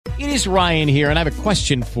It is Ryan here, and I have a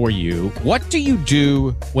question for you. What do you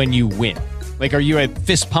do when you win? Like, are you a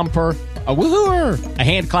fist pumper, a woohooer, a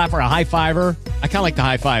hand clapper, a high fiver? I kind of like the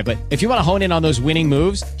high five, but if you want to hone in on those winning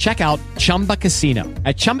moves, check out Chumba Casino.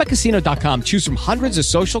 At ChumbaCasino.com, choose from hundreds of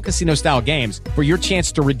social casino style games for your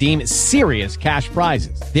chance to redeem serious cash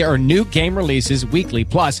prizes. There are new game releases weekly,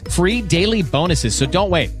 plus free daily bonuses. So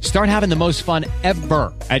don't wait. Start having the most fun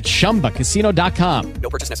ever at ChumbaCasino.com.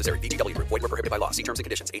 No purchase necessary. VGW Group. Void where prohibited by law. See terms and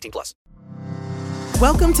conditions. 18+.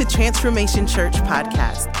 Welcome to Transformation Church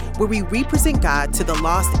Podcast, where we represent God to the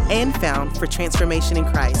lost and found for transformation in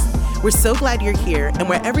Christ. We're so glad you're here, and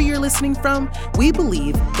wherever you're listening from, we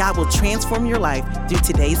believe God will transform your life through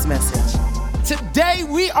today's message. Today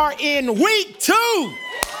we are in week 2,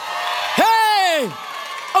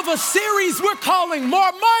 of a series we're calling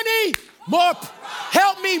More Money, More,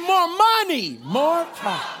 Help Me, More Money, More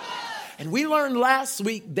Profit. And we learned last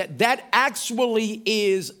week that actually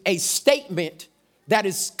is a statement that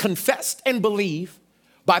is confessed and believed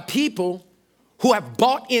by people who have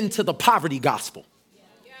bought into the poverty gospel.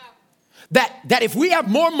 That if we have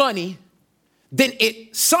more money, then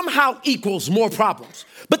it somehow equals more problems.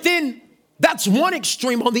 But then that's one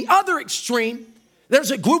extreme. On the other extreme,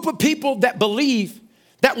 there's a group of people that believe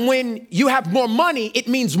that when you have more money, it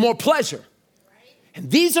means more pleasure. And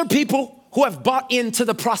these are people who have bought into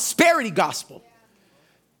the prosperity gospel.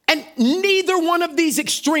 And neither one of these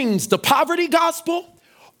extremes, the poverty gospel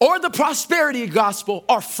or the prosperity gospel,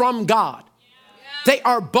 are from God. They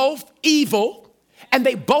are both evil, and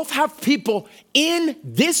they both have people in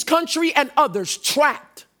this country and others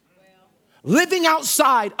trapped, living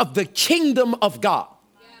outside of the kingdom of God.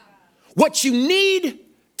 What you need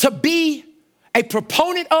to be a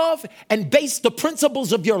proponent of and base the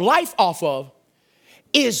principles of your life off of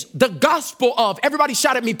is the gospel of, everybody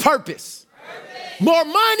shout at me, purpose. More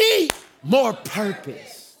money, more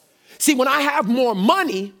purpose. See, when I have more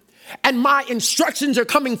money and my instructions are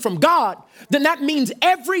coming from God, then that means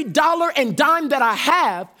every dollar and dime that I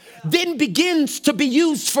have then begins to be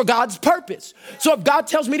used for God's purpose. So if God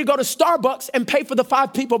tells me to go to Starbucks and pay for the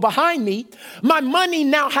 5 people behind me, my money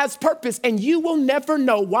now has purpose, and you will never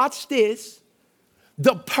know, watch this,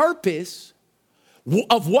 the purpose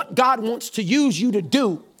of what God wants to use you to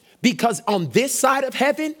do, because on this side of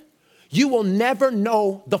heaven, you will never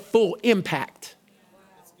know the full impact.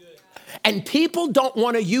 And people don't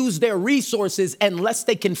want to use their resources unless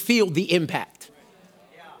they can feel the impact.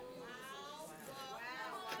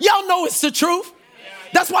 Y'all know it's the truth.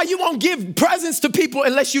 That's why you won't give presents to people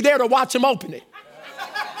unless you're there to watch them open it.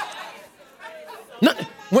 No,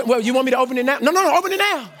 well, you want me to open it now? No, open it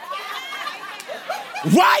now.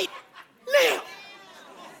 Right now.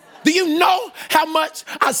 Do you know how much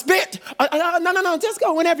I spent? No, just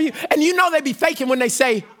go whenever you. And you know they be faking when they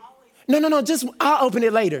say, no, just I'll open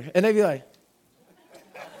it later. And they be like,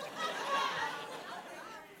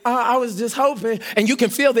 I was just hoping. And you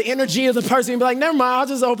can feel the energy of the person and be like, never mind, I'll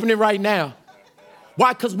just open it right now.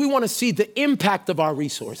 Why? Because we want to see the impact of our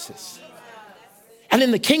resources. And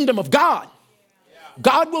in the kingdom of God,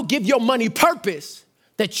 God will give your money purpose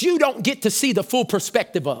that you don't get to see the full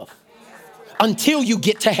perspective of until you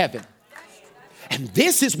get to heaven. And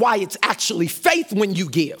this is why it's actually faith when you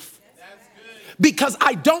give. Because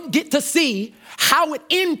I don't get to see how it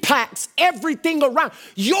impacts everything around.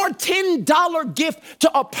 Your $10 gift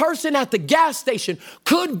to a person at the gas station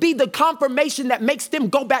could be the confirmation that makes them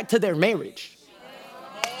go back to their marriage.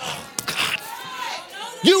 Oh, God.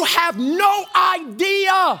 You have no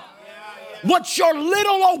idea what your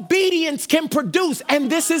little obedience can produce.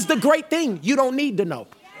 And this is the great thing. You don't need to know.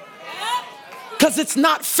 Because it's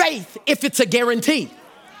not faith if it's a guarantee.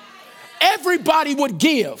 Everybody would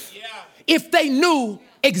give if they knew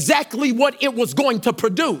exactly what it was going to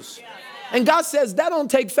produce. And God says that don't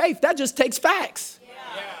take faith, that just takes facts.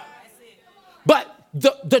 But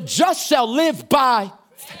the just shall live by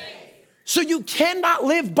faith. So you cannot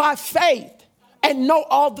live by faith and know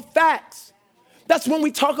all the facts. That's when we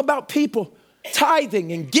talk about people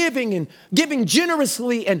tithing and giving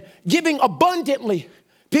generously and giving abundantly.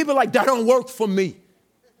 People are like, that don't work for me.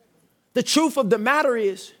 The truth of the matter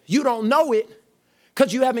is you don't know it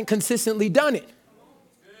because you haven't consistently done it.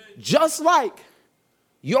 Just like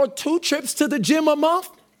your 2 trips to the gym a month,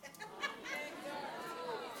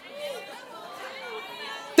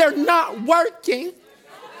 they're not working.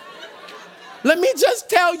 Let me just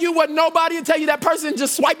tell you what nobody will tell you. That person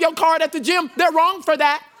just swipe your card at the gym. They're wrong for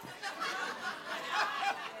that.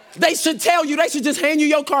 They should tell you, they should just hand you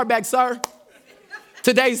your card back, sir.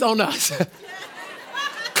 Today's on us.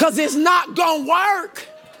 Because it's not going to work.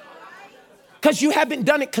 Because you haven't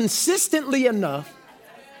done it consistently enough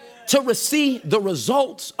to receive the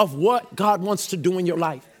results of what God wants to do in your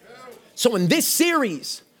life. So in this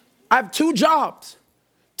series, I have two jobs: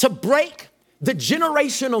 to break the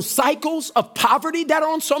generational cycles of poverty that are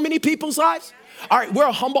on so many people's lives. All right, we're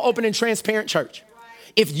a humble, open, and transparent church.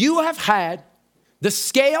 If you have had the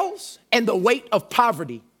scales and the weight of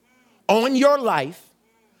poverty on your life,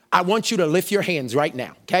 I want you to lift your hands right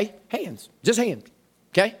now, okay? Hands, just hands,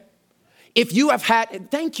 okay? If you have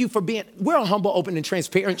had, thank you for being, we're a humble, open, and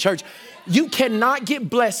transparent church. You cannot get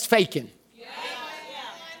blessed faking.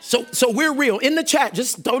 So we're real. In the chat,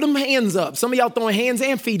 just throw them hands up. Some of y'all throwing hands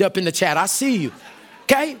and feet up in the chat. I see you,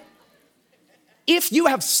 okay? If you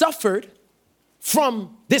have suffered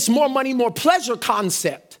from this more money, more pleasure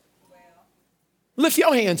concept, lift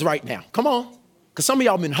your hands right now. Come on. Because some of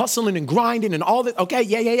y'all been hustling and grinding and all that. Okay,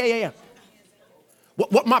 yeah.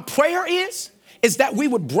 What my prayer is that we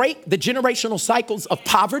would break the generational cycles of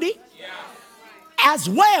poverty as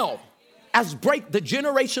well as break the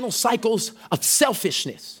generational cycles of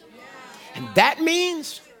selfishness. And that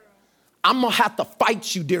means I'm going to have to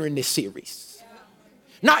fight you during this series.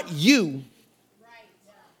 Not you,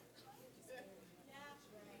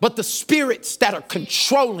 but the spirits that are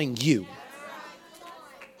controlling you.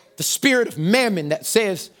 The spirit of mammon that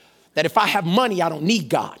says that if I have money, I don't need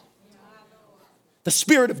God. The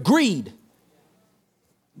spirit of greed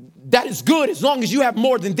that is good as long as you have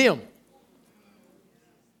more than them.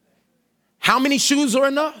 How many shoes are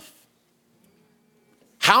enough?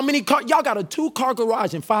 How many cars? Y'all got a 2-car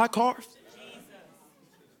garage and 5 cars?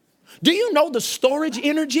 Do you know the storage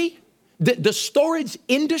energy? The storage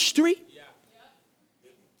industry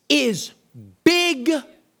is big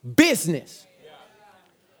business.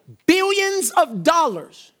 Billions of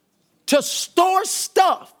dollars to store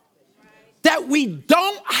stuff that we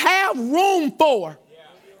don't have room for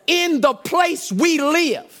in the place we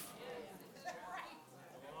live.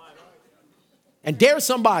 And dare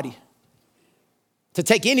somebody to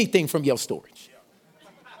take anything from your storage.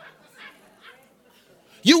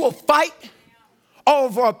 You will fight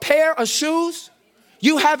over a pair of shoes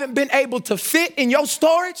you haven't been able to fit in your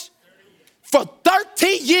storage for 30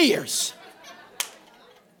 years.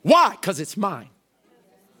 Why? Because it's mine.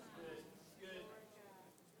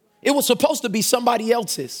 It was supposed to be somebody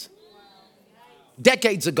else's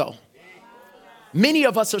decades ago. Many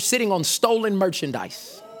of us are sitting on stolen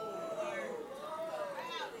merchandise.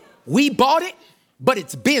 We bought it, but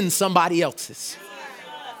it's been somebody else's.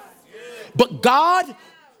 But God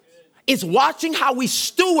is watching how we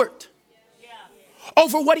steward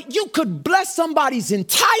over what you could bless somebody's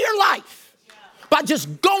entire life by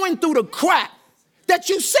just going through the crap that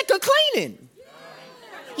you sick of cleaning.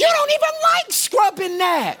 You don't even like scrubbing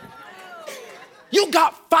that. You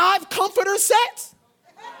got 5 comforter sets.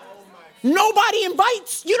 Nobody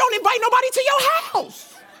invites, you don't invite nobody to your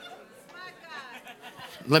house.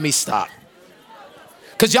 Let me stop.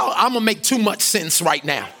 Because y'all, I'm going to make too much sense right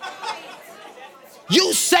now.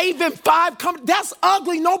 You saving 5 that's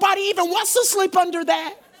ugly. Nobody even wants to sleep under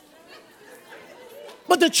that.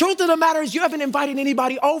 But the truth of the matter is you haven't invited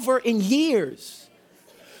anybody over in years.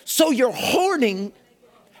 So you're hoarding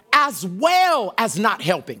as well as not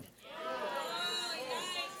helping.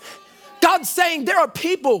 God's saying there are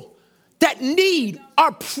people that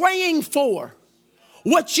are praying for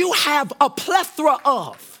what you have a plethora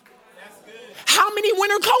of. How many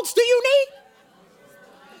winter coats do you need?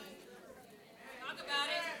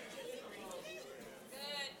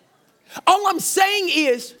 All I'm saying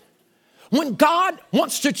is when God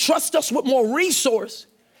wants to trust us with more resource,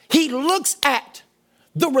 he looks at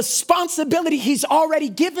the responsibility he's already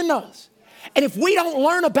given us. And if we don't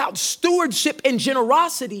learn about stewardship and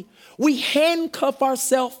generosity, we handcuff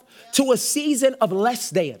ourselves to a season of less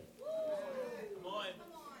than.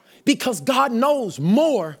 Because God knows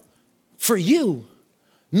more for you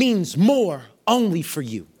means more only for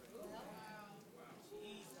you.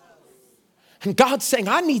 And God's saying,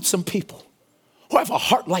 I need some people who have a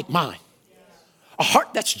heart like mine. A heart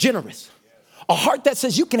that's generous. A heart that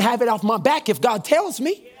says you can have it off my back if God tells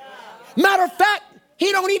me. Matter of fact,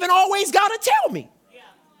 he don't even always got to tell me.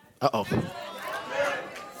 Uh-oh.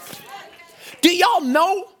 Do y'all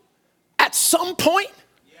know at some point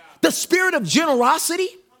the spirit of generosity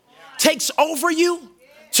takes over you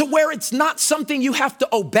to where it's not something you have to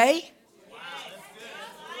obey?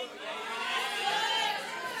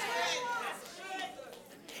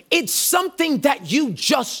 It's something that you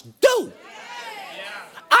just do.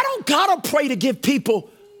 I don't gotta pray to give people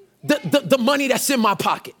the money that's in my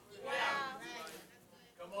pocket.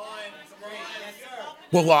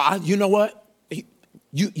 Well, you know what?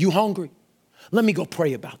 You hungry? Let me go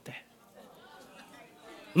pray about that.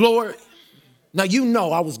 Lord, Now, you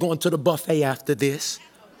know I was going to the buffet after this,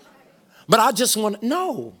 but I just want to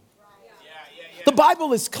know. The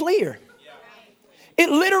Bible is clear. It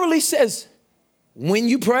literally says, when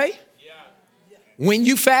you pray, when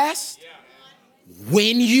you fast,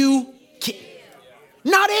 when you,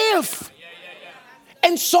 not if.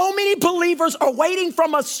 And so many believers are waiting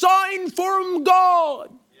from a sign from God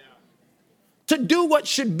to do what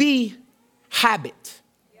should be habit.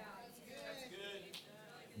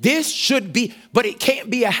 This should be, but it can't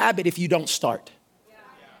be a habit if you don't start.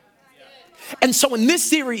 And so in this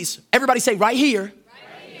series, everybody say right here,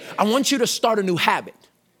 I want you to start a new habit.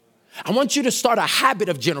 I want you to start a habit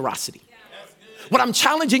of generosity. What I'm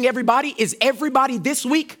challenging everybody is everybody this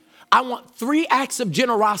week, I want 3 acts of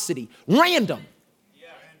generosity, random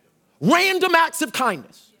acts of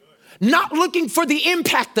kindness, not looking for the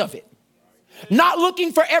impact of it, not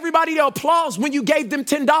looking for everybody to applaud when you gave them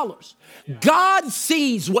 $10. God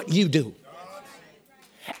sees what you do.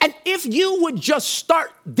 And if you would just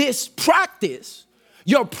start this practice,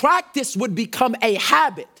 your practice would become a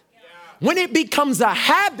habit. When it becomes a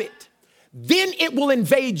habit, then it will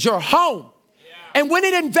invade your home. And when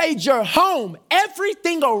it invades your home,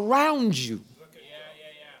 everything around you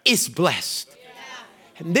is blessed.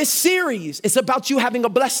 And this series is about you having a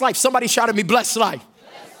blessed life. Somebody shout at me, blessed life.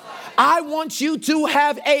 I want you to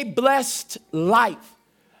have a blessed life.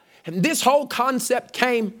 And this whole concept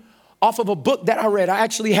came off of a book that I read. I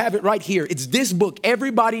actually have it right here. It's this book.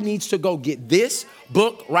 Everybody needs to go get this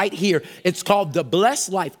book right here. It's called The Blessed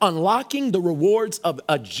Life, Unlocking the Rewards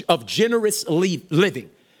of Generous Living.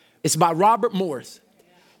 It's by Robert Morris.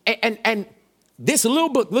 And this little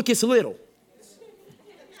book, look, it's little.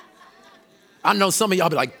 I know some of y'all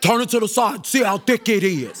be like, turn it to the side, see how thick it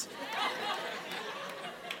is.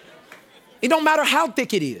 It don't matter how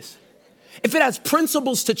thick it is. If it has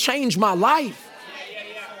principles to change my life,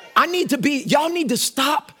 y'all need to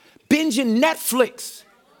stop binging Netflix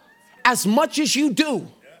as much as you do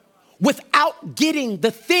without getting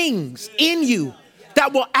the things in you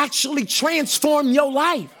that will actually transform your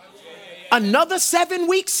life. Another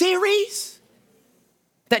 7-week series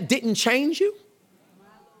that didn't change you.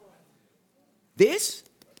 This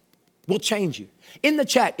will change you. In the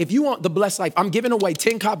chat, if you want the blessed life, I'm giving away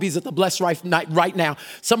 10 copies of the blessed life right now.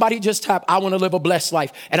 Somebody just type, I want to live a blessed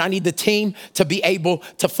life. And I need the team to be able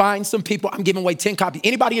to find some people. I'm giving away 10 copies.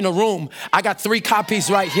 Anybody in the room? I got 3 copies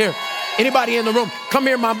right here. Anybody in the room? Come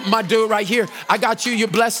here, my dude right here. I got you, your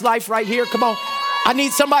blessed life right here. Come on. I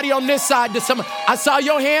need somebody on this side. I saw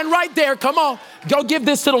your hand right there. Come on. Go give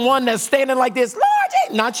this to the one that's standing like this.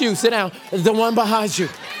 Lord, not you. Sit down. It's the one behind you.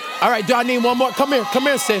 All right. Do I need one more? Come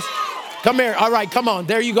here, sis. Come here. All right, come on.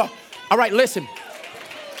 There you go. All right, listen.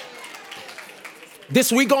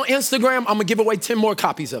 This week on Instagram, I'm going to give away 10 more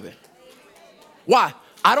copies of it. Why?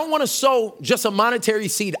 I don't want to sow just a monetary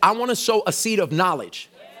seed. I want to sow a seed of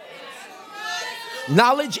knowledge.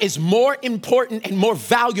 Knowledge is more important and more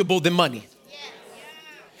valuable than money.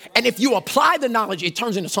 And if you apply the knowledge, it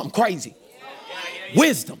turns into something crazy.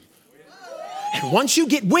 Wisdom. And once you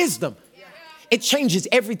get wisdom, it changes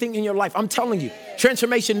everything in your life. I'm telling you,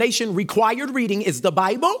 Transformation Nation required reading is the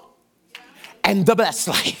Bible and the blessed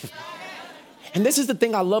life. And this is the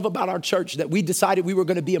thing I love about our church, that we decided we were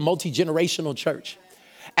going to be a multi-generational church.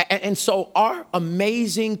 And so our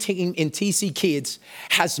amazing team in TC Kids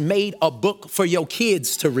has made a book for your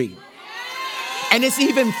kids to read. And it's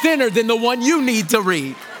even thinner than the one you need to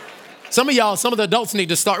read. Some of the adults need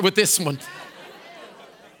to start with this one.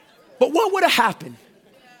 But what would have happened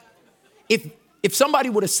if somebody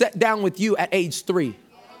would have sat down with you at age 3,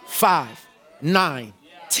 5, 9,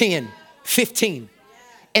 10, 15,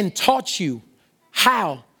 and taught you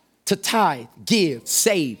how to tithe, give,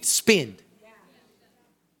 save, spend?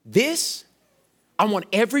 This, I want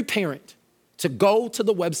every parent to go to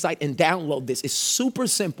the website and download this. It's super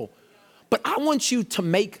simple. But I want you to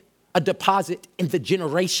make a deposit in the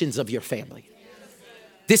generations of your family.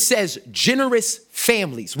 This says generous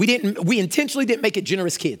families. We intentionally didn't make it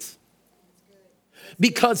generous kids.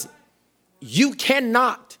 Because you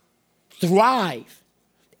cannot thrive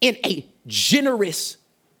in a generous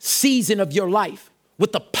season of your life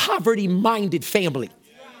with a poverty-minded family.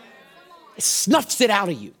 It snuffs it out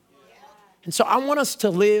of you. And so I want us to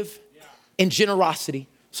live in generosity.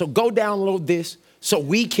 So go download this so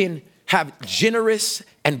we can have generous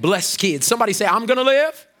and blessed kids. Somebody say, I'm going to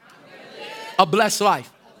live a blessed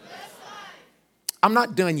life. I'm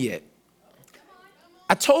not done yet.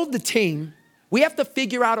 I told the team, we have to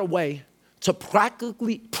figure out a way to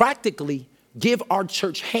practically give our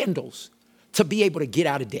church handles to be able to get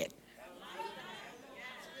out of debt.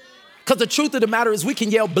 Because the truth of the matter is we can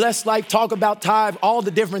yell blessed life, talk about tithe, all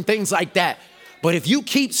the different things like that. But if you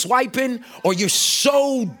keep swiping or you're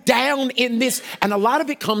so down in this, and a lot of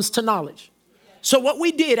it comes to knowledge. So what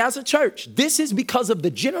we did as a church, this is because of the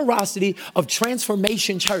generosity of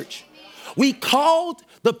Transformation Church. We called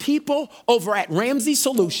the people over at Ramsey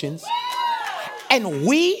Solutions and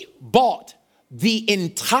we bought the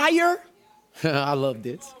entire, I love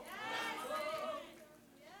this.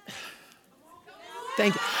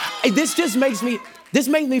 Thank you. This makes me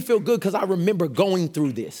feel good because I remember going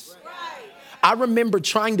through this. I remember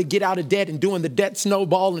trying to get out of debt and doing the debt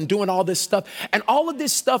snowball and doing all this stuff. And all of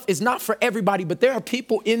this stuff is not for everybody, but there are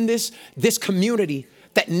people in this community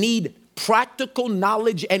that need practical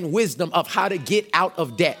knowledge and wisdom of how to get out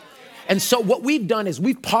of debt. And so what we've done is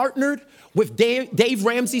we've partnered with Dave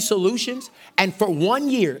Ramsey Solutions. And for 1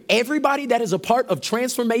 year, everybody that is a part of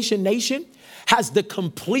Transformation Nation has the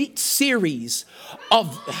complete series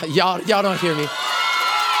of, y'all don't hear me.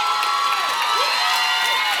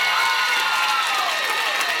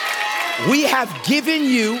 We have given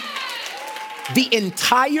you the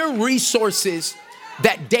entire resources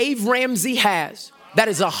that Dave Ramsey has. That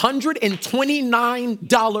is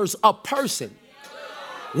 $129 a person.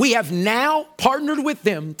 We have now partnered with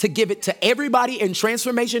them to give it to everybody in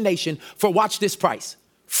Transformation Nation for, watch this price,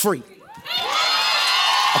 free.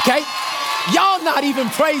 Okay? Y'all not even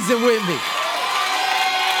praising with me.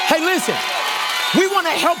 Hey, listen, we want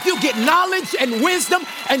to help you get knowledge and wisdom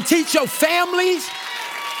and teach your families.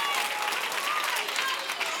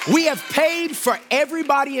 We have paid for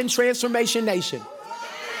everybody in Transformation Nation.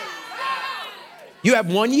 You have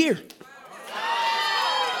 1 year.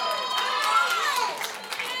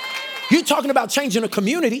 You're talking about changing a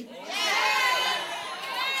community.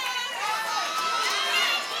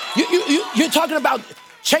 You're talking about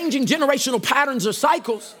changing generational patterns or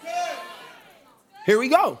cycles. Here we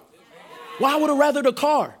go. Why would I rather the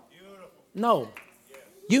car? No,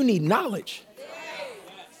 you need knowledge.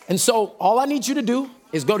 And so all I need you to do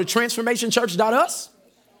is go to transformationchurch.us.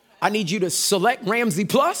 I need you to select Ramsey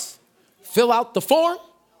Plus, fill out the form,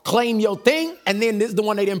 claim your thing, and then this is the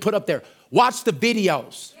one they didn't put up there. Watch the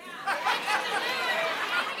videos.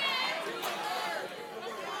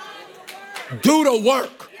 Do the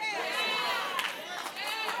work.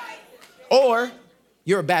 Or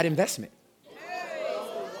you're a bad investment.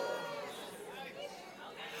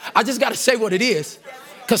 I just got to say what it is.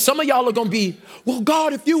 Because some of y'all are going to be, well,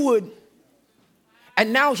 God, if you would.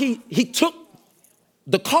 And now he took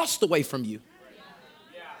the cost away from you.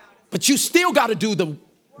 But you still got to do the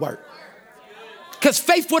work. Because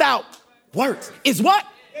faith without works is what?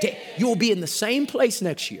 You will be in the same place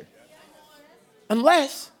next year.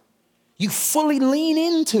 Unless you fully lean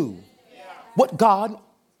into what God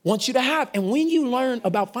wants you to have. And when you learn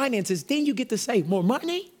about finances, then you get to save more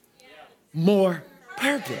money, more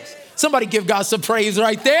purpose. Somebody give God some praise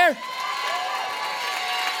right there.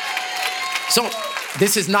 So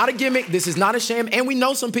this is not a gimmick. This is not a sham. And we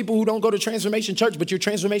know some people who don't go to Transformation Church, but you're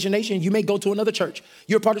Transformation Nation. You may go to another church.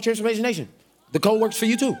 You're a part of Transformation Nation. The code works for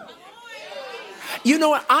you too. You know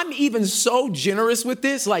what? I'm even so generous with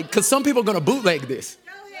this, like, because some people are going to bootleg this.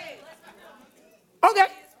 Okay.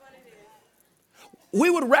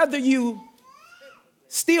 We would rather you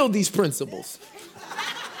steal these principles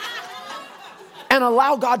and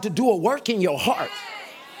allow God to do a work in your heart.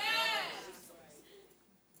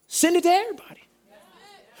 Send it to everybody.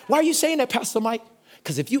 Why are you saying that, Pastor Mike?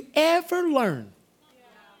 Because if you ever learn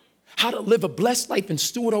how to live a blessed life and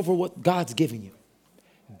steward over what God's given you,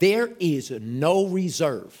 there is no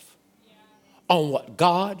reserve on what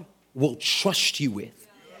God will trust you with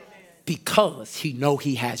because he knows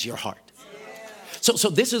he has your heart. So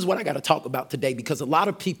this is what I got to talk about today, because a lot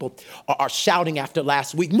of people are shouting after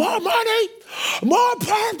last week, more money, more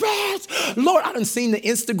purpose. Lord, I done seen the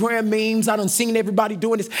Instagram memes. I done seen everybody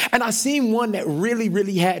doing this. And I seen one that really,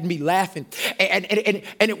 really had me laughing. And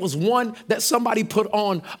it was one that somebody put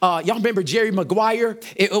on. Y'all remember Jerry Maguire?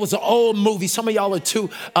 It was an old movie. Some of y'all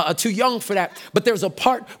are too young for that. But there's a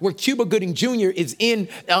part where Cuba Gooding Jr. is in,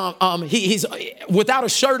 he's without a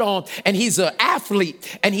shirt on, and he's an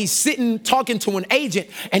athlete, and he's sitting talking to an agent,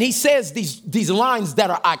 and he says these lines that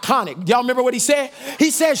are iconic. Y'all remember what he said?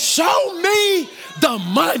 He says, show me the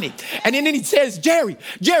money. And then he says, Jerry,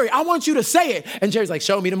 I want you to say it. And Jerry's like,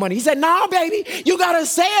 show me the money. He said, no, baby, you got to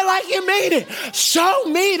say it like you mean it. Show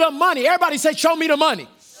me the money. Everybody say, show me the money.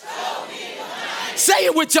 Show me the money. Say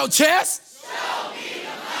it with your chest. Show me the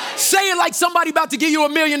money. Say it like somebody about to give you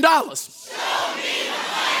 $1 million. Show me the money.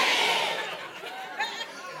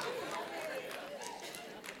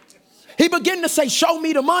 He began to say, show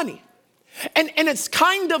me the money. And it's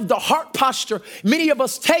kind of the heart posture many of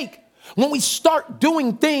us take when we start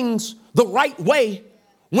doing things the right way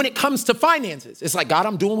when it comes to finances. It's like, God,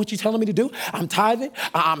 I'm doing what you're telling me to do. I'm tithing.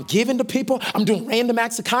 I'm giving to people. I'm doing random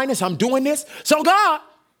acts of kindness. I'm doing this. So God,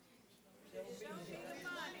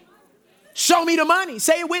 show me the money.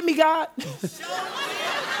 Say it with me, God.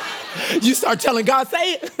 You start telling God,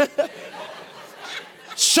 say it.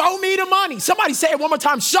 Show me the money. Somebody say it one more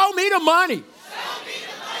time. Show me the money. Show me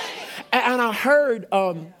the money. And I heard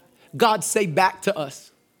God say back to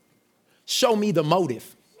us, show me the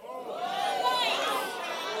motive.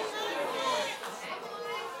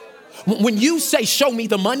 When you say, show me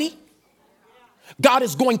the money, God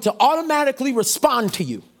is going to automatically respond to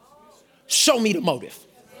you. Show me the motive.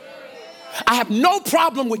 I have no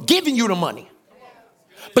problem with giving you the money,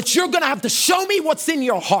 but you're going to have to show me what's in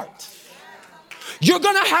your heart. You're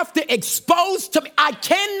going to have to expose to me. I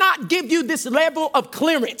cannot give you this level of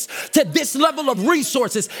clearance to this level of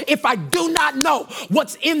resources if I do not know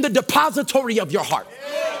what's in the depository of your heart.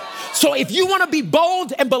 So if you want to be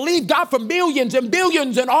bold and believe God for millions and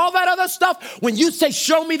billions and all that other stuff, when you say,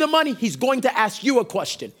 show me the money, he's going to ask you a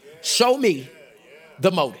question. Show me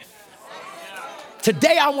the motive.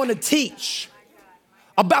 Today, I want to teach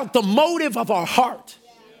about the motive of our heart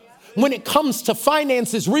when it comes to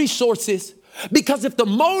finances, resources, because if the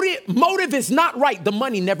motive is not right, the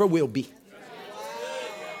money never will be.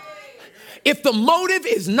 If the motive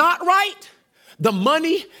is not right, the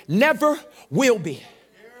money never will be.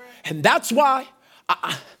 And that's why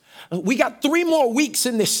we got 3 more weeks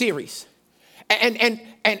in this series. And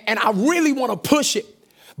I really want to push it.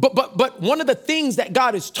 But one of the things that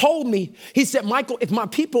God has told me, he said, Michael, if my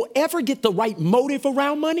people ever get the right motive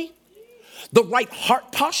around money, the right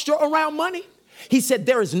heart posture around money, he said,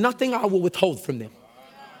 there is nothing I will withhold from them.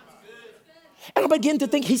 And I began to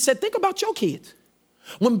think, he said, think about your kids.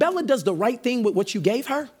 When Bella does the right thing with what you gave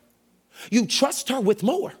her, you trust her with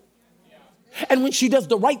more. And when she does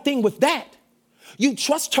the right thing with that, you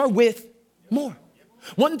trust her with more.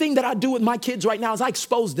 One thing that I do with my kids right now is I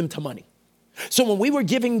expose them to money. So when we were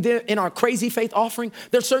giving them in our crazy faith offering,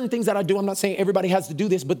 there's certain things that I do. I'm not saying everybody has to do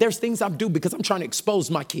this, but there's things I do because I'm trying to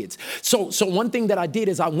expose my kids. So one thing that I did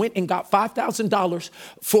is I went and got $5,000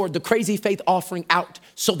 for the crazy faith offering out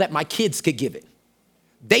so that my kids could give it.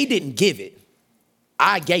 They didn't give it.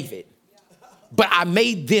 I gave it. But I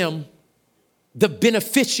made them the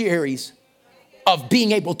beneficiaries of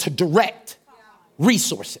being able to direct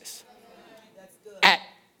resources. At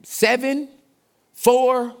 7,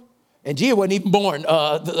 4, and Gia wasn't even born,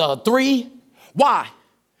 3. Why?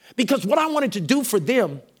 Because what I wanted to do for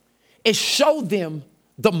them is show them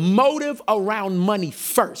the motive around money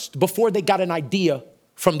first before they got an idea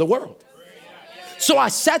from the world. So I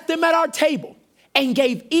sat them at our table and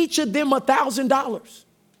gave each of them $1,000.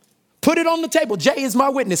 Put it on the table. Jay is my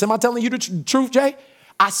witness. Am I telling you the truth, Jay?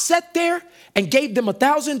 I sat there and gave them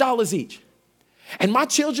 $1,000 each. And my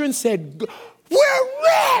children said,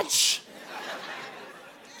 we're rich.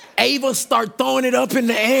 Ava started throwing it up in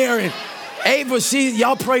the air. And Ava,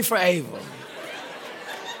 y'all pray for Ava.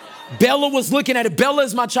 Bella was looking at it. Bella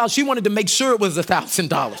is my child. She wanted to make sure it was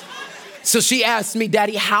 $1,000. So she asked me,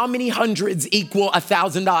 Daddy, how many hundreds equal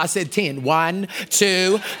 $1,000? I said 10. 1,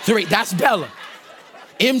 2, 3. That's Bella.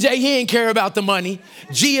 MJ, he didn't care about the money.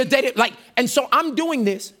 Gia, they didn't like. And so I'm doing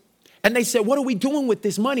this. And they said, what are we doing with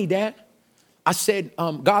this money, Dad? I said,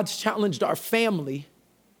 God's challenged our family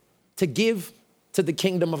to give to the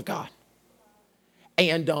kingdom of God.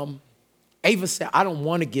 And Ava said, I don't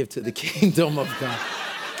want to give to the kingdom of God.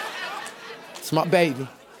 It's my baby.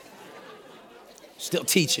 Still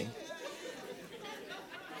teaching.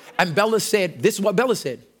 And Bella said, this is what Bella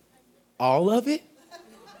said. All of it?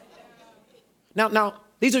 Now,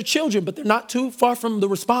 these are children, but they're not too far from the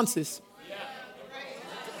responses.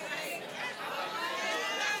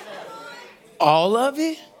 All of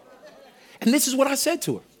it? And this is what I said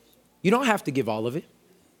to her. You don't have to give all of it.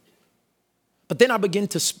 But then I began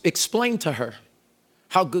to explain to her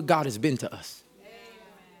how good God has been to us.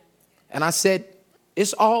 And I said,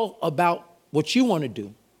 it's all about what you want to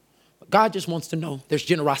do. But God just wants to know there's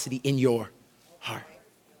generosity in your heart.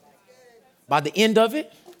 By the end of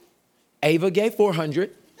it, Ava gave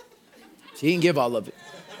 400. She didn't give all of it.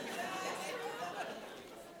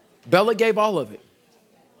 Bella gave all of it.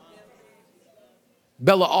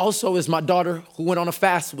 Bella also is my daughter who went on a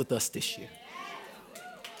fast with us this year.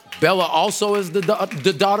 Bella also is the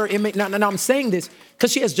daughter. Now I'm saying this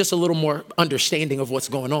because she has just a little more understanding of what's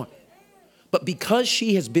going on. But because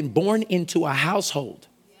she has been born into a household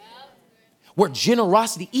where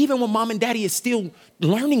generosity, even when mom and daddy is still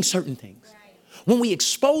learning certain things, when we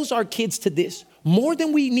expose our kids to this, more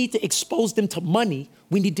than we need to expose them to money,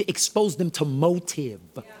 we need to expose them to motive.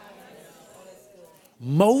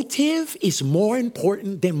 Motive is more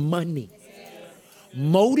important than money.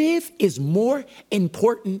 Motive is more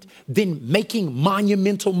important than making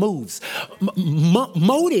monumental moves.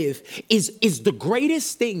 Motive is the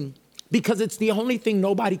greatest thing because it's the only thing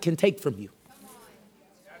nobody can take from you.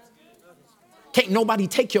 Can't nobody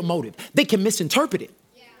take your motive. They can misinterpret it.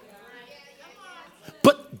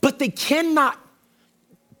 But they cannot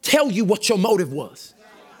tell you what your motive was.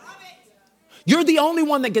 You're the only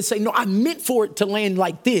one that can say, no, I meant for it to land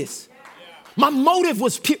like this. My motive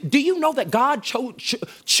was pure. Do you know that God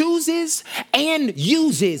chooses and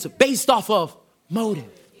uses based off of motive?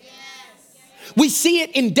 We see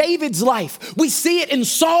it in David's life. We see it in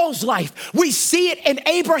Saul's life. We see it in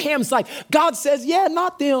Abraham's life. God says, yeah,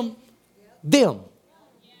 not them. Them.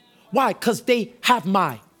 Why? Because they have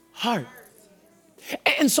my heart.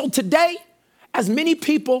 And so today, as many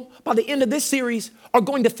people by the end of this series are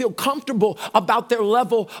going to feel comfortable about their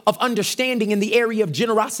level of understanding in the area of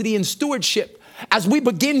generosity and stewardship, as we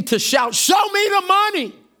begin to shout, show me the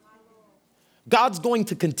money, God's going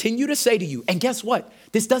to continue to say to you, and guess what?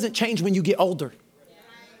 This doesn't change when you get older.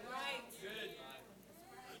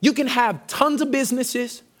 You can have tons of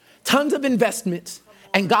businesses, tons of investments,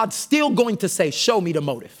 and God's still going to say, show me the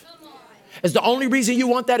motive. Is the only reason you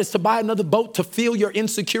want that is to buy another boat to feel your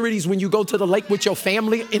insecurities when you go to the lake with your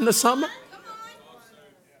family in the summer?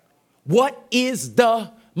 What is the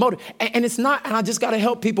motive? And it's not, and I just got to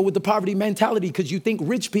help people with the poverty mentality because you think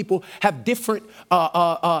rich people have different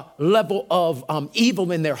level of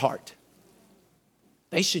evil in their heart.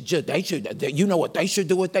 They should, you know what they should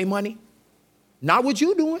do with their money? Not what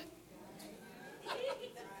you doing.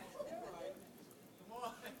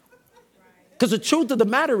 Because the truth of the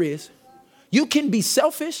matter is, you can be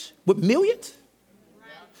selfish with millions,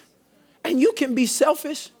 and you can be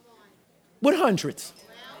selfish with hundreds.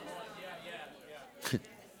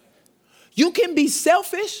 You can be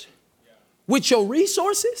selfish with your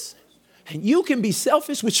resources, and you can be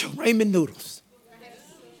selfish with your ramen noodles.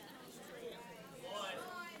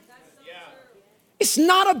 It's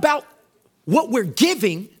not about what we're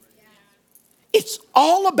giving. It's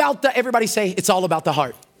all about everybody say, it's all about the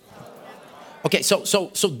heart. Okay, so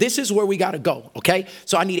this is where we got to go, okay?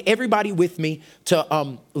 So I need everybody with me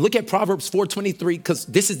to look at Proverbs 4:23 because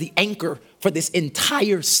this is the anchor for this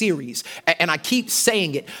entire series. And I keep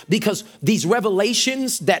saying it because these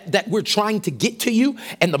revelations that we're trying to get to you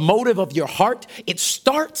and the motive of your heart, it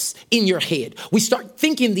starts in your head. We start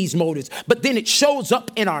thinking these motives, but then it shows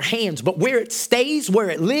up in our hands. But where it stays,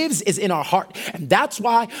 where it lives is in our heart. And that's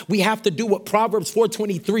why we have to do what Proverbs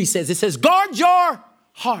 4:23 says. It says, guard your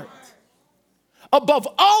heart above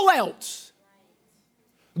all else.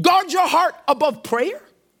 Guard your heart above prayer.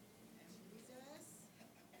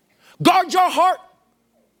 Guard your heart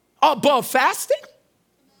above fasting.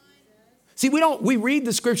 See, we read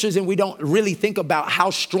the scriptures and we don't really think about how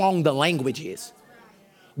strong the language is.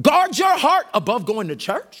 Guard your heart above going to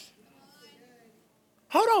church.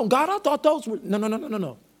 Hold on, God, I thought those were,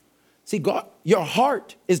 no. See, God, your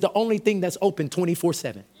heart is the only thing that's open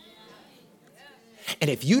 24/7.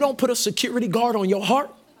 And if you don't put a security guard on your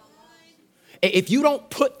heart, if you don't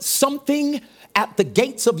put something at the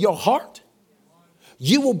gates of your heart,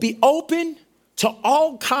 you will be open to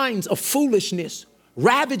all kinds of foolishness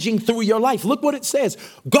ravaging through your life. Look what it says.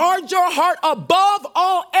 Guard your heart above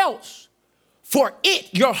all else, for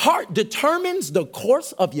your heart determines the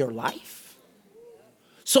course of your life.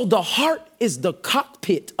 So the heart is the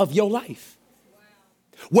cockpit of your life.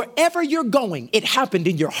 Wherever you're going, it happened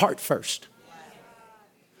in your heart first.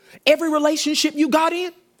 Every relationship you got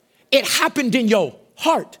in, it happened in your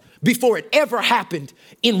heart before it ever happened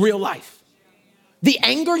in real life. The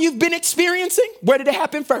anger you've been experiencing, where did it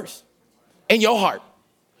happen first? In your heart.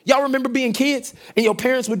 Y'all remember being kids and your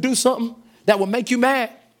parents would do something that would make you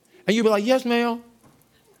mad and you'd be like, yes, ma'am.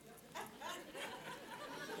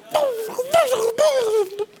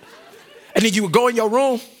 And then you would go in your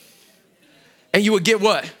room and you would get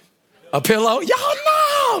what? A pillow? Y'all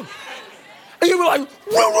know. And you were like,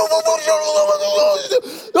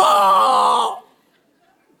 oh!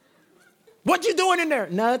 What you doing in there?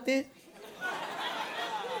 Nothing.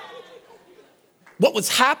 What was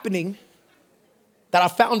happening that I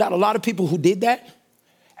found out a lot of people who did that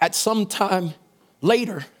at some time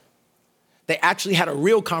later, they actually had a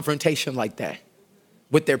real confrontation like that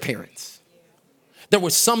with their parents. There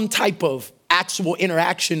was some type of actual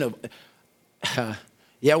interaction of,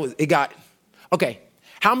 okay.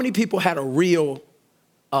 How many people had a real,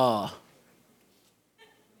 what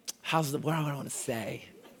do I want to say?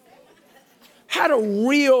 Had a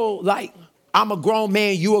real, I'm a grown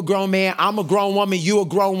man, you a grown man, I'm a grown woman, you a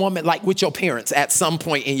grown woman, like with your parents at some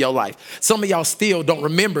point in your life. Some of y'all still don't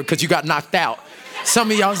remember because you got knocked out.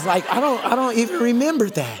 Some of y'all's like, I don't even remember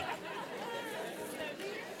that.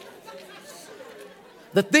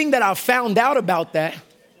 The thing that I found out about that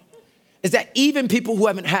is that even people who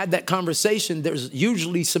haven't had that conversation, there's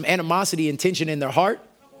usually some animosity and tension in their heart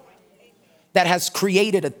that has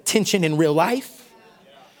created a tension in real life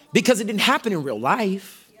because it didn't happen in real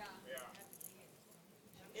life.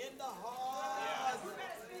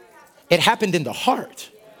 It happened in the heart.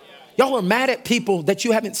 Y'all are mad at people that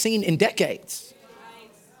you haven't seen in decades.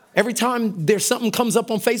 Every time there's something comes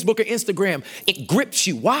up on Facebook or Instagram, it grips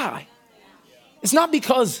you. Why? It's not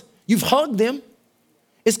because you've hugged them.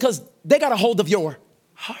 It's because they got a hold of your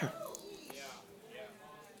heart.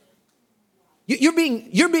 You're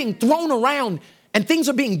being thrown around and things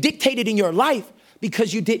are being dictated in your life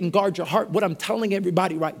because you didn't guard your heart. What I'm telling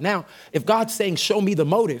everybody right now, if God's saying, show me the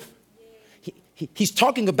motive, He's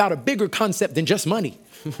talking about a bigger concept than just money.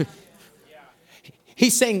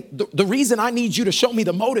 He's saying the reason I need you to show me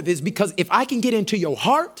the motive is because if I can get into your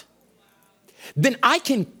heart, then I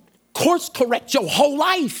can course correct your whole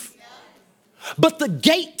life. But the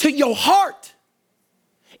gate to your heart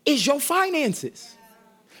is your finances.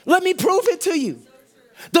 Let me prove it to you.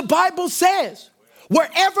 The Bible says,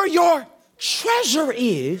 wherever your treasure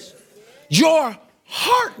is, your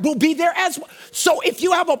heart will be there as well. So if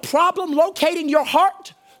you have a problem locating your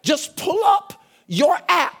heart, just pull up your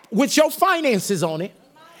app with your finances on it,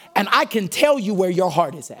 and I can tell you where your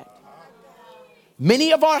heart is at.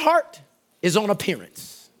 Many of our heart is on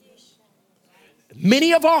appearance.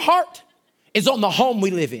 Many of our heart is on the home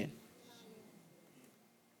we live in.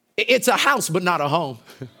 It's a house, but not a home.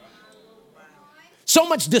 So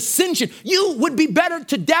much dissension. You would be better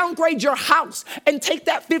to downgrade your house and take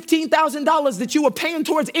that $15,000 that you were paying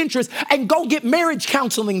towards interest and go get marriage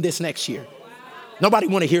counseling this next year. Nobody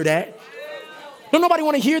want to hear that. No, nobody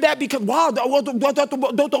want to hear that because, wow.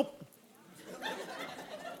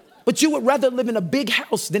 But you would rather live in a big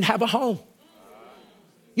house than have a home.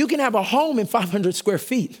 You can have a home in 500 square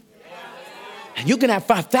feet. And you can have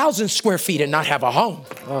 5,000 square feet and not have a home.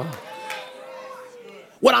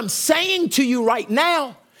 What I'm saying to you right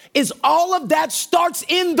now is all of that starts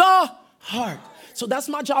in the heart. So that's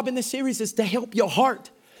my job in this series, is to help your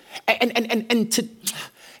heart and to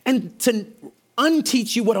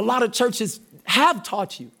unteach you what a lot of churches have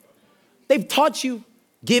taught you. They've taught you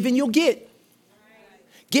give and you'll get.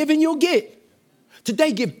 Give and you'll get.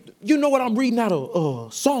 Today, give. You know what I'm reading out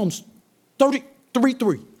of Psalms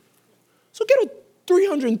 33:3. So get a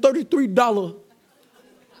 $333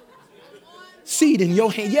 seed in your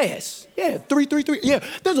hand. Yes. Yeah, 333. Yeah,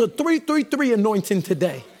 there's a 333 anointing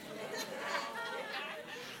today.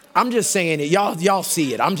 I'm just saying it. Y'all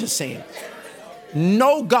see it. I'm just saying.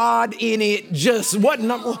 No God in it. Just what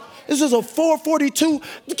number? This is a 442.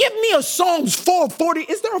 Give me a Psalms 440.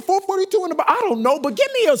 Is there a 442 in the Bible? I don't know, but give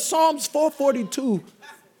me a Psalms 442.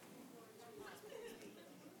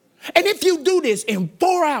 And if you do this in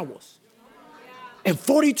 4 hours and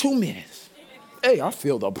 42 minutes, hey, I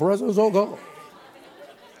feel the presence of God.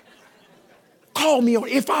 Call me on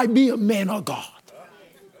if I be a man of God.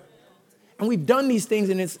 And we've done these things,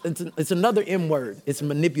 and it's another M word. It's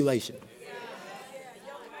manipulation.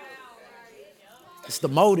 It's the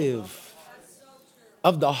motive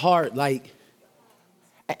of the heart. Like,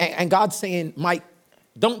 and God's saying, Mike,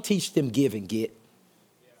 don't teach them give and get.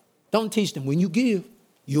 Don't teach them when you give,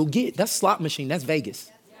 you'll get. That's slot machine. That's Vegas.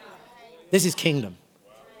 This is kingdom.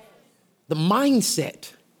 The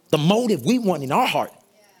mindset, the motive we want in our heart,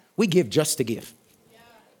 we give just to give.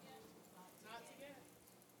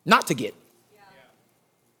 Not to get.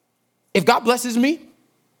 If God blesses me,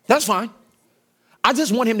 that's fine. I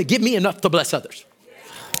just want him to give me enough to bless others.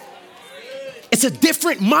 It's a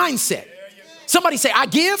different mindset. Somebody say, I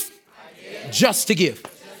give just to give.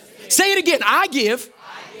 Say it again. I give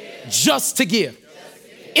just to give.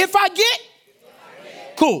 If I get,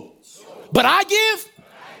 cool. But I give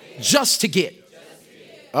just to get.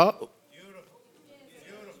 Oh.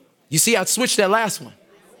 You see, I switched that last one.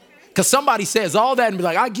 Because somebody says all that and be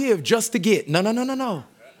like, I give just to get. No.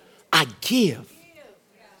 I give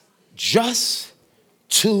just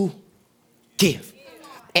to give.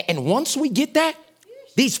 And once we get that,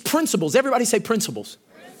 these principles, everybody say principles.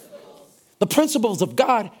 The principles of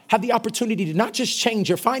God have the opportunity to not just change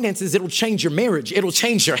your finances, it'll change your marriage, it'll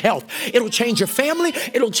change your health, it'll change your family,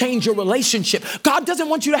 it'll change your relationship. God doesn't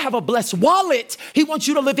want you to have a blessed wallet. He wants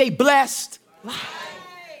you to live a blessed life.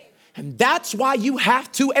 And that's why you have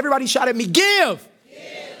to, everybody shout at me, give.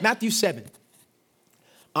 Matthew 7.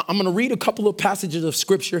 I'm going to read a couple of passages of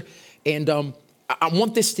scripture, and I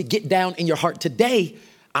want this to get down in your heart. Today,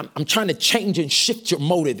 I'm trying to change and shift your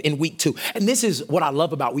motive in week 2. And this is what I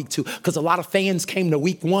love about week 2, because a lot of fans came to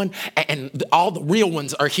week 1 and all the real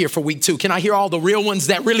ones are here for week 2. Can I hear all the real ones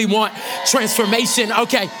that really want transformation?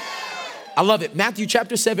 Okay. I love it. Matthew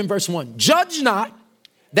chapter 7, verse 1. Judge not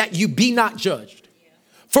that you be not judged.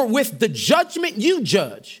 For with the judgment you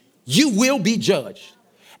judge, you will be judged.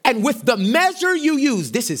 And with the measure you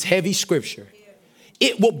use, this is heavy scripture,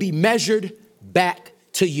 it will be measured back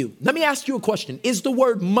to you. Let me ask you a question. Is the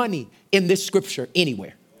word money in this scripture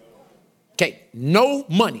anywhere? Okay, no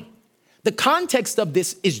money. The context of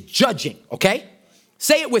this is judging, okay?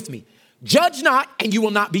 Say it with me. Judge not, and you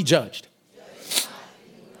will not be judged.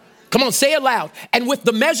 Come on, say it loud. And with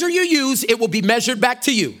the measure you use, it will be measured back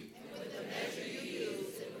to you.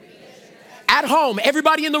 At home,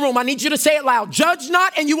 everybody in the room, I need you to say it loud. Judge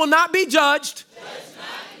not, and you will not be judged.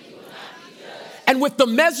 And with the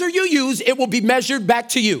measure you use, it will be measured back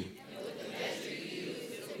to you.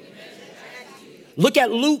 Look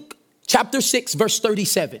at Luke chapter 6, verse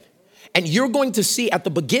 37. And you're going to see at the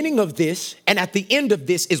beginning of this and at the end of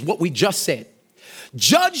this is what we just said.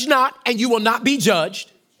 Judge not, and you will not be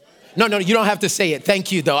judged. No, you don't have to say it.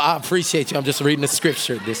 Thank you, though. I appreciate you. I'm just reading the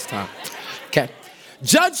scripture this time. Okay.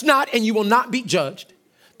 Judge not, and you will not be judged.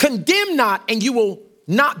 Condemn not, and you will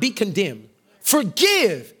not be condemned.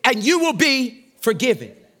 Forgive, and you will be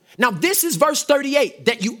forgiven. Now, this is verse 38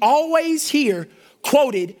 that you always hear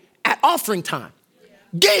quoted at offering time.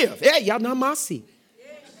 Give. Yeah, y'all know my seat.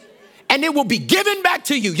 And it will be given back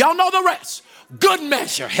to you. Y'all know the rest. Good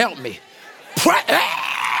measure. Help me.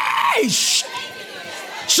 Hey,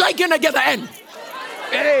 shaking together and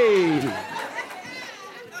hey.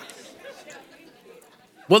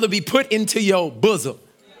 Will it be put into your bosom?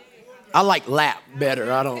 I like lap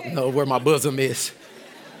better. I don't know where my bosom is.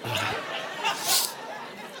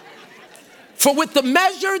 For with the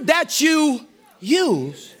measure that you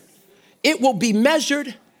use, it will be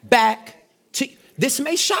measured back to you. This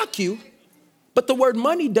may shock you, but the word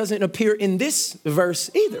money doesn't appear in this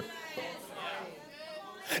verse either.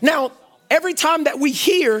 Now, every time that we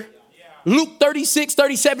hear Luke 36,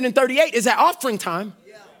 37, and 38 is at offering time,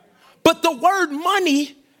 but the word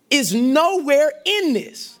money is nowhere in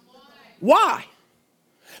this. Why?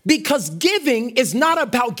 Because giving is not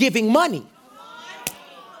about giving money.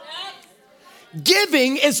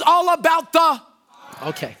 Giving is all about the,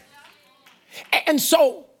 okay. And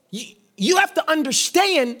so you have to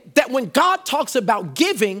understand that when God talks about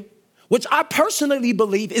giving, which I personally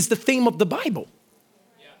believe is the theme of the Bible.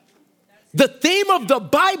 The theme of the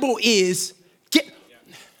Bible is,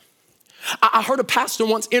 I heard a pastor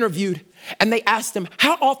once interviewed and they asked him,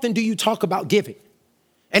 how often do you talk about giving?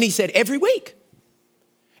 And he said, every week.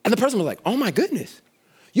 And the person was like, oh my goodness.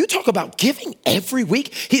 You talk about giving every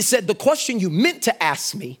week? He said, the question you meant to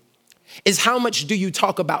ask me is how much do you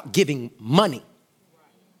talk about giving money?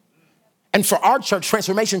 And for our church,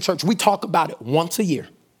 Transformation Church, we talk about it once a year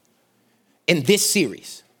in this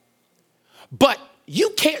series. But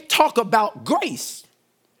you can't talk about grace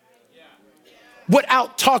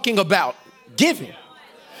without talking about giving.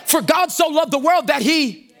 For God so loved the world that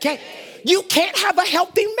he can't. You can't have a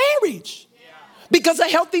healthy marriage. Because a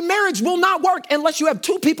healthy marriage will not work unless you have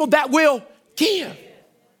two people that will give.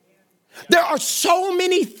 There are so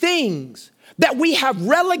many things that we have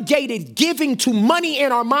relegated giving to money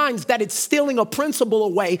in our minds that it's stealing a principle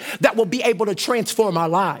away that will be able to transform our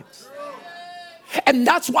lives. And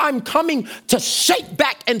that's why I'm coming to shake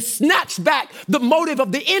back and snatch back the motive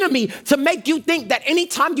of the enemy to make you think that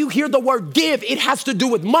anytime you hear the word give, it has to do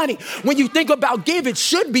with money. When you think about give, it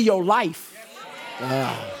should be your life.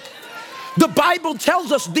 The Bible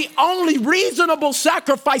tells us the only reasonable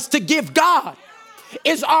sacrifice to give God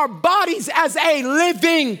is our bodies as a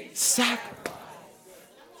living sacrifice.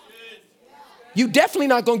 You definitely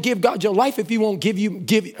not going to give God your life if you won't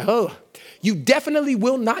you definitely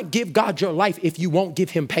will not give God your life if you won't give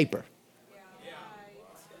him paper.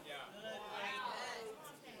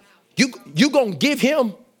 You going to give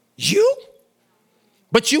him you,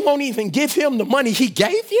 but you won't even give him the money he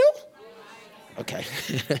gave you? Okay.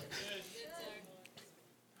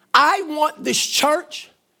 I want this church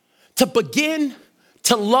to begin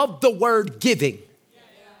to love the word giving.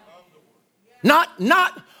 Not,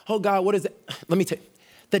 oh God, what is it? Let me tell you.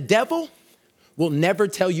 The devil will never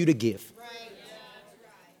tell you to give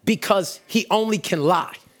because he only can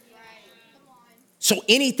lie. So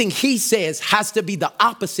anything he says has to be the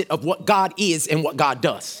opposite of what God is and what God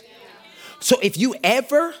does. So if you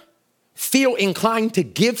ever feel inclined to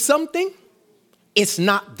give something, it's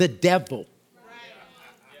not the devil.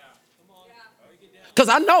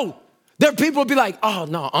 Because I know there are people who be like, oh,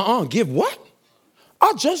 no, give what?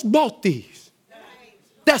 I just bought these.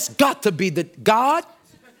 That's got to be the God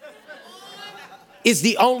is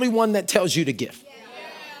the only one that tells you to give.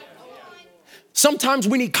 Sometimes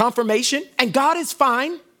we need confirmation, and God is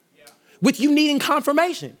fine with you needing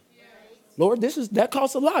confirmation. Lord, that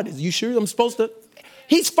costs a lot. Is you sure I'm supposed to?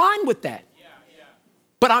 He's fine with that.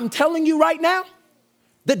 But I'm telling you right now,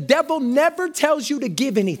 the devil never tells you to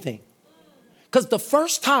give anything. Because the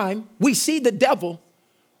first time we see the devil,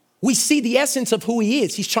 we see the essence of who he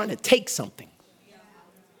is. He's trying to take something.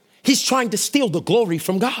 He's trying to steal the glory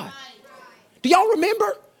from God. Do y'all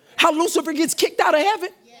remember how Lucifer gets kicked out of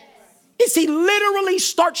heaven? Is he literally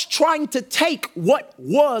starts trying to take what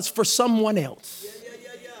was for someone else.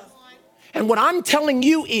 And what I'm telling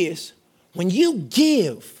you is when you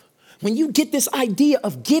give, when you get this idea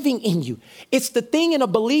of giving in you, it's the thing in a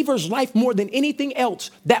believer's life more than anything else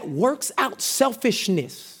that works out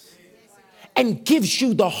selfishness and gives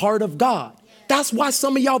you the heart of God. That's why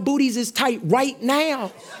some of y'all booties is tight right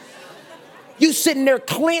now. You sitting there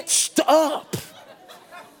clenched up.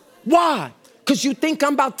 Why? Because you think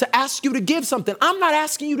I'm about to ask you to give something. I'm not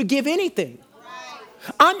asking you to give anything.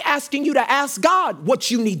 I'm asking you to ask God what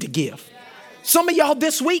you need to give. Some of y'all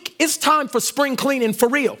this week, it's time for spring cleaning for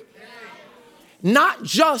real. Not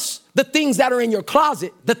just the things that are in your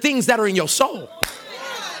closet, the things that are in your soul.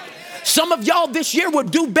 Some of y'all this year would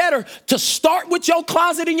do better to start with your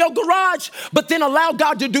closet in your garage, but then allow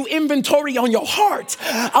God to do inventory on your heart.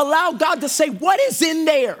 Allow God to say, what is in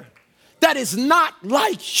there that is not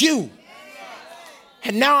like you?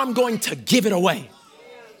 And now I'm going to give it away.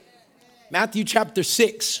 Matthew chapter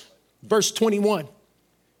 6, verse 21.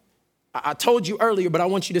 I told you earlier, but I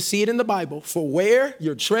want you to see it in the Bible. For where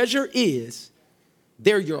your treasure is,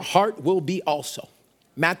 there your heart will be also.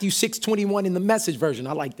 Matthew 6:21 in the Message version.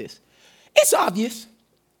 I like this. It's obvious,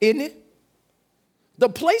 isn't it? The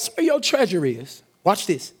place where your treasure is, watch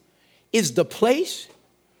this, is the place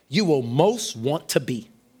you will most want to be.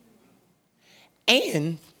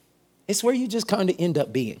 And it's where you just kind of end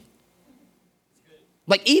up being.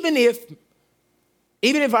 Like even if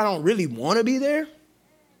I don't really want to be there,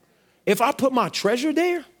 if I put my treasure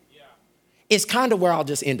there, it's kind of where I'll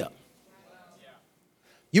just end up.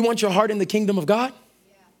 You want your heart in the kingdom of God?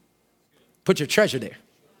 Put your treasure there.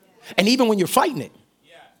 And even when you're fighting it,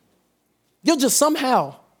 you'll just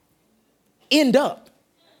somehow end up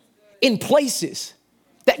in places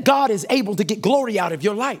that God is able to get glory out of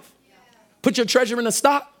your life. Put your treasure in a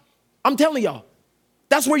stock. I'm telling y'all,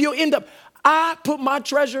 that's where you'll end up. I put my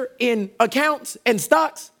treasure in accounts and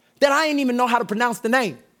stocks that I ain't even know how to pronounce the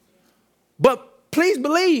name. But please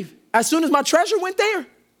believe, as soon as my treasure went there,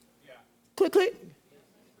 click, click,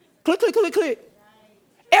 click, click, click, click.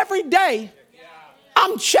 Every day,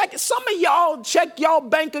 I'm checking. Some of y'all check y'all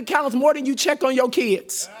bank accounts more than you check on your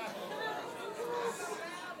kids.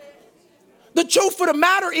 The truth of the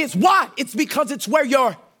matter is, why? It's because it's where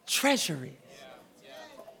your treasure is.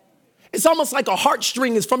 It's almost like a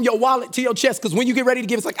heartstring is from your wallet to your chest, because when you get ready to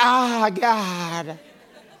give, it's like, God.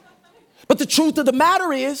 But the truth of the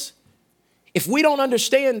matter is, if we don't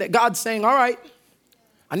understand that God's saying, all right,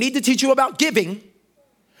 I need to teach you about giving,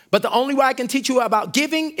 but the only way I can teach you about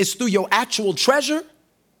giving is through your actual treasure,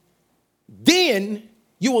 then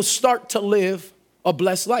you will start to live a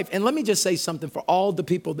blessed life. And let me just say something for all the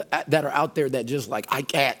people that are out there that just like, I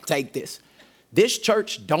can't take this. This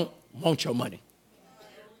church don't want your money.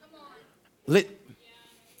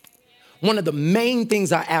 One of the main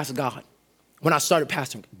things I asked God when I started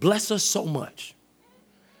pastoring, bless us so much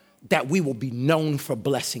that we will be known for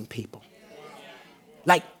blessing people.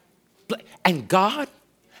 And God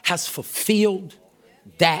has fulfilled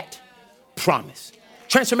that promise.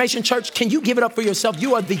 Transformation Church, can you give it up for yourself?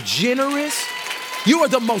 You are the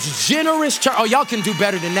most generous church. Oh, y'all can do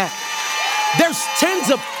better than that. There's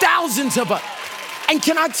tens of thousands of us. And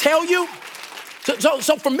can I tell you,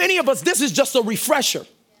 so for many of us, this is just a refresher.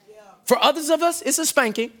 For others of us, it's a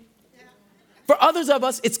spanking. For others of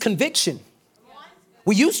us, it's conviction.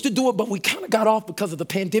 We used to do it, but we kind of got off because of the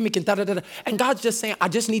pandemic and da-da-da-da. And God's just saying, I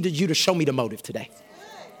just needed you to show me the motive today.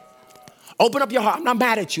 Open up your heart. I'm not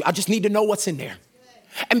mad at you. I just need to know what's in there.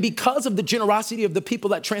 And because of the generosity of the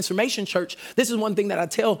people at Transformation Church, this is one thing that I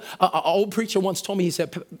tell. An old preacher once told me, he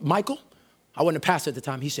said, Michael, I wasn't a pastor at the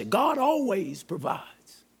time. He said, God always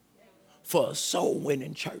provides for a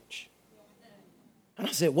soul-winning church. And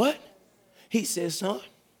I said, what? He said, son,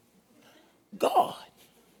 God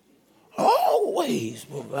always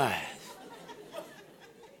provides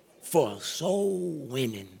for a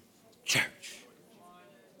soul-winning church.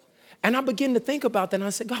 And I began to think about that, and I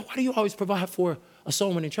said, God, why do you always provide for a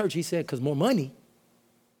soul-winning church? He said, because more money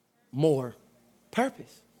more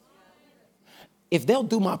purpose. If they'll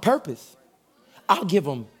do my purpose, I'll give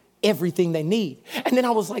them everything they need. And then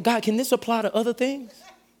I was like, God, can this apply to other things?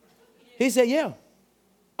 He said, yeah,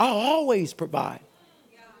 I'll always provide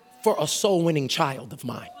for a soul-winning child of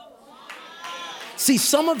mine. See,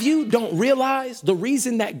 some of you don't realize the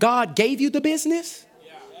reason that God gave you the business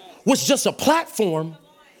was just a platform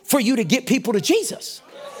for you to get people to Jesus.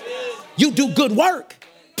 You do good work,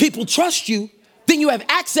 people trust you, then you have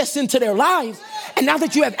access into their lives. And now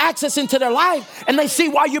that you have access into their life and they see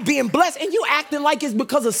why you're being blessed and you acting like it's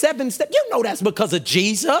because of 7 steps, you know that's because of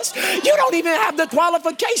Jesus. You don't even have the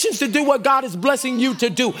qualifications to do what God is blessing you to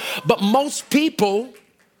do. But most people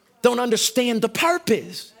don't understand the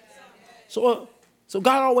purpose. So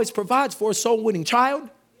God always provides for a soul-winning child.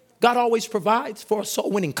 God always provides for a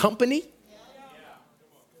soul-winning company.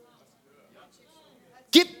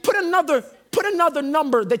 Put another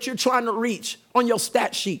number that you're trying to reach on your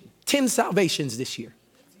stat sheet. 10 salvations this year.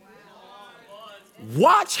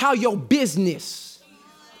 Watch how your business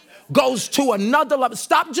goes to another level.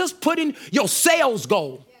 Stop just putting your sales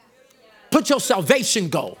goal. Put your salvation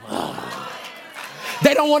goal.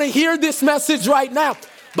 They don't want to hear this message right now.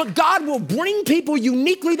 But God will bring people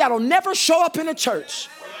uniquely that'll never show up in a church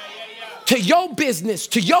to your business,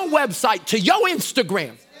 to your website, to your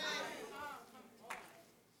Instagram.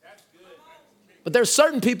 But there's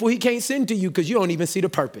certain people he can't send to you because you don't even see the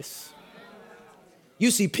purpose. You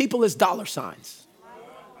see people as dollar signs.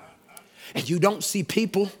 And you don't see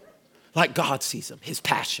people like God sees them, his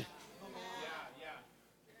passion.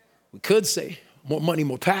 We could say more money,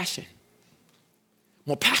 more passion.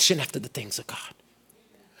 More passion after the things of God.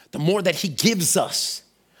 The more that he gives us,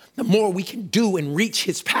 the more we can do and reach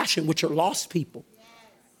his passion, which are lost people.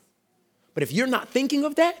 But if you're not thinking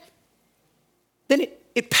of that, then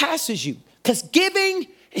it passes you. Because giving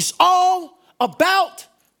is all about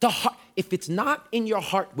the heart. If it's not in your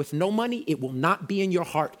heart with no money, it will not be in your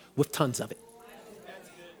heart with tons of it.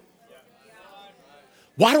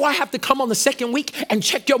 Why do I have to come on the second week and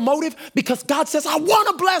check your motive? Because God says, I want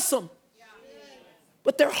to bless them.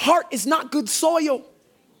 But their heart is not good soil.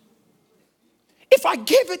 If I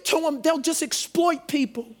give it to them, they'll just exploit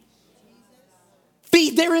people.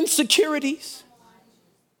 Feed their insecurities.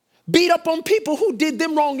 Beat up on people who did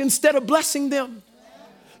them wrong instead of blessing them.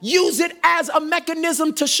 Use it as a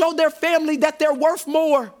mechanism to show their family that they're worth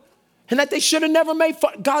more and that they should have never made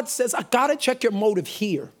fun. God says, I got to check your motive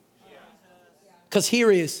here. Because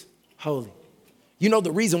here is holy. You know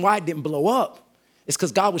the reason why it didn't blow up is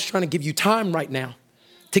because God was trying to give you time right now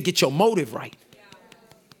to get your motive right.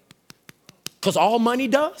 Because all money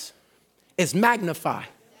does is magnify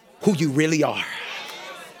who you really are.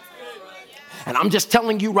 And I'm just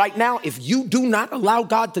telling you right now, if you do not allow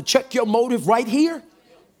God to check your motive right here,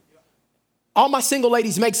 all my single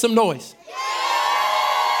ladies, make some noise.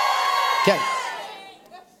 Okay.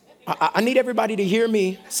 I need everybody to hear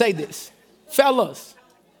me say this. Fellas,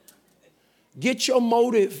 get your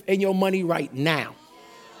motive and your money right now.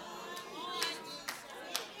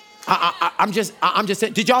 I'm just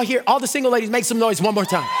saying, did y'all hear? All the single ladies, make some noise one more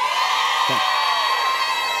time. Okay.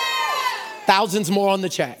 Thousands more on the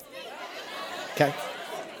chat. Okay.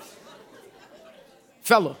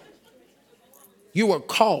 Fella, you are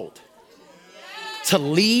called to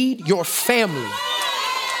lead your family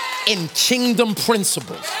in kingdom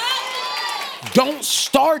principles. Don't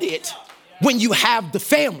start it when you have the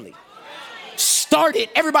family. Start it,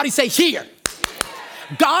 everybody say here.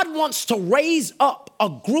 God wants to raise up a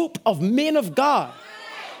group of men of God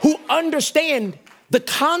who understand the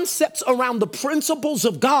concepts around the principles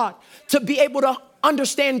of God to be able to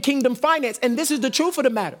understand kingdom finance. And this is the truth of the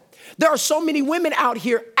matter. There are so many women out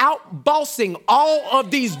here out bossing all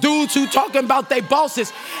of these dudes who talking about they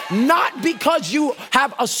bosses, not because you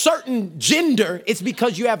have a certain gender, it's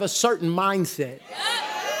because you have a certain mindset.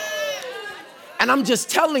 And I'm just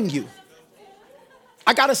telling you,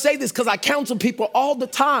 I got to say this because I counsel people all the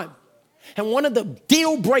time. And one of the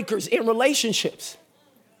deal breakers in relationships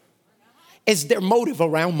is their motive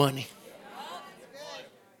around money.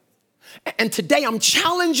 And today I'm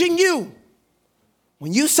challenging you.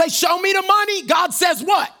 When you say, show me the money, God says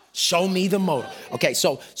what? Show me the motive. Okay,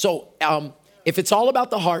 so if it's all about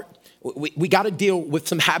the heart, we got to deal with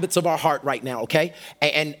some habits of our heart right now, okay?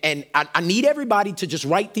 And I need everybody to just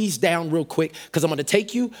write these down real quick because I'm going to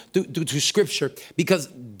take you through scripture because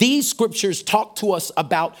these scriptures talk to us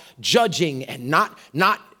about judging and not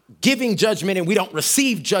giving judgment, and we don't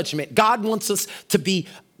receive judgment. God wants us to be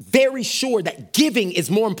very sure that giving is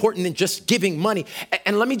more important than just giving money.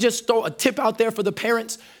 And let me just throw a tip out there for the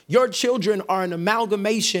parents. Your children are an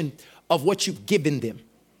amalgamation of what you've given them.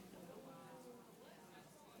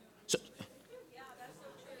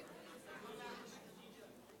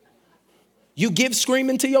 You give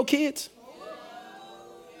screaming to your kids?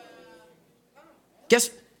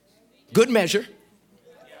 Guess, good measure.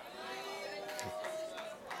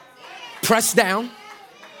 Pressed down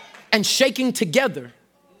and shaking together.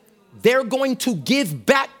 They're going to give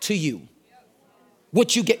back to you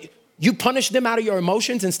what you get. You punish them out of your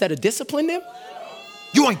emotions instead of discipline them?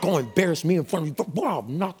 You ain't going to embarrass me in front of you. Boy,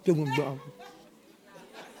 I'm not doing well.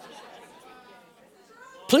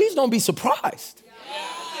 Please don't be surprised.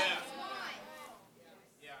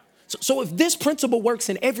 So if this principle works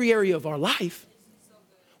in every area of our life,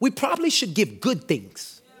 we probably should give good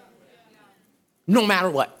things, no matter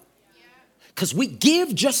what. Because we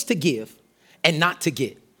give just to give and not to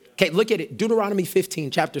get. Okay, look at it. Deuteronomy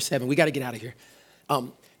 15, chapter 7. We got to get out of here.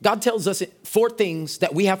 God tells us 4 things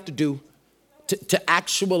that we have to do to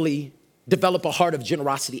actually develop a heart of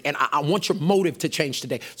generosity. And I want your motive to change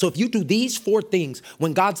today. So if you do these 4 things,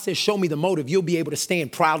 when God says, show me the motive, you'll be able to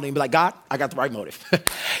stand proudly and be like, God, I got the right motive.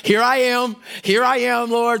 Here I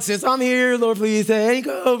am, Lord. Since I'm here, Lord, please take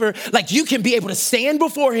over. Like you can be able to stand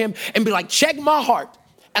before him and be like, check my heart.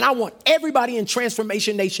 And I want everybody in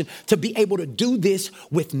Transformation Nation to be able to do this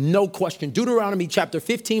with no question. Deuteronomy chapter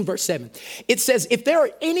 15, verse 7. It says, if there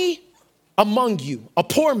are any among you, a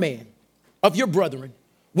poor man of your brethren,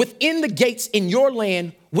 within the gates in your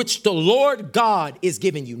land, which the Lord God is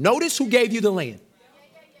giving you. Notice who gave you the land.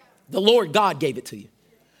 The Lord God gave it to you.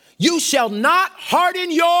 You shall not harden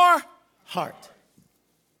your heart.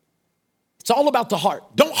 It's all about the heart.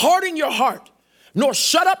 Don't harden your heart, nor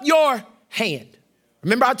shut up your hand.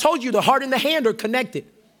 Remember, I told you the heart and the hand are connected.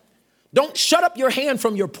 Don't shut up your hand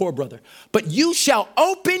from your poor brother, but you shall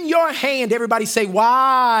open your hand. Everybody say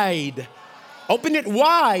wide. Open it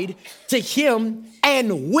wide to him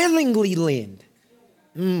and willingly lend.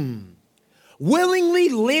 Willingly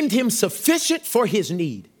lend him sufficient for his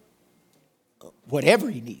need. Whatever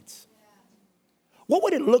he needs. What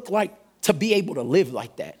would it look like to be able to live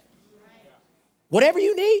like that? Whatever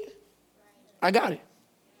you need, I got it.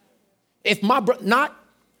 If my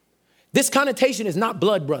this connotation is not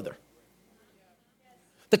blood brother.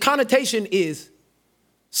 The connotation is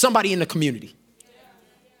somebody in the community.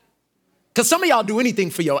 Because some of y'all do anything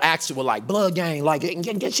for your actual like blood gang, like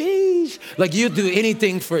sheesh. Like you do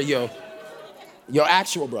anything for your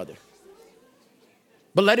actual brother.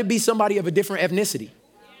 But let it be somebody of a different ethnicity.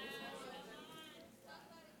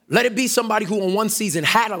 Let it be somebody who in one season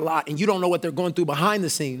had a lot and you don't know what they're going through behind the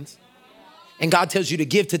scenes. And God tells you to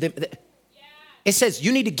give to them. It says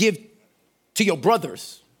you need to give to your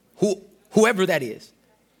brothers, whoever that is,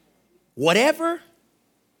 whatever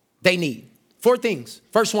they need. 4 things.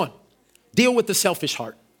 First one, deal with the selfish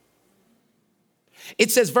heart. It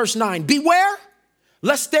says, verse 9, beware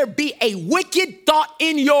lest there be a wicked thought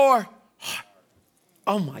in your heart.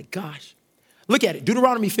 Oh my gosh. Look at it.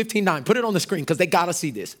 Deuteronomy 15:9. Put it on the screen because they got to see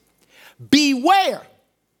this. Beware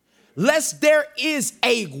lest there is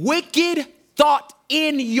a wicked thought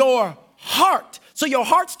in your heart. So your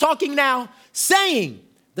heart's talking now, saying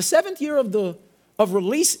the 7th year of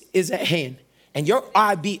release is at hand, and your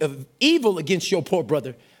eye be of evil against your poor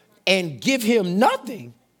brother, and give him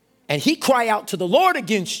nothing, and he cry out to the Lord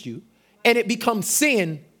against you, and it becomes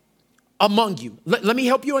sin among you. Let me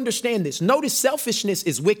help you understand this. Notice selfishness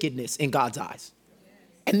is wickedness in God's eyes,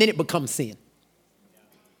 and then it becomes sin.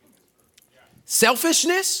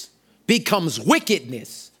 Selfishness becomes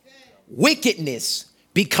wickedness. Wickedness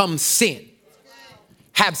becomes sin.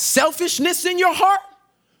 Have selfishness in your heart,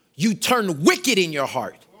 you turn wicked in your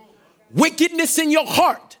heart. Wickedness in your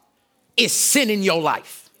heart is sin in your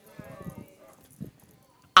life.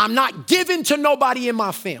 I'm not giving to nobody in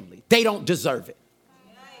my family. They don't deserve it.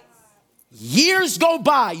 Years go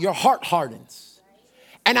by, your heart hardens.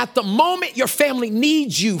 And at the moment your family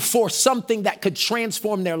needs you for something that could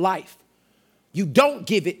transform their life, you don't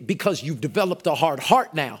give it because you've developed a hard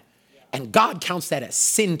heart now. And God counts that as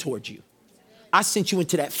sin towards you. I sent you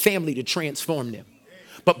into that family to transform them.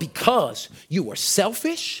 But because you were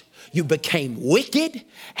selfish, you became wicked,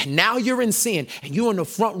 and now you're in sin, and you're in the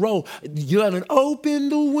front row, yelling, open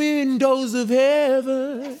the windows of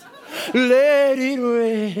heaven, let it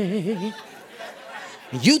rain.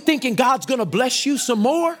 You thinking God's gonna bless you some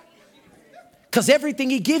more? Because everything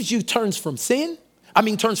he gives you turns from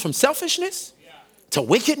selfishness to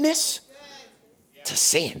wickedness to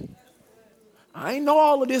sin. I know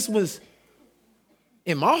all of this was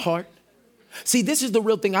in my heart. See, this is the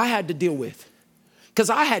real thing I had to deal with. Because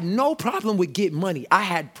I had no problem with getting money. I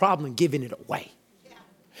had problem giving it away.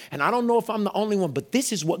 And I don't know if I'm the only one, but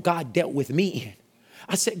this is what God dealt with me in.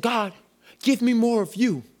 I said, God, give me more of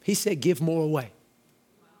you. He said, give more away.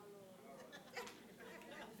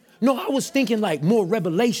 No, I was thinking like more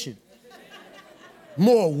revelation.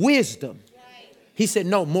 more wisdom. He said,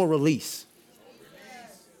 no, more release.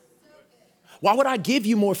 Why would I give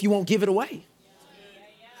you more if you won't give it away?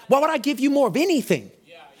 Why would I give you more of anything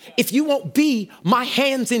if you won't be my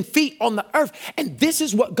hands and feet on the earth? And this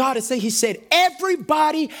is what God is saying. He said,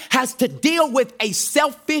 everybody has to deal with a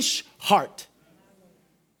selfish heart.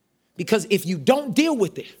 Because if you don't deal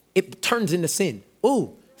with it, it turns into sin.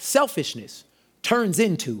 Ooh, selfishness turns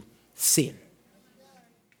into sin.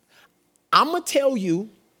 I'm going to tell you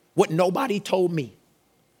what nobody told me.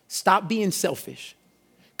 Stop being selfish,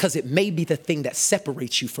 because it may be the thing that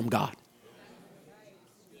separates you from God.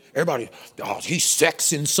 Everybody, oh, he's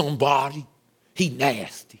sexing somebody. He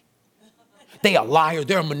nasty. They a liar.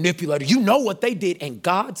 They're a manipulator. You know what they did. And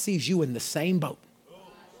God sees you in the same boat.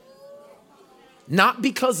 Not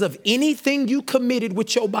because of anything you committed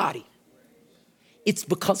with your body. It's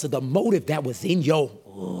because of the motive that was in your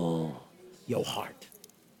heart.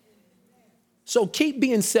 So keep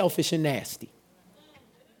being selfish and nasty.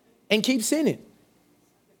 And keep sinning.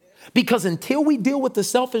 Because until we deal with the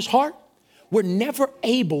selfish heart, we're never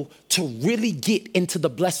able to really get into the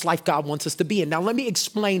blessed life God wants us to be in. Now, let me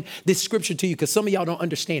explain this scripture to you, because some of y'all don't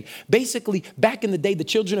understand. Basically, back in the day, the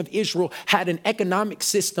children of Israel had an economic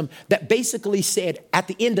system that basically said at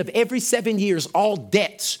the end of every 7 years, all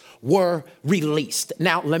debts were released.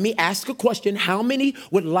 Now, let me ask a question. How many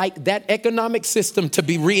would like that economic system to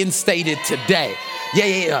be reinstated today?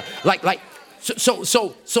 Yeah.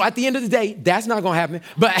 So at the end of the day, that's not going to happen.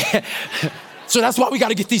 But so that's why we got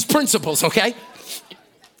to get these principles, okay?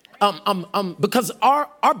 Because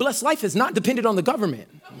our blessed life is not dependent on the government.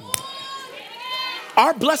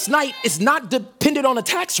 Our blessed night is not dependent on a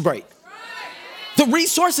tax break. The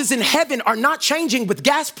resources in heaven are not changing with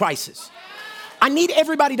gas prices. I need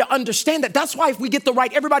everybody to understand that. That's why if we get the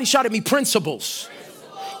right, everybody shout at me, principles.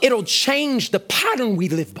 It'll change the pattern we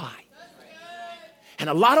live by. And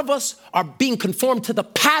a lot of us are being conformed to the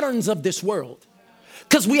patterns of this world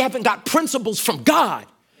because we haven't got principles from God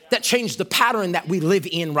that change the pattern that we live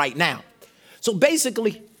in right now. So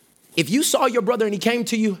basically, if you saw your brother and he came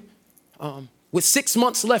to you with 6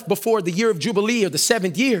 months left before the year of Jubilee or the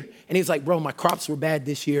 7th year, and he's like, bro, my crops were bad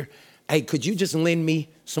this year. Hey, could you just lend me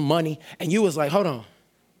some money? And you was like, hold on,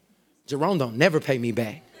 Jerome don't never pay me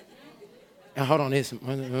back. And hold on,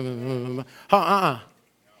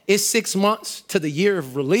 it's 6 months to the year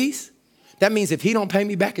of release. That means if he don't pay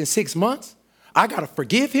me back in 6 months, I got to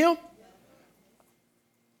forgive him.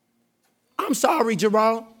 I'm sorry,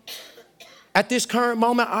 Jerome. At this current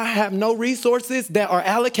moment, I have no resources that are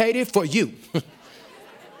allocated for you.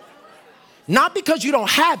 Not because you don't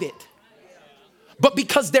have it, but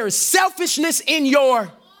because there is selfishness in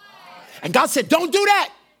your. And God said, don't do that.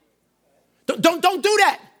 Don't do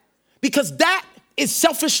that. Because that is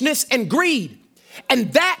selfishness and greed.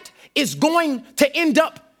 And that is going to end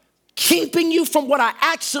up keeping you from what I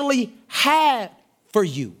actually had for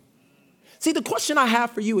you. See, the question I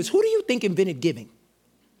have for you is, who do you think invented giving?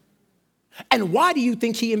 And why do you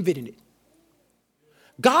think he invented it?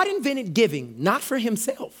 God invented giving, not for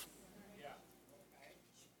himself.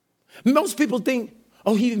 Most people think,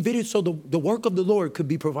 oh, he invented so the work of the Lord could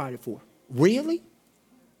be provided for. Really?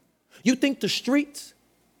 You think the streets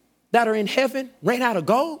that are in heaven ran out of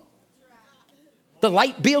gold? The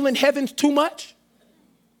light bill in heaven's too much?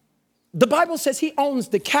 The Bible says he owns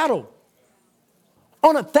the cattle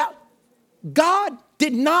on 1,000. God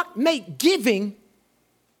did not make giving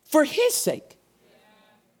for his sake.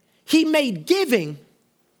 He made giving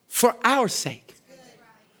for our sake.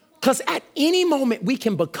 Because at any moment we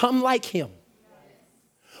can become like him.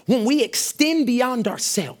 When we extend beyond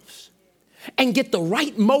ourselves and get the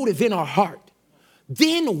right motive in our heart,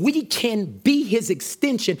 then we can be his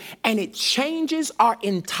extension, and it changes our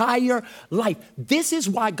entire life. This is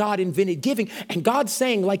why God invented giving. And God's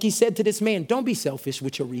saying, like he said to this man, don't be selfish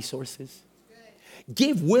with your resources.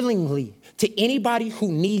 Give willingly to anybody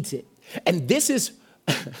who needs it. And this is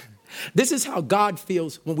how God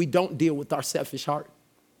feels when we don't deal with our selfish heart.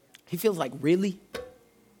 He feels like, really?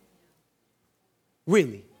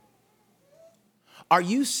 Really? Are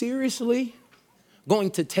you seriously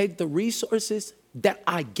going to take the resources that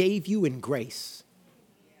I gave you in grace,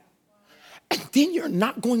 and then you're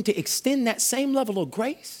not going to extend that same level of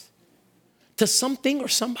grace to something or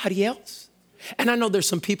somebody else? And I know there's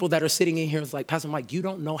some people that are sitting in here, it's like, Pastor Mike, you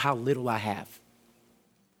don't know how little I have.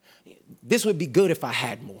 This would be good if I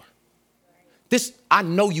had more. I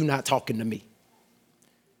know you're not talking to me.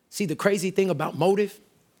 See, the crazy thing about motive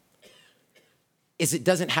is it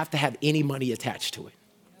doesn't have to have any money attached to it.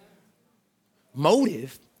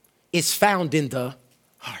 Motive is found in the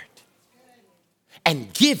heart.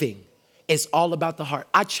 And giving is all about the heart.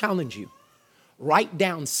 I challenge you, write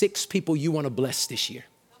down 6 people you want to bless this year.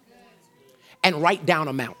 And write down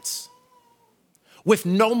amounts with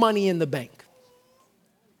no money in the bank.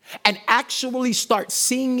 And actually start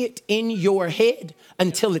seeing it in your head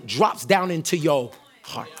until it drops down into your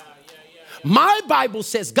heart. My Bible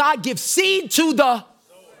says God gives seed to the...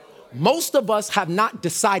 Most of us have not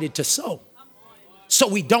decided to sow, so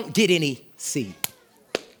we don't get any seed.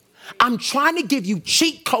 I'm trying to give you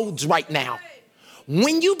cheat codes right now.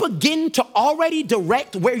 When you begin to already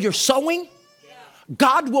direct where you're sowing,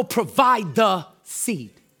 God will provide the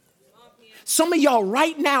seed. Some of y'all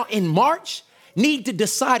right now in March need to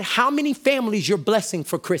decide how many families you're blessing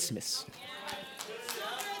for Christmas.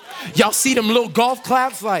 Y'all see them little golf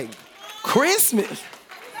claps like, Christmas?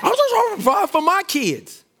 I was just trying to provide for my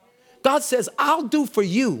kids. God says, I'll do for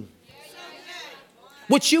you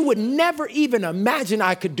what you would never even imagine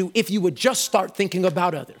I could do if you would just start thinking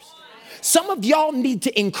about others. Some of y'all need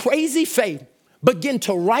to, in crazy faith, begin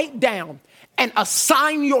to write down and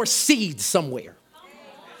assign your seed somewhere.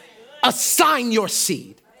 Assign your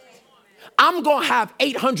seed. I'm going to have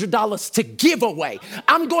 $800 to give away.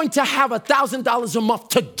 I'm going to have $1,000 a month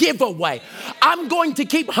to give away. I'm going to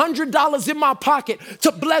keep $100 in my pocket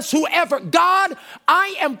to bless whoever. God,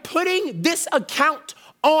 I am putting this account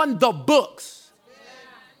on the books.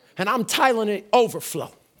 And I'm titling it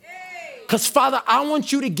overflow. Because, Father, I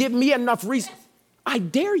want you to give me enough reason. I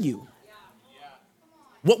dare you.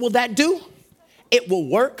 What will that do? It will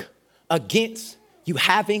work against you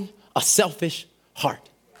having a selfish heart.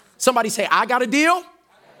 Somebody say, I got to deal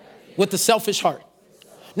with the selfish heart.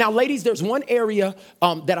 Now, ladies, there's one area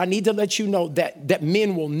that I need to let you know that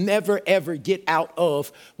men will never, ever get out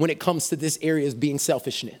of when it comes to this area is being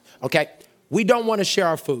selfishness, okay? We don't want to share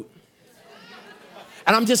our food.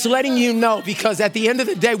 And I'm just letting you know because at the end of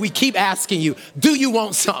the day, we keep asking you, do you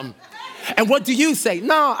want something? And what do you say?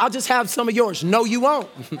 No, I'll just have some of yours. No, you won't.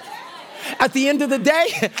 At the end of the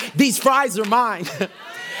day, these fries are mine.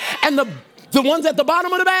 And the ones at the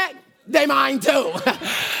bottom of the bag, they mine too.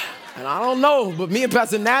 And I don't know, but me and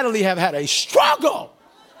Pastor Natalie have had a struggle.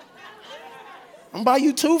 I'm buy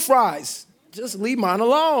you 2 fries. Just leave mine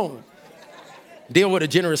alone. Deal with a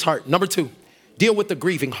generous heart. Number 2, deal with the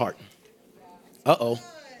grieving heart.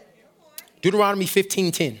 Deuteronomy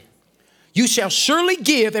 15:10. You shall surely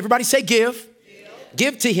give, everybody say give.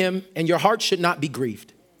 Give to him, and your heart should not be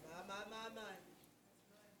grieved.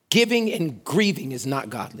 Giving and grieving is not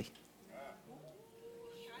godly.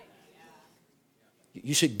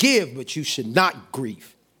 You should give, but you should not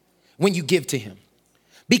grieve when you give to him.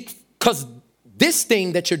 Because this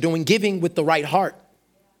thing that you're doing, giving with the right heart,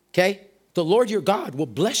 okay, the Lord your God will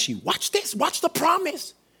bless you. Watch this. Watch the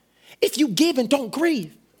promise. If you give and don't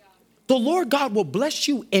grieve, the Lord God will bless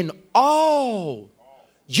you in all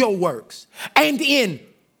your works and in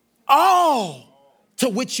all to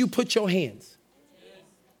which you put your hands.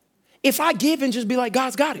 If I give and just be like,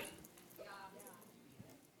 God's got it.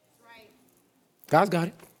 God's got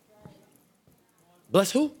it.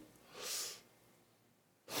 Bless who?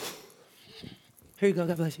 Here you go.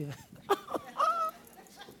 God bless you.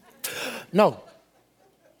 No.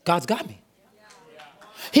 God's got me.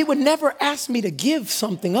 He would never ask me to give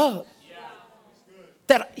something up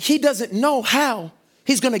that he doesn't know how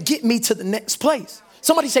he's going to get me to the next place.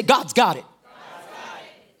 Somebody say, God's got it.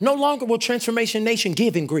 No longer will Transformation Nation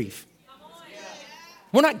give and grieve.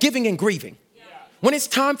 We're not giving and grieving. When it's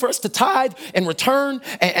time for us to tithe and return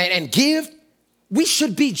and give, we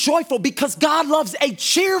should be joyful because God loves a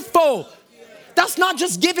cheerful. That's not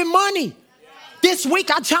just giving money. This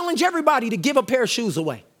week, I challenge everybody to give a pair of shoes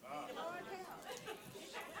away.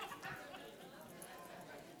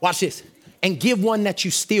 Watch this. And give one that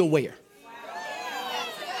you still wear.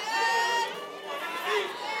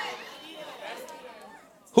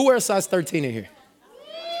 Who wears size 13 in here?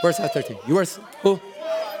 Wear size 13. You wear, who?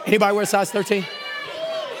 Anybody wear size 13?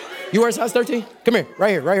 You wear size 13? Come here, right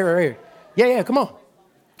here. Yeah, come on.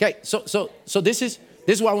 Okay, so this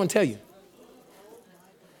is what I want to tell you.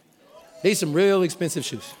 These some real expensive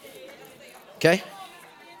shoes. Okay?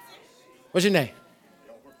 What's your name?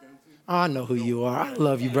 Oh, I know who you are. I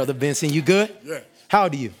love you, Brother Benson. You good? Yeah. How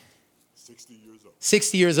old are you? 60 years old.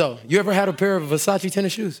 60 years old. You ever had a pair of Versace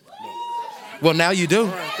tennis shoes? No. Well, now you do. All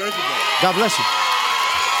right, thank you, brother. God bless you.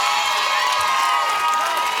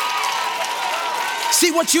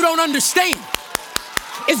 See, what you don't understand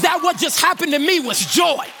is that what just happened to me was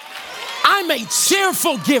joy. I'm a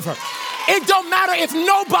cheerful giver. It don't matter if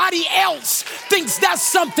nobody else thinks that's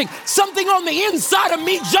something on the inside of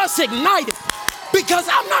me just ignited. Because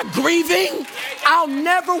I'm not grieving. I'll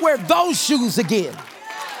never wear those shoes again.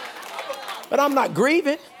 But I'm not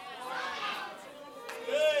grieving.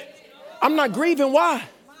 I'm not grieving. Why?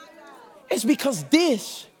 It's because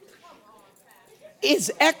this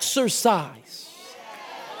is exercise.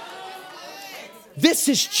 This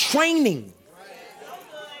is training.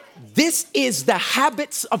 This is the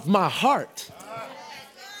habits of my heart.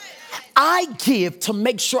 I give to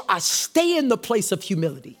make sure I stay in the place of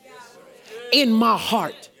humility in my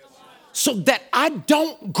heart so that I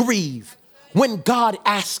don't grieve when God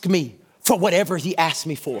asks me for whatever he asked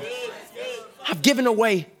me for. I've given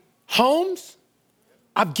away homes.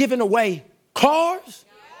 I've given away cars.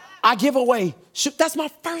 I give away shoes. That's my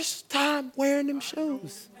first time wearing them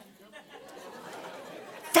shoes.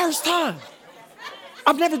 First time.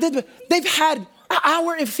 I've never did it. They've had an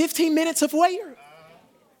hour and 15 minutes of wear.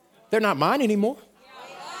 They're not mine anymore.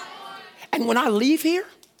 And when I leave here,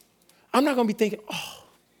 I'm not going to be thinking, oh,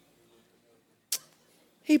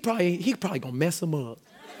 he probably going to mess them up.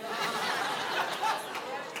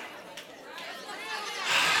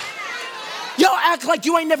 Y'all act like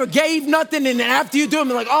you ain't never gave nothing, and after you do them,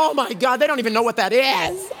 they're like, oh my God, they don't even know what that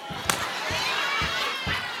is.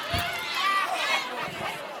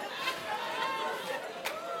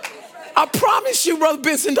 I promise you, Brother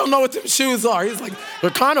Benson don't know what them shoes are. He's like,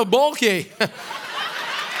 they're kind of bulky.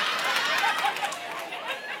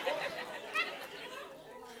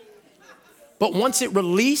 But once it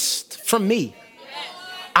released from me,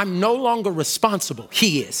 I'm no longer responsible.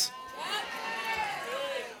 He is.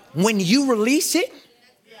 When you release it,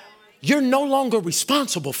 you're no longer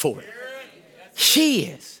responsible for it. He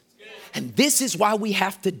is. And this is why we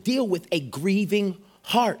have to deal with a grieving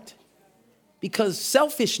heart. Because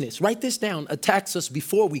selfishness, write this down, attacks us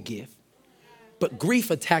before we give, but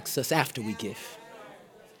grief attacks us after we give.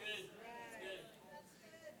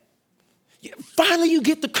 Finally, you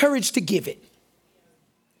get the courage to give it.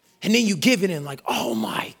 And then you give it and like, oh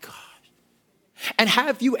my God. And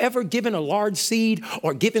have you ever given a large seed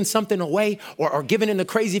or given something away or given in a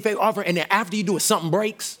crazy faith offering, and then after you do it, something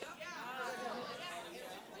breaks?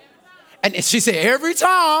 And she said, every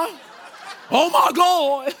time, oh my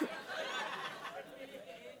God.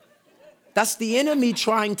 That's the enemy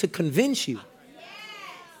trying to convince you.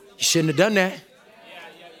 You shouldn't have done that.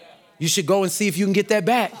 You should go and see if you can get that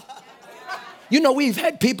back. You know, we've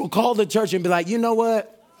had people call the church and be like, you know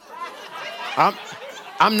what?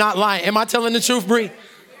 I'm not lying. Am I telling the truth, Bree?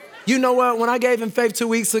 You know what? When I gave him faith 2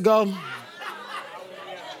 weeks ago,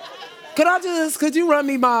 could you run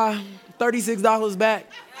me my $36 back?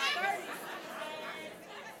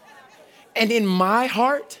 And in my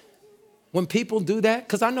heart, when people do that,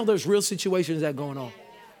 because I know there's real situations that are going on,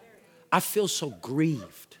 I feel so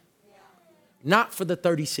grieved. Not for the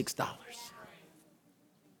 $36,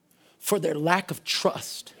 for their lack of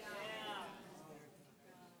trust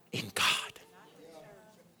in God.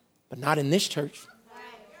 But not in this church.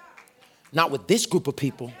 Not with this group of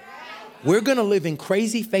people. We're going to live in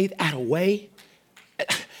crazy faith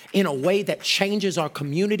in a way that changes our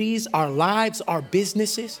communities, our lives, our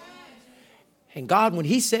businesses. And God, when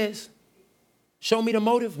he says, show me the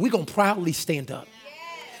motive, we're going to proudly stand up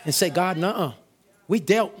and say, God, nuh-uh. We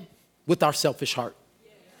dealt with our selfish heart.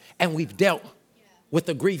 And we've dealt with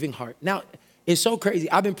the grieving heart. Now, it's so crazy.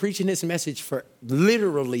 I've been preaching this message for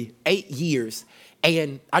literally 8 years.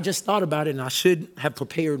 And I just thought about it, and I should have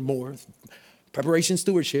prepared more. Preparation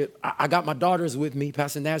stewardship. I got my daughters with me.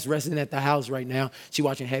 Pastor Nash resting at the house right now. She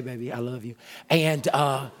watching, hey, baby, I love you. And,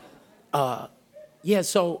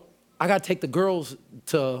 so I got to take the girls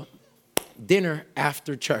to dinner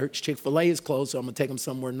after church. Chick-fil-A is closed, so I'm going to take them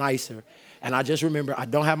somewhere nicer. And I just remember, I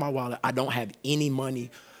don't have my wallet. I don't have any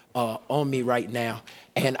money on me right now.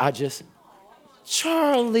 And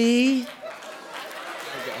Charlie.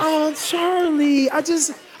 Oh, Charlie, I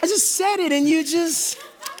just said it and you just,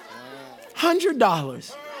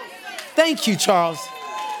 $100. Thank you, Charles.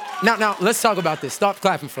 Now, let's talk about this. Stop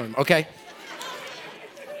clapping for him, okay?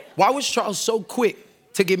 Why was Charles so quick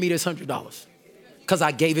to give me this $100? Because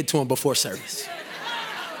I gave it to him before service.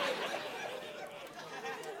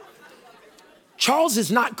 Charles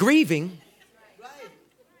is not grieving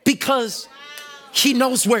because he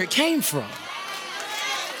knows where it came from.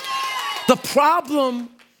 The problem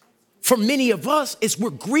for many of us is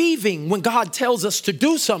we're grieving when God tells us to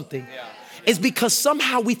do something. It's because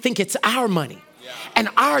somehow we think it's our money and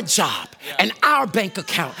our job and our bank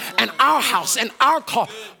account and our house and our car.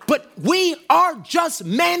 But we are just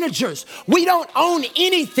managers. We don't own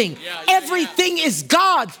anything. Everything is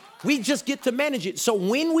God's. We just get to manage it. So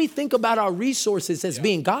when we think about our resources as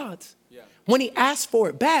being God's, when he asks for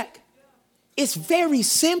it back, it's very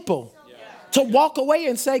simple to walk away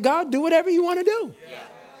and say, God, do whatever you want to do.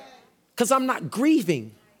 Because I'm not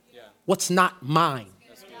grieving what's not mine.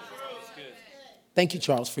 Thank you,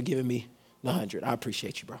 Charles, for giving me the 100. I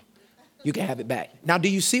appreciate you, bro. You can have it back. Now, do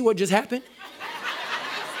you see what just happened?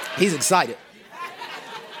 He's excited.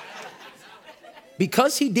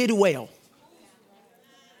 Because he did well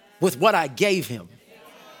with what I gave him,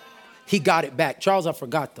 he got it back. Charles, I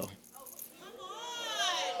forgot though.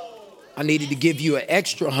 I needed to give you an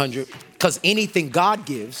extra 100 because anything God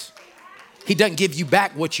gives, he doesn't give you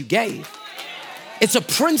back what you gave. It's a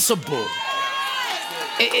principle.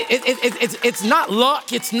 It's not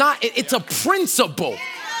luck. It's a principle.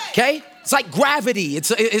 Okay? It's like gravity.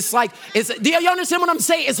 Do you understand what I'm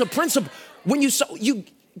saying? It's a principle. When you sow, you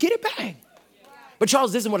get it back. But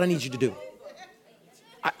Charles, this is what I need you to do.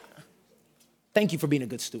 Thank you for being a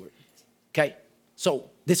good steward. Okay?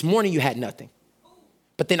 So this morning you had nothing.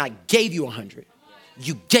 But then I gave you 100.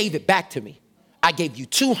 You gave it back to me. I gave you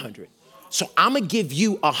 200. So I'm going to give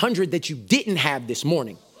you 100 that you didn't have this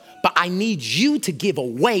morning. But I need you to give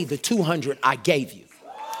away the 200 I gave you.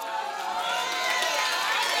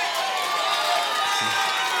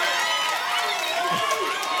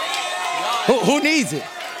 Who needs it?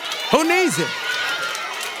 Who needs it?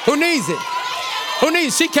 Who needs it? Who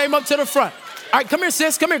needs it? She came up to the front. All right, come here,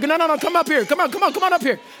 sis. Come here. No. Come up here. Come on up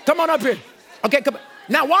here. Come on up here. Okay, come on.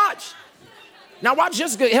 Now watch. Now watch.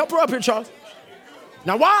 Just help her up here, Charles.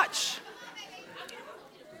 Now watch.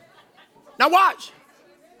 Now watch.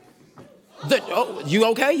 You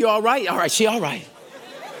okay? You all right? All right, she all right.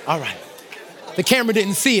 All right. The camera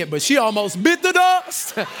didn't see it, but she almost bit the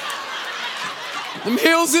dust. Them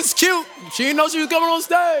heels is cute. She didn't know she was coming on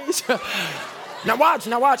stage. Now watch.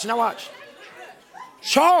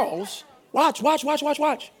 Charles, watch.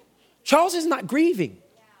 Charles is not grieving.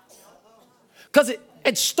 Because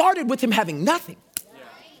it started with him having nothing.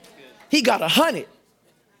 He got 100.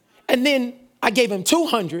 And then I gave him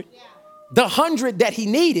 200, the 100 that he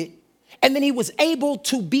needed. And then he was able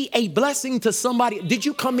to be a blessing to somebody. Did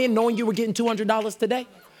you come in knowing you were getting $200 today?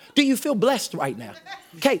 Do you feel blessed right now?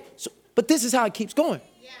 Okay, but this is how it keeps going.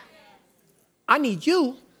 I need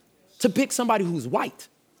you to pick somebody who's white.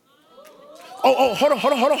 Oh, hold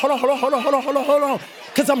on.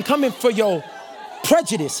 Because I'm coming for your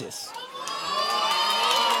prejudices.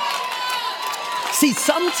 See,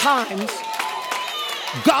 sometimes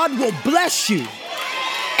God will bless you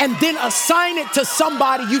and then assign it to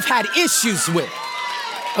somebody you've had issues with.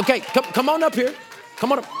 Okay, come on up here.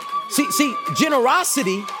 Come on up. See,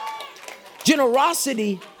 generosity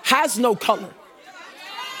has no color.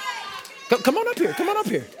 Come on up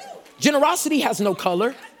here. Generosity has no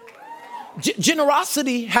color.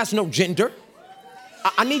 Generosity has no gender.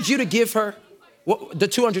 I need you to give her the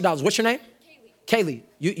 $200. What's your name? Kaylee.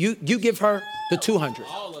 You give her the 200.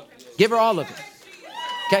 Give her all of it.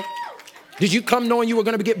 Okay? Did you come knowing you were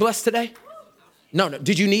going to get blessed today? No.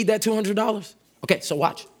 Did you need that $200? Okay, so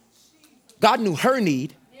watch. God knew her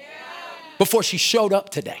need before she showed up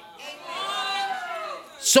today.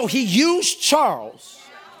 So he used Charles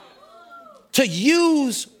to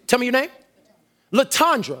use, tell me your name,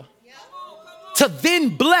 Latondra, to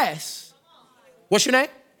then bless, what's your name?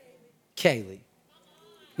 Kaylee.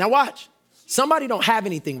 Now watch. Somebody don't have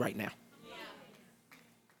anything right now.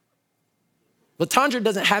 Latondra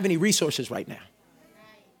doesn't have any resources right now,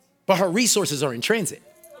 but her resources are in transit.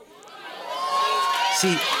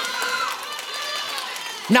 See,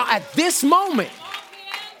 now at this moment,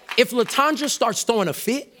 if Latondra starts throwing a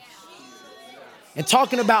fit and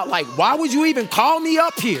talking about like, why would you even call me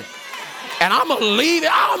up here? And I'm gonna leave it,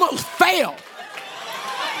 I'm gonna fail.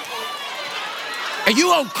 And you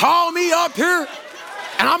gonna call me up here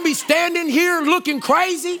and I'm be standing here looking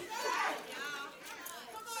crazy?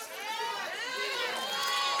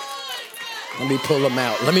 Let me pull them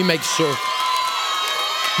out. Let me make sure.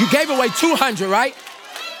 You gave away 200, right?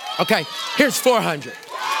 Okay, here's 400.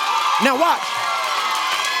 Now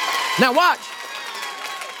watch.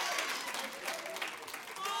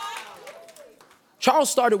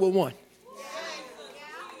 Charles started with 1.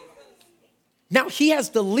 Now he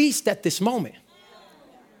has the least at this moment.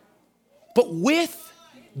 But with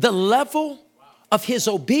the level of his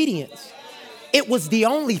obedience, it was the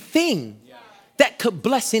only thing that could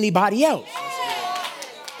bless anybody else.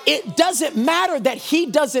 It doesn't matter that he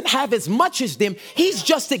doesn't have as much as them. He's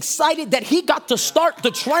just excited that he got to start the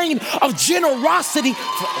train of generosity.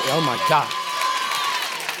 Oh my God.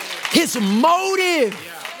 His motive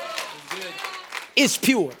is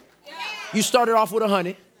pure. You started off with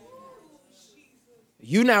 100.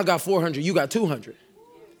 You now got 400. You got 200.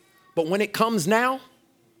 But when it comes now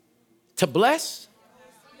to bless,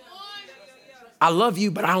 I love you,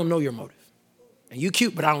 but I don't know your motive. And you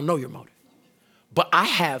cute, but I don't know your motive. But I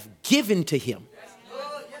have given to him.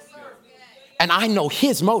 And I know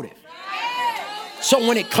his motive. So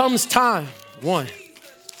when it comes time, 1,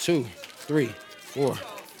 2, 3, 4,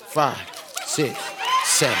 5, 6,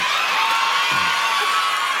 7.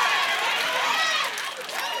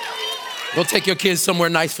 Go take your kids somewhere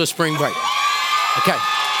nice for spring break. Okay.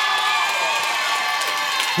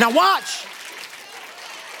 Now watch.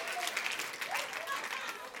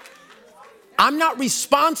 I'm not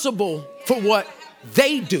responsible for what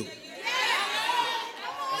they do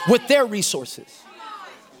with their resources.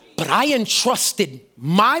 But I entrusted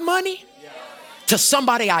my money to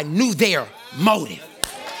somebody I knew their motive.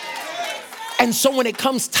 And so when it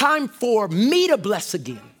comes time for me to bless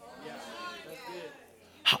again,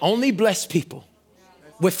 I only bless people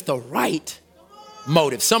with the right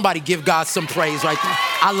motive. Somebody give God some praise right there.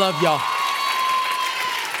 I love y'all.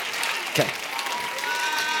 Okay.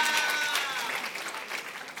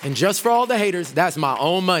 And just for all the haters, that's my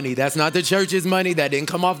own money. That's not the church's money. That didn't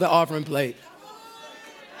come off the offering plate.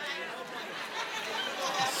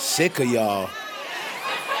 Sick of y'all.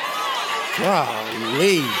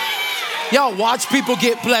 Golly. Y'all watch people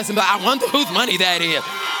get blessed and be like, I wonder whose money that is.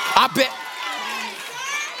 I bet.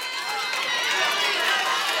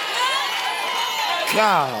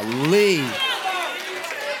 Golly.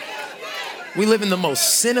 We live in the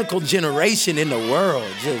most cynical generation in the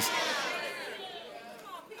world.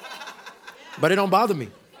 But it don't bother me.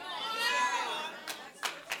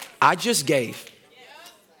 I just gave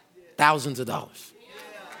thousands of dollars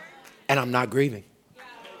and I'm not grieving.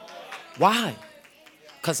 Why?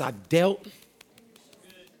 Because I dealt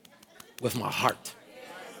with my heart.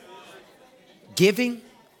 Giving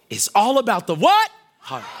is all about the what?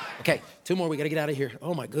 Heart. Okay, 2 more. We got to get out of here.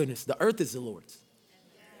 Oh my goodness. The earth is the Lord's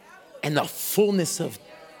and the fullness of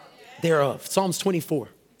thereof. Psalms 24.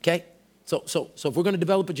 Okay. So if we're going to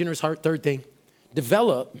develop a generous heart, third thing,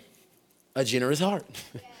 develop a generous heart.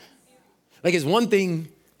 Like it's one thing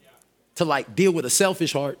to like deal with a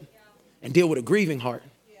selfish heart and deal with a grieving heart.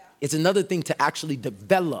 It's another thing to actually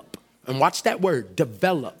develop. And watch that word,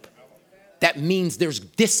 develop. That means there's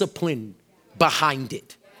discipline behind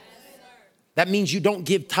it. That means you don't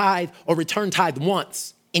give tithe or return tithe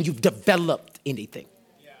once and you've developed anything.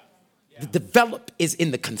 The develop is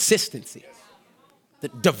in the consistency. The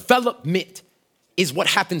development is what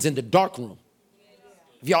happens in the dark room.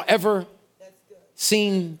 Have y'all ever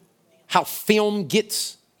seen how film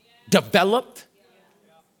gets developed?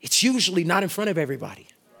 It's usually not in front of everybody.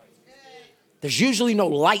 There's usually no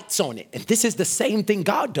lights on it. And this is the same thing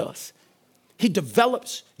God does. He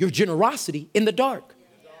develops your generosity in the dark.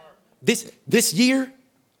 This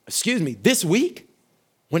week,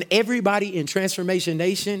 when everybody in Transformation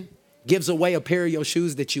Nation gives away a pair of your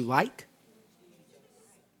shoes that you like,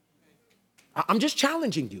 I'm just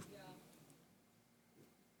challenging you.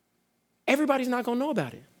 Everybody's not going to know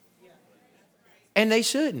about it. And they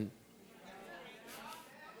shouldn't.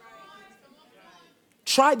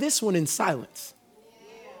 Try this one in silence.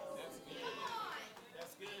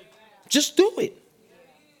 Just do it.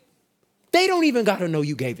 They don't even got to know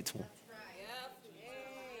you gave it to them.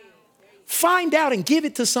 Find out and give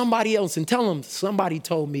it to somebody else and tell them somebody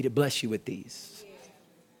told me to bless you with these.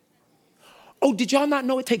 Oh, did y'all not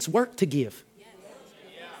know it takes work to give?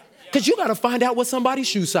 Because you got to find out what somebody's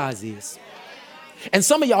shoe size is. And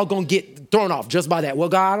some of y'all going to get thrown off just by that. Well,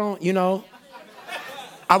 God,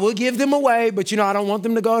 I will give them away, but I don't want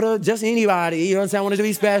them to go to just anybody. You know what I'm saying? I want it to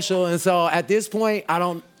be special. And so at this point, I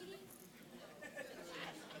don't.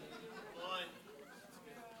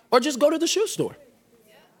 Or just go to the shoe store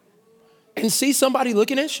and see somebody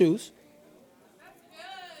looking at shoes.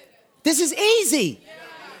 This is easy.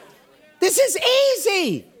 This is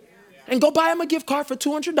easy. And go buy them a gift card for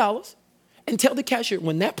 $200 and tell the cashier,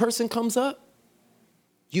 when that person comes up,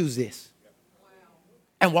 use this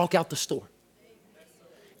and walk out the store.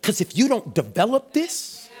 Because if you don't develop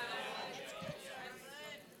this,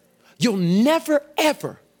 you'll never,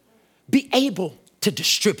 ever be able to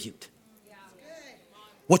distribute.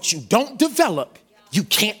 What you don't develop, you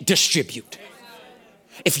can't distribute.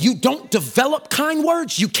 If you don't develop kind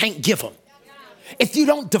words, you can't give them. If you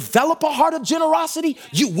don't develop a heart of generosity,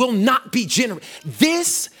 you will not be generous.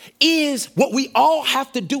 This is what we all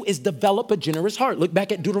have to do, is develop a generous heart. Look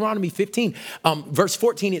back at Deuteronomy 15, verse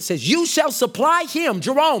 14. It says, you shall supply him,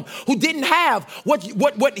 Jerome, who didn't have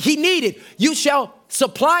what he needed. You shall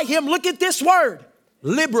supply him, look at this word,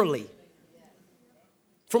 liberally.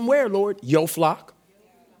 From where, Lord? Your flock,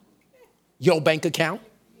 your bank account,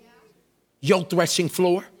 your threshing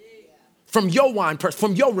floor, from your wine press,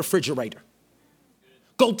 from your refrigerator.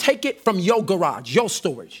 Go take it from your garage, your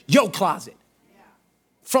storage, your closet.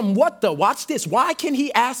 From what watch this. Why can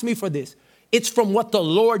he ask me for this? It's from what the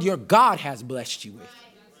Lord your God has blessed you with.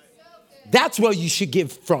 That's where you should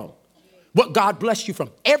give from. What God blessed you from.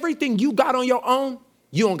 Everything you got on your own,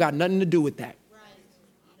 you don't got nothing to do with that.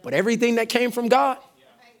 But everything that came from God,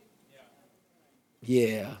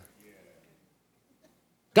 yeah.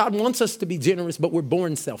 God wants us to be generous, but we're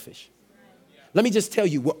born selfish. Let me just tell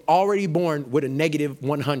you, we're already born with a negative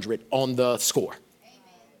 100 on the score.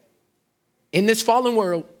 In this fallen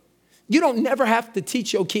world, you don't never have to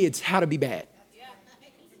teach your kids how to be bad.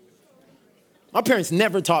 My parents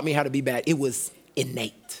never taught me how to be bad. It was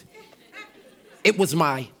innate. It was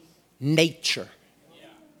my nature.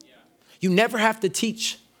 You never have to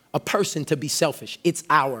teach a person to be selfish. It's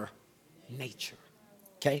our nature,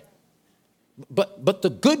 okay? But the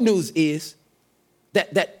good news is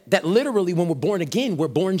that literally when we're born again, we're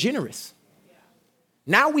born generous.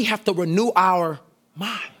 Now we have to renew our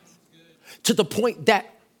minds to the point that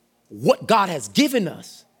what God has given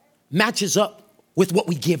us matches up with what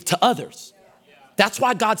we give to others. That's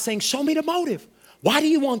why God's saying, show me the motive. Why do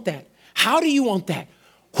you want that? How do you want that?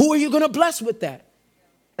 Who are you going to bless with that?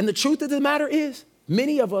 And the truth of the matter is,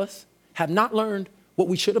 many of us have not learned what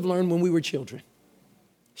we should have learned when we were children.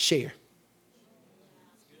 Share.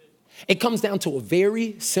 It comes down to a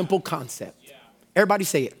very simple concept. Everybody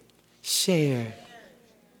say it. Share.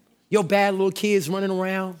 Your bad little kids running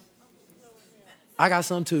around. I got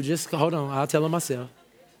some too. Just hold on. I'll tell them myself.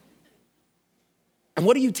 And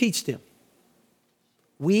what do you teach them?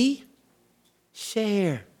 We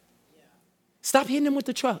share. Stop hitting them with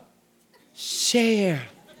the truck. Share.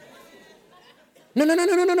 No.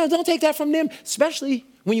 Don't take that from them. Especially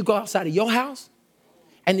when you go outside of your house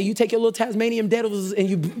and then you take your little Tasmanian devils and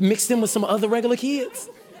you mix them with some other regular kids.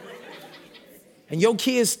 And your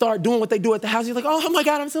kids start doing what they do at the house. You're like, oh my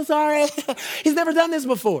God, I'm so sorry. He's never done this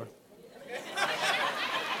before.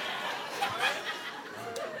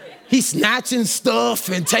 He's snatching stuff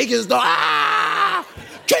and taking stuff. Ah!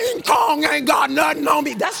 King Kong ain't got nothing on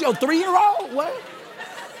me. That's your 3-year-old? What?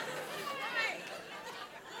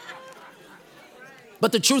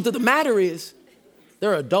 But the truth of the matter is,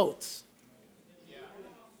 there are adults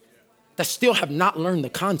that still have not learned the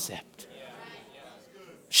concept.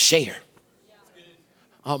 Share.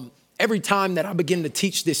 Every time that I begin to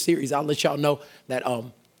teach this series, I'll let y'all know that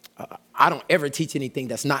I don't ever teach anything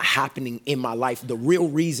that's not happening in my life. The real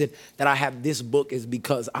reason that I have this book is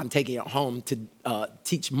because I'm taking it home to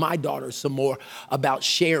teach my daughter some more about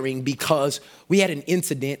sharing, because we had an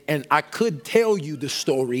incident and I could tell you the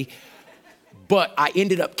story, but I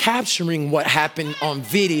ended up capturing what happened on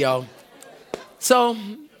video. So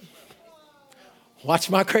watch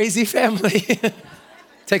my crazy family.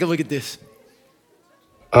 Take a look at this.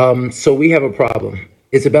 So we have a problem.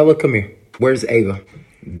 Isabella, come here. Where's Ava?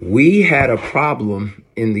 We had a problem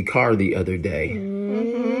in the car the other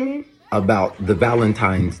day about the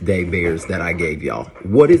Valentine's Day bears that I gave y'all.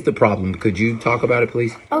 What is the problem? Could you talk about it,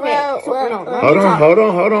 please? Okay. Hold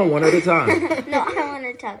on. One at a time. No, I want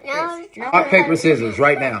to talk first. No. Rock, paper, scissors,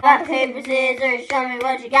 right now. Rock, paper, scissors, show me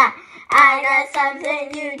what you got. I got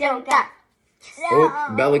something you don't got.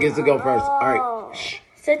 Oh, Bella gets to go first. All right. Shh.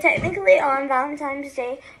 So technically on Valentine's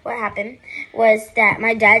Day, what happened was that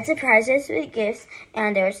my dad surprised us with gifts,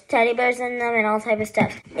 and there was teddy bears in them and all type of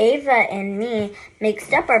stuff. Ava and me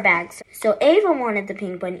mixed up our bags. So Ava wanted the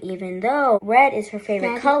pink one, even though red is her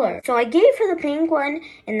favorite color. So I gave her the pink one,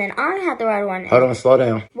 and then I had the red one. Hold on, slow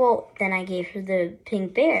down. Well, then I gave her the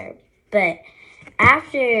pink bear. But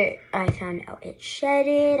after I found out it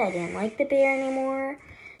shedded, I didn't like the bear anymore.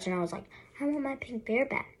 And I was like, I want my pink bear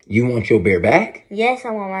back. You want your bear back? Yes, I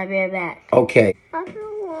want my bear back. Okay. I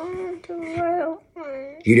don't want the red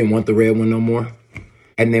one. You didn't want the red one no more?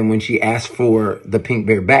 And then when she asked for the pink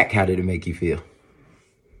bear back, how did it make you feel?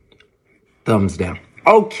 Thumbs down.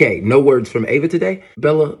 Okay, no words from Ava today.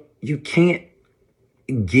 Bella, you can't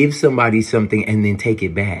give somebody something and then take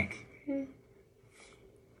it back.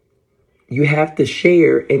 You have to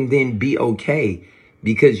share and then be okay,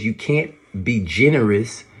 because you can't be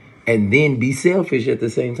generous and then be selfish at the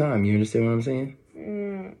same time. You understand what I'm saying?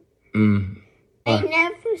 I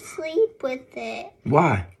never sleep with it.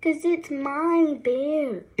 Why? Because it's my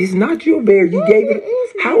bear. It's not your bear. You gave it. It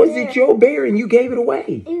is my How is bear. it your bear and you gave it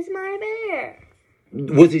away? It's my bear.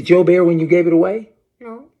 Was it your bear when you gave it away?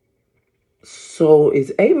 No. So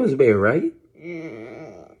it's Ava's bear, right?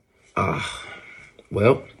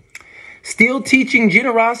 Well, still teaching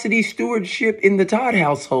generosity stewardship in the Todd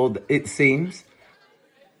household, it seems.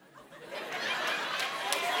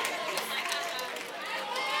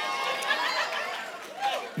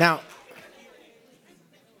 Now,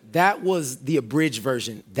 that was the abridged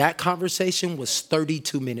version. That conversation was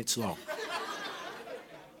 32 minutes long.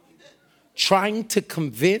 Trying to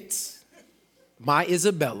convince my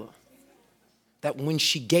Isabella that when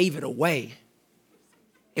she gave it away,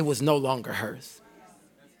 it was no longer hers.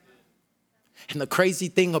 And the crazy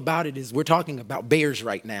thing about it is we're talking about bears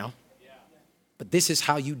right now, but this is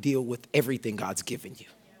how you deal with everything God's given you.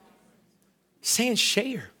 Saying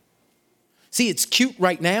share. See, it's cute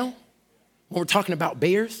right now when we're talking about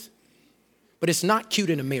bears, but it's not cute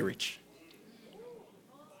in a marriage.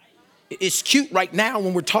 It's cute right now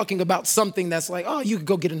when we're talking about something that's like, oh, you could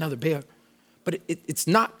go get another bear. But it's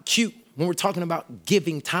not cute when we're talking about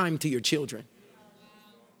giving time to your children.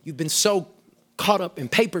 You've been so caught up in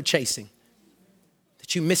paper chasing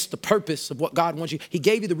that you missed the purpose of what God wants you. He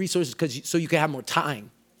gave you the resources so you could have more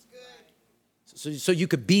time. So you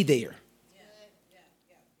could be there.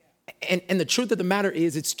 And the truth of the matter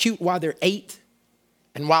is it's cute while they're 8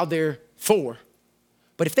 and while they're 4.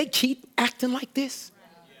 But if they keep acting like this,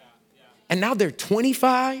 and now they're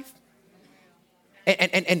 25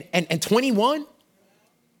 and 21,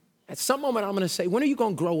 at some moment I'm going to say, when are you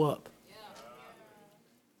going to grow up?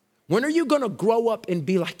 When are you going to grow up and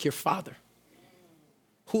be like your father,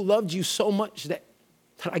 who loved you so much that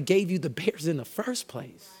I gave you the bears in the first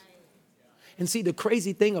place? And see, the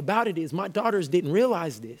crazy thing about it is my daughters didn't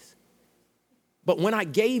realize this. But when I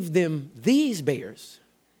gave them these bears,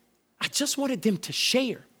 I just wanted them to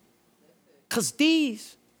share. Because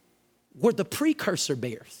these were the precursor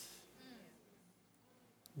bears.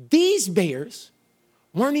 These bears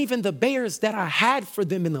weren't even the bears that I had for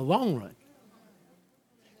them in the long run.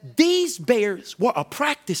 These bears were a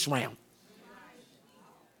practice round.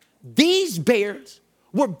 These bears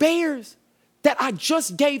were bears that I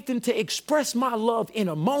just gave them to express my love in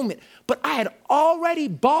a moment, but I had already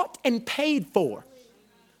bought and paid for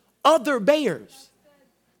other bears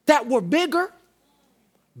that were bigger,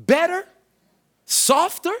 better,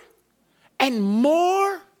 softer, and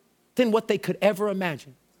more than what they could ever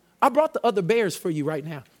imagine. I brought the other bears for you right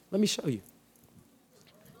now. Let me show you.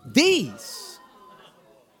 These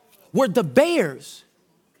were the bears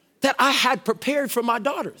that I had prepared for my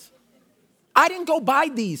daughters. I didn't go buy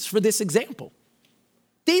these for this example.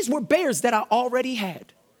 These were bears that I already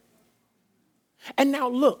had. And now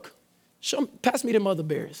look, pass me them other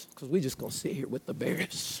bears, because we just gonna sit here with the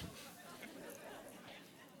bears.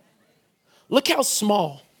 Look how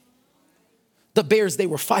small the bears they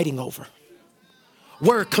were fighting over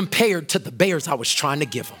were compared to the bears I was trying to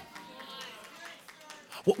give them.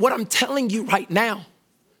 What I'm telling you right now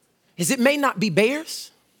is it may not be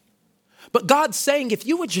bears, but God's saying if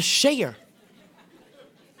you would just share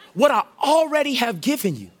what I already have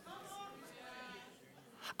given you,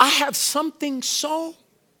 I have something so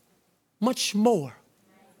much more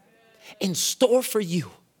in store for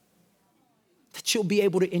you that you'll be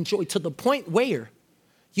able to enjoy, to the point where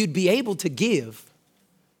you'd be able to give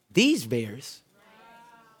these bears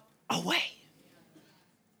away.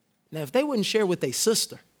 Now, if they wouldn't share with their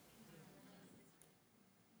sister,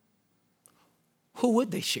 who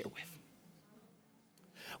would they share with?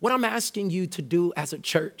 What I'm asking you to do as a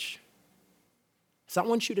church is I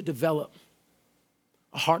want you to develop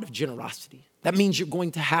a heart of generosity. That means you're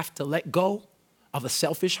going to have to let go of a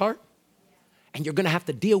selfish heart, and you're going to have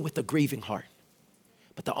to deal with a grieving heart.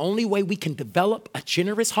 But the only way we can develop a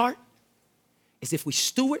generous heart is if we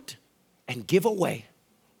steward and give away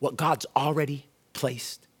what God's already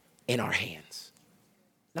placed in our hands.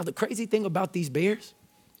 Now, the crazy thing about these bears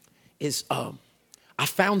is I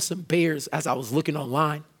found some bears as I was looking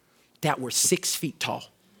online that were 6 feet tall.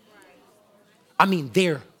 I mean,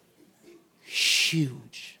 they're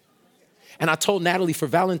huge. And I told Natalie for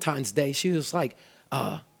Valentine's Day, she was like,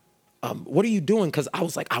 what are you doing? Because I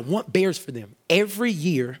was like, I want bears for them. Every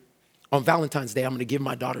year on Valentine's Day, I'm going to give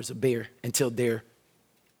my daughters a bear until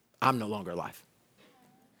I'm no longer alive.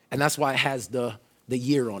 And that's why it has the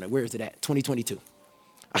year on it. Where is it at? 2022.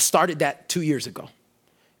 I started that 2 years ago.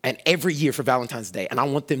 And every year for Valentine's Day, and I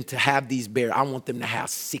want them to have these bears. I want them to have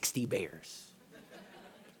 60 bears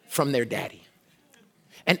from their daddy.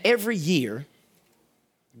 And every year,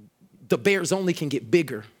 the bears only can get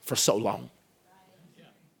bigger for so long.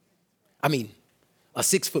 I mean, a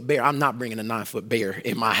 6-foot bear, I'm not bringing a 9-foot bear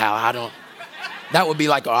in my house. That would be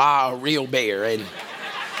like a real bear. And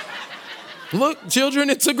look, children,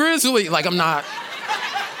 it's a grizzly. Like, I'm not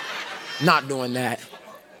doing that.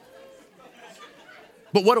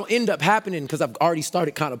 But what will end up happening, because I've already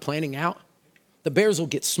started kind of planning out, the bears will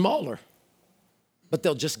get smaller, but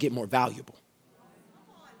they'll just get more valuable.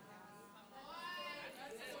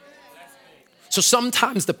 So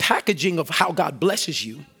sometimes the packaging of how God blesses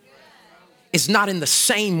you is not in the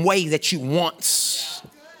same way that you once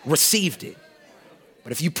received it.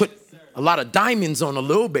 But if you put a lot of diamonds on a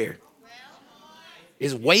little bear,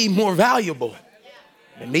 it's way more valuable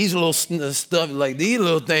And these little stuff, like these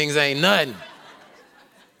little things ain't nothing.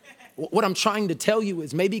 What I'm trying to tell you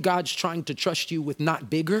is maybe God's trying to trust you with not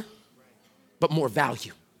bigger, but more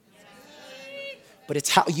value. But it's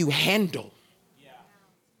how you handle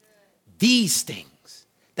these things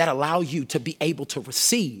that allow you to be able to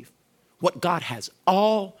receive what God has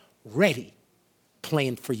already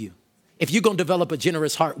planned for you. If you're going to develop a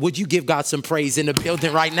generous heart, would you give God some praise in the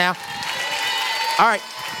building right now? All right.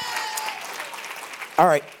 All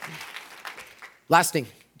right. Last thing,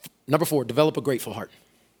 number 4, develop a grateful heart.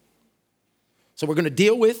 So we're going to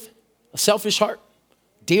deal with a selfish heart,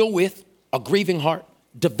 deal with a grieving heart,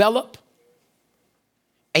 develop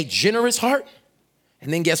a generous heart,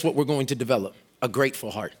 and then guess what we're going to develop? A grateful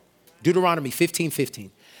heart. Deuteronomy 15:15.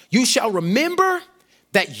 You shall remember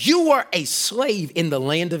that you are a slave in the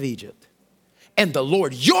land of Egypt, and the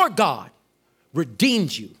Lord your God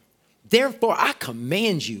redeemed you. Therefore, I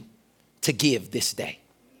command you to give this day.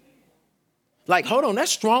 Like, hold on,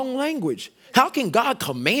 that's strong language. How can God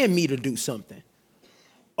command me to do something?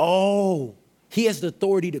 Oh, he has the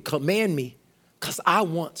authority to command me because I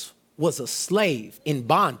once was a slave in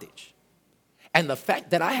bondage. And the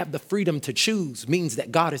fact that I have the freedom to choose means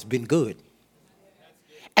that God has been good.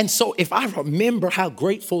 And so if I remember how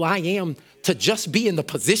grateful I am to just be in the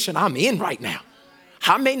position I'm in right now,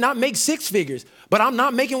 I may not make 6 figures, but I'm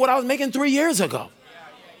not making what I was making 3 years ago.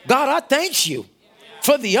 God, I thank you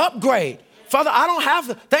for the upgrade. Father, I don't have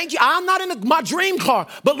to, thank you. I'm not in my dream car,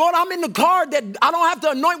 but Lord, I'm in the car that I don't have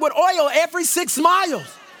to anoint with oil every 6 miles.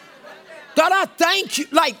 God, I thank you.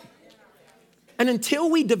 And until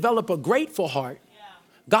we develop a grateful heart,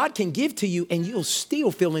 God can give to you and you'll still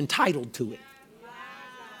feel entitled to it.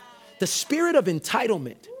 The spirit of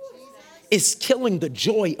entitlement is killing the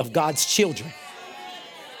joy of God's children.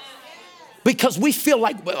 Because we feel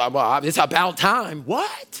like, well, it's about time.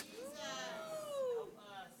 What?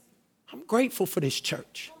 I'm grateful for this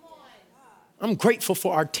church. I'm grateful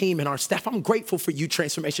for our team and our staff. I'm grateful for you,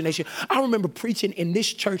 Transformation Nation. I remember preaching in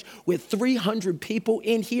this church with 300 people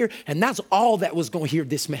in here, and that's all that was going to hear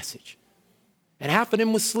this message. And half of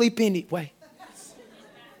them was asleep anyway.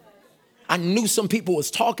 I knew some people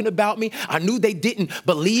was talking about me. I knew they didn't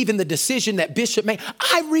believe in the decision that Bishop made.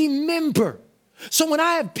 I remember. So when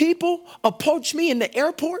I have people approach me in the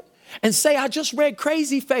airport and say, I just read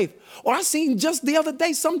Crazy Faith, or I seen just the other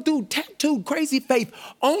day some dude tattooed Crazy Faith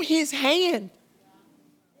on his hand.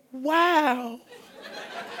 Wow.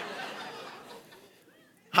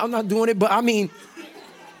 I'm not doing it, but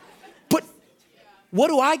but what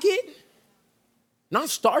do I get? Not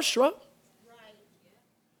starstruck.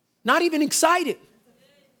 Not even excited.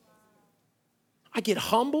 I get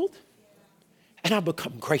humbled and I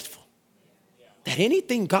become grateful that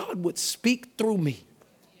anything God would speak through me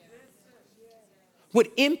would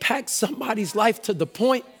impact somebody's life to the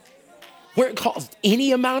point where it caused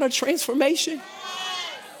any amount of transformation.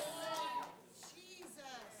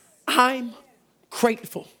 I'm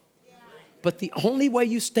grateful. But the only way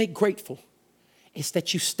you stay grateful is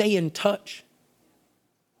that you stay in touch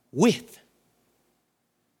with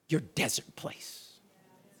your desert place.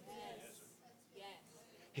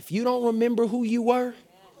 If you don't remember who you were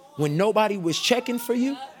when nobody was checking for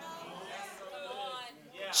you,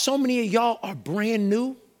 so many of y'all are brand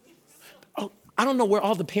new. Oh, I don't know where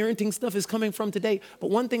all the parenting stuff is coming from today, but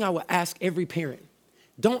one thing I would ask every parent,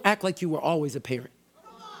 don't act like you were always a parent.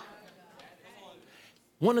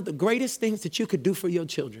 One of the greatest things that you could do for your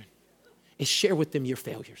children is share with them your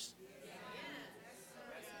failures.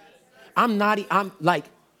 I'm like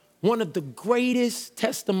one of the greatest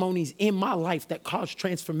testimonies in my life that caused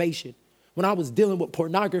transformation when I was dealing with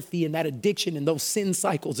pornography and that addiction and those sin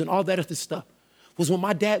cycles and all that other stuff was when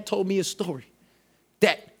my dad told me a story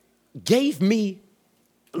that gave me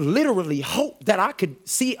literally hope that I could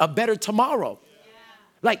see a better tomorrow.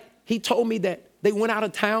 Like he told me that they went out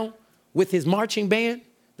of town with his marching band,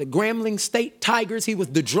 the Grambling State Tigers. He was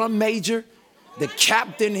the drum major, the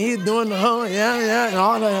captain. He's doing the and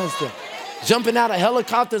all that stuff. Jumping out of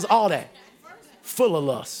helicopters, all that. Full of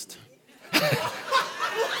lust.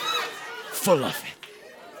 Full of it.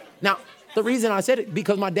 Now, the reason I said it,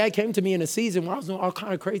 because my dad came to me in a season where I was doing all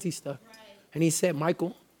kind of crazy stuff. And he said,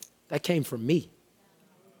 Michael, that came from me.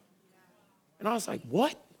 And I was like,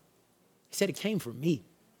 what? He said, it came from me.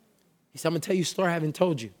 He said, I'm going to tell you a story I haven't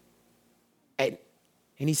told you. And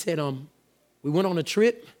he said, we went on a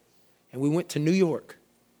trip and we went to New York.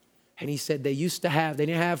 And he said they didn't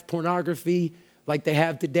have pornography like they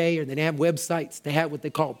have today, or they didn't have websites. They had what they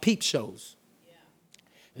call peep shows. Yeah.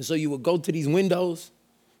 And so you would go to these windows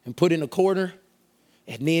and put in a quarter,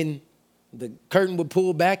 and then the curtain would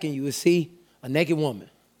pull back and you would see a naked woman.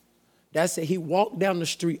 Dad said he walked down the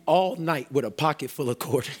street all night with a pocket full of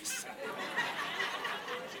quarters.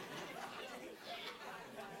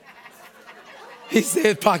 He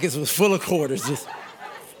said pockets was full of quarters. Just.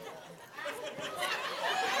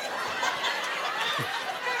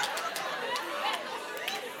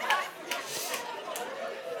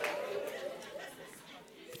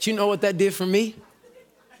 But you know what that did for me?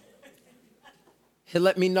 It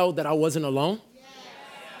let me know that I wasn't alone.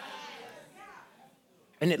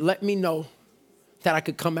 And it let me know that I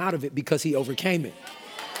could come out of it because he overcame it.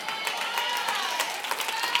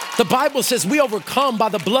 The Bible says we overcome by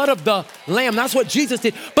the blood of the Lamb. That's what Jesus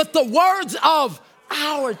did. But the words of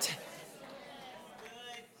our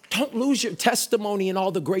don't lose your testimony in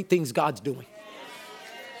all the great things God's doing.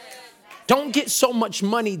 Don't get so much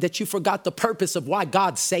money that you forgot the purpose of why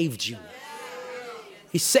God saved you.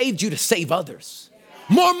 He saved you to save others.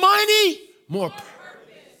 More money, more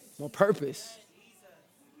purpose.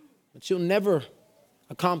 But you'll never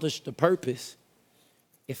accomplish the purpose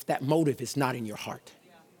if that motive is not in your heart.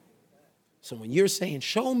 So when you're saying,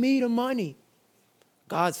 show me the money,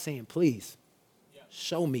 God's saying, please,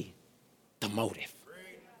 show me the motive.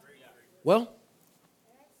 Well,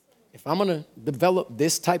 if I'm going to develop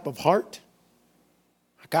this type of heart,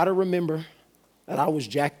 I got to remember that I was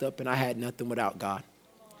jacked up and I had nothing without God.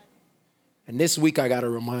 And this week I got a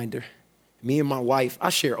reminder. Me and my wife, I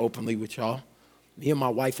share openly with y'all. Me and my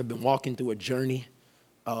wife have been walking through a journey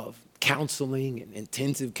of counseling and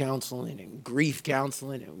intensive counseling and grief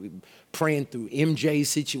counseling, and we're praying through MJ's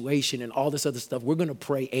situation and all this other stuff. We're going to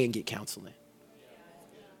pray and get counseling.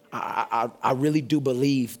 I really do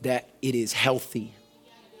believe that it is healthy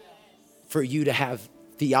for you to have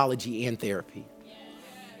theology and therapy.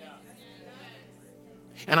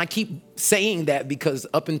 And I keep saying that because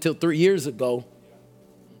up until 3 years ago,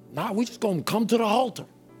 we just going to come to the altar.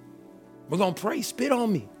 We're going to pray, spit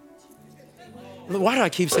on me. Why do I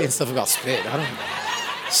keep saying stuff about spit? I don't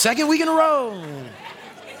know. Second week in a row.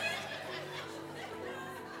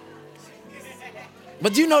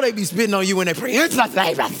 But you know they be spitting on you when they pray.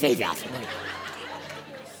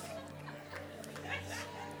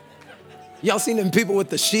 Y'all seen them people with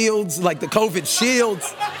the shields, like the COVID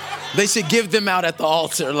shields? They should give them out at the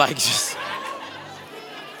altar, like just.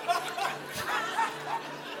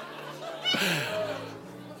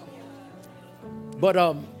 But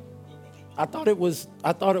I thought it was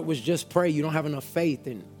just pray. You don't have enough faith,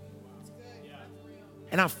 and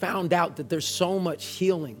I found out that there's so much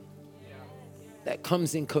healing that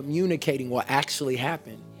comes in communicating what actually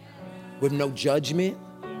happened, with no judgment,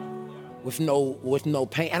 with no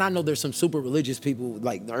pain. And I know there's some super religious people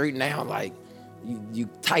like right now, like you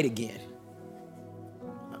tight again.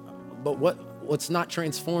 But what's not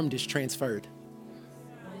transformed is transferred.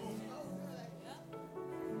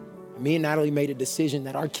 Me and Natalie made a decision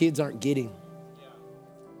that our kids aren't getting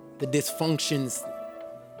the dysfunctions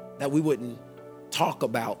that we wouldn't talk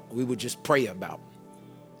about, we would just pray about.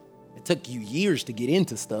 It took you years to get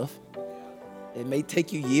into stuff. It may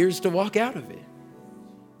take you years to walk out of it.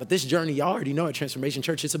 But this journey, y'all already know at Transformation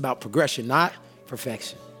Church, it's about progression, not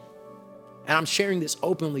perfection. And I'm sharing this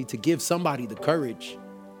openly to give somebody the courage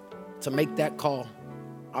to make that call.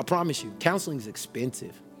 I promise you, counseling is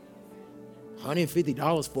expensive.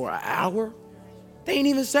 $150 for an hour? They ain't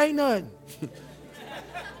even say nothing.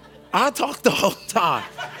 I talk the whole time.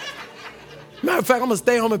 Matter of fact, I'm gonna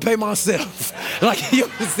stay home and pay myself. Like, you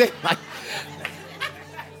understand? Like,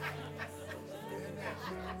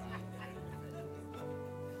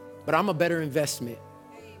 but I'm a better investment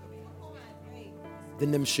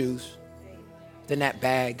than them shoes, than that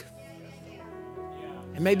bag.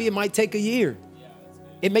 And maybe it might take a year.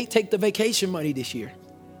 It may take the vacation money this year.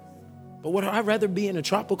 But would I rather be in a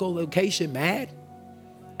tropical location mad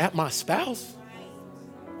at my spouse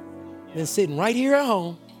than sitting right here at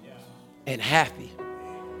home and happy?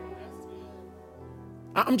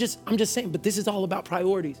 I'm just saying, but this is all about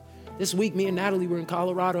priorities. This week, me and Natalie were in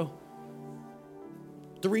Colorado.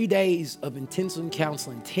 3 days of intensive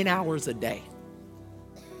counseling, 10 hours a day.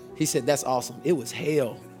 He said, that's awesome. It was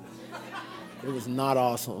hell. It was not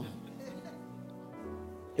awesome.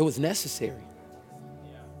 It was necessary.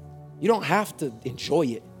 You don't have to enjoy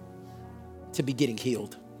it to be getting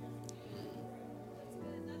healed.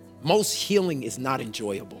 Most healing is not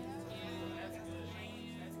enjoyable.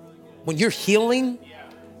 When you're healing,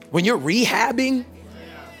 when you're rehabbing,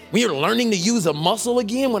 when you're learning to use a muscle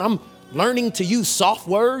again, when I'm learning to use soft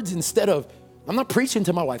words instead of, I'm not preaching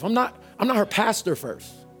to my wife. I'm not her pastor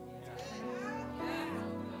first.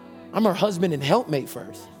 I'm her husband and helpmate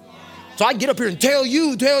first. So I get up here and tell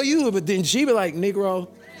you, but then she be like, Negro.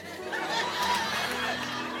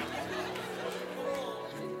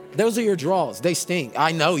 Those are your draws. They sting.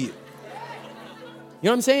 I know you. You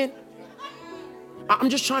know what I'm saying? I'm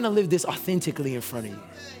just trying to live this authentically in front of you.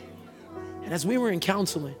 And as we were in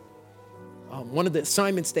counseling, one of the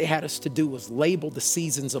assignments they had us to do was label the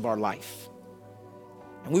seasons of our life.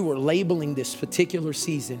 And we were labeling this particular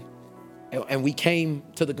season, and we came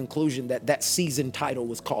to the conclusion that that season title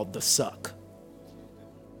was called The Suck.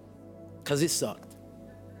 Because it sucked.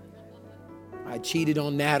 I cheated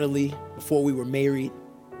on Natalie before we were married.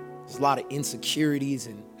 There's a lot of insecurities,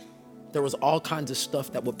 and there was all kinds of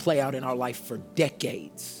stuff that would play out in our life for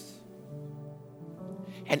decades.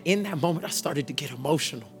 And in that moment, I started to get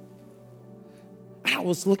emotional. And I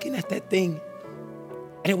was looking at that thing,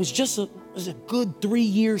 and it was a good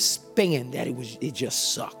 3-year span that it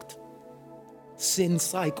just sucked. Sin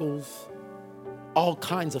cycles, all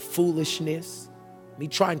kinds of foolishness, me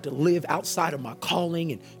trying to live outside of my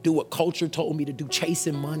calling and do what culture told me to do,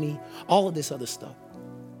 chasing money, all of this other stuff.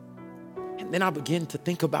 And then I began to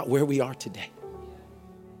think about where we are today.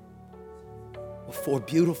 With 4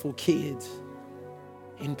 beautiful kids,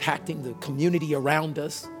 impacting the community around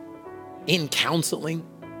us, in counseling.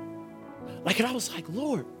 And I was like,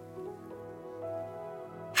 Lord,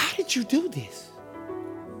 how did you do this?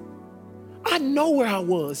 I know where I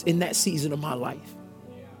was in that season of my life,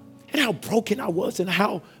 and how broken I was, and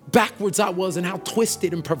how backwards I was, and how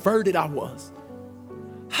twisted and perverted I was.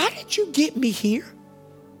 How did you get me here?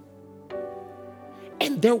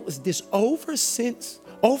 And there was this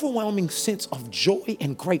overwhelming sense of joy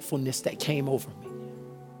and gratefulness that came over me.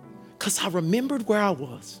 Because I remembered where I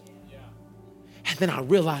was. And then I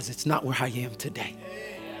realized it's not where I am today.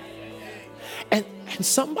 And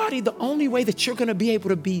somebody, the only way that you're going to be able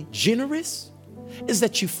to be generous is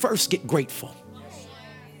that you first get grateful.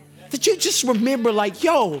 That you just remember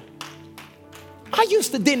yo, I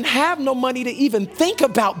used to didn't have no money to even think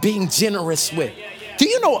about being generous with. Do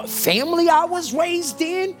you know what family I was raised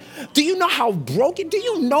in? Do you know how broken? Do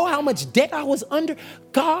you know how much debt I was under?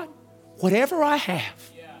 God, whatever I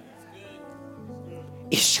have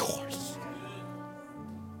is yours.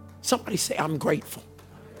 Somebody say, I'm grateful.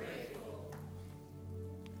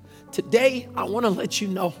 Today, I want to let you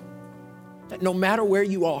know that no matter where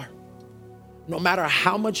you are, no matter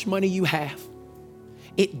how much money you have,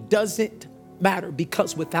 it doesn't matter,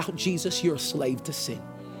 because without Jesus, you're a slave to sin.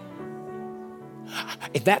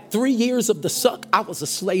 In that 3 years of the suck, I was a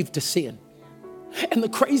slave to sin. And the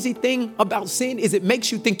crazy thing about sin is it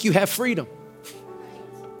makes you think you have freedom.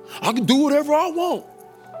 I can do whatever I want.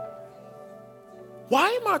 Why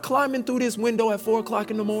am I climbing through this window at 4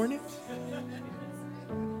 o'clock in the morning?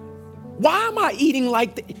 Why am I eating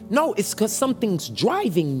like that? No, it's because something's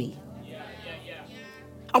driving me.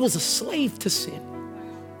 I was a slave to sin.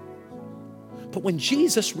 But when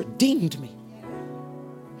Jesus redeemed me,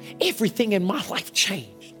 everything in my life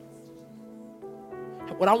changed.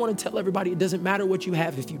 And what I want to tell everybody, it doesn't matter what you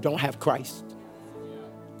have if you don't have Christ.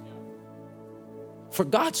 For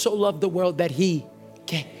God so loved the world that he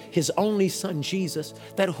gave his only son, Jesus,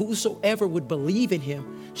 that whosoever would believe in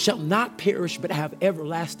him shall not perish but have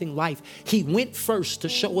everlasting life. He went first to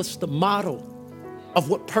show us the model of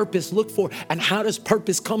what purpose looked for. And how does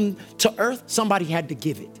purpose come to earth? Somebody had to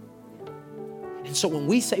give it. And so when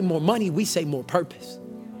we say more money, we say more purpose.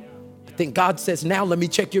 But then God says, now let me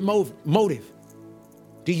check your motive.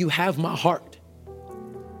 Do you have my heart?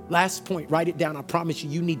 Last point, write it down. I promise you,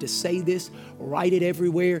 you need to say this, write it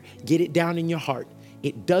everywhere, get it down in your heart.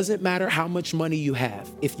 It doesn't matter how much money you have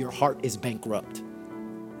if your heart is bankrupt.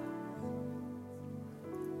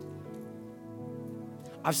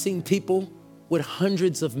 I've seen people with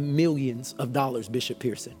hundreds of millions of dollars, Bishop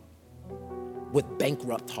Pearson, with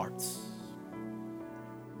bankrupt hearts.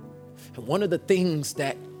 And one of the things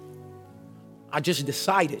that I just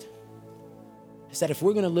decided is that if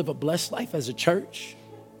we're going to live a blessed life as a church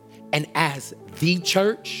and as the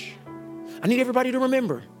church, I need everybody to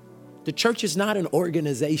remember, the church is not an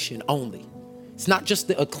organization only. It's not just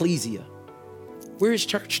the ecclesia. We're his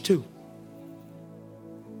church too.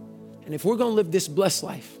 And if we're going to live this blessed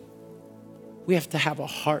life, we have to have a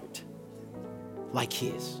heart like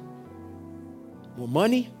his. More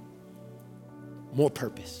money, more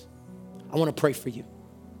purpose. I want to pray for you.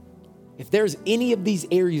 If there's any of these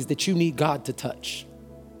areas that you need God to touch,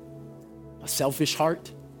 a selfish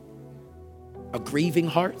heart, a grieving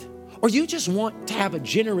heart, or you just want to have a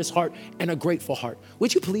generous heart and a grateful heart,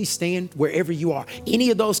 would you please stand wherever you are? Any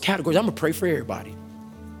of those categories, I'm gonna pray for everybody.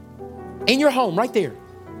 In your home, right there,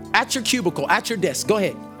 at your cubicle, at your desk, go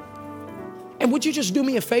ahead. And would you just do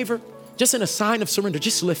me a favor? Just in a sign of surrender,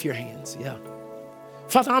 just lift your hands, yeah.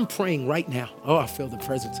 Father, I'm praying right now. Oh, I feel the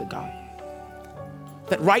presence of God.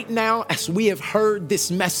 that right now, as we have heard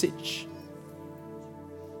this message,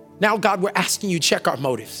 now, God, we're asking you, check our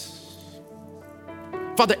motives.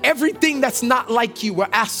 Father, everything that's not like you, we're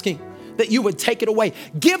asking that you would take it away.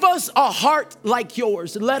 Give us a heart like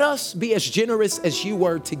yours. Let us be as generous as you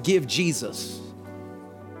were to give Jesus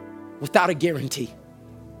without a guarantee.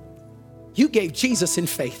 You gave Jesus in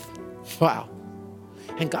faith. Wow.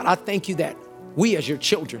 And God, I thank you that we as your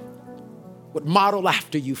children would model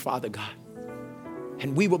after you, Father God.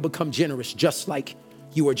 And we will become generous just like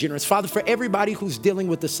you are generous. Father, for everybody who's dealing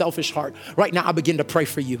with the selfish heart, right now I begin to pray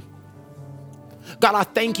for you. God, I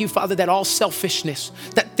thank you, Father, that all selfishness,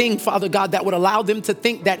 that thing, Father God, that would allow them to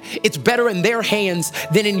think that it's better in their hands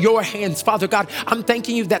than in your hands, Father God, I'm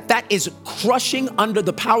thanking you that that is crushing under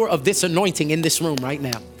the power of this anointing in this room right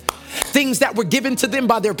now. Things that were given to them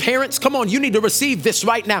by their parents. Come on, you need to receive this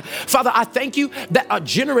right now. Father, I thank you that a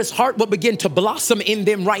generous heart will begin to blossom in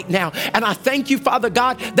them right now. And I thank you, Father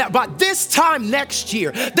God, that by this time next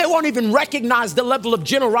year, they won't even recognize the level of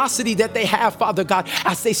generosity that they have, Father God,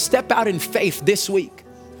 as they step out in faith this week.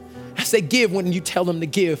 As they give when you tell them to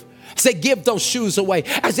give. As they give those shoes away,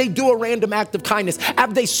 as they do a random act of kindness,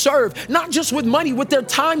 as they serve, not just with money, with their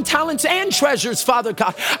time, talents, and treasures, Father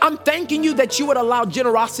God. I'm thanking you that you would allow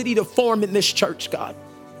generosity to form in this church, God.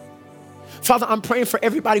 Father, I'm praying for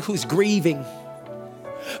everybody who's grieving.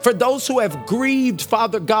 For those who have grieved,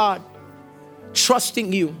 Father God,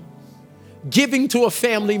 trusting you, giving to a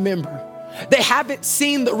family member. They haven't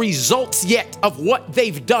seen the results yet of what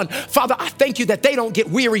they've done. Father, I thank you that they don't get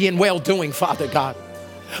weary in well-doing, Father God.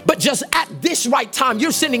 But just at this right time,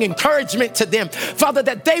 you're sending encouragement to them, Father,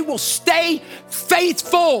 that they will stay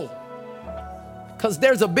faithful because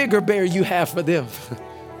there's a bigger bear you have for them.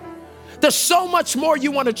 There's so much more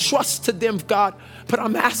you want to trust to them, God, but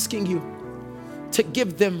I'm asking you to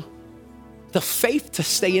give them the faith to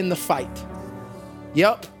stay in the fight.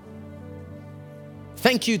 Yep.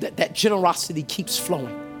 Thank you that that generosity keeps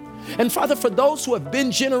flowing. And Father, for those who have been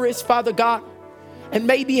generous, Father God, and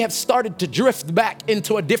maybe have started to drift back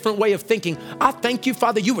into a different way of thinking, I thank you,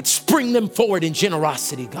 Father, you would spring them forward in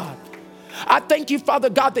generosity, God. I thank you, Father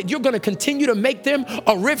God, that you're going to continue to make them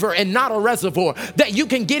a river and not a reservoir, that you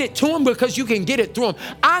can get it to them because you can get it through them.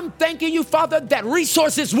 I'm thanking you, Father, that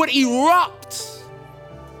resources would erupt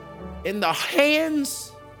in the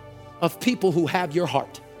hands of people who have your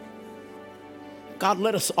heart. God,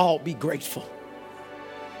 let us all be grateful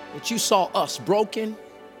that you saw us broken,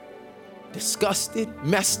 disgusted,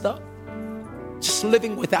 messed up, just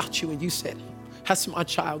living without you. And you said, that's my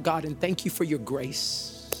child, God, and thank you for your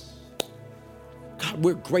grace. God,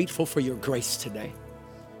 we're grateful for your grace today.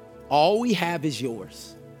 All we have is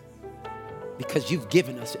yours because you've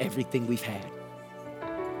given us everything we've had.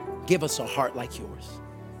 Give us a heart like yours.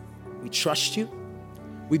 We trust you,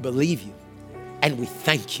 we believe you, and we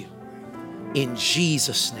thank you in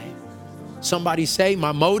Jesus' name. Somebody say,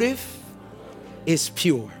 my motive is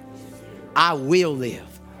pure. I will live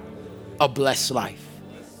a blessed life.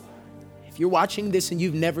 If you're watching this and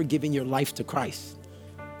you've never given your life to Christ,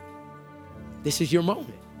 this is your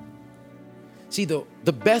moment. See,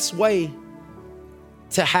 the best way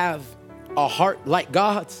to have a heart like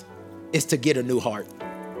God's is to get a new heart.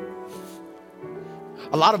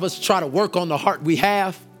 A lot of us try to work on the heart we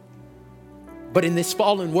have, but in this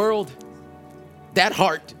fallen world, that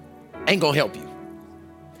heart ain't gonna help you.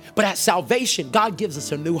 But at salvation, God gives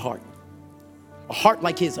us a new heart. A heart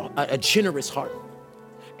like his, a generous heart.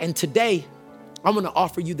 And today, I'm going to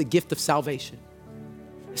offer you the gift of salvation.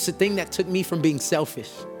 It's the thing that took me from being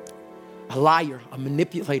selfish, a liar, a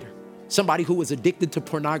manipulator, somebody who was addicted to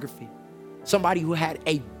pornography, somebody who had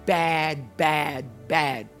a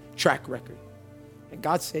bad track record. And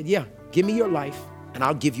God said, yeah, give me your life and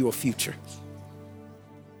I'll give you a future.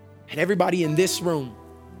 And everybody in this room,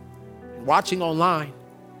 watching online,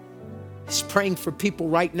 is praying for people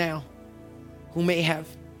right now who may have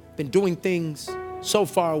been doing things so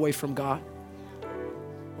far away from God.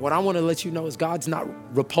 What I want to let you know is God's not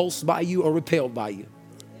repulsed by you or repelled by you.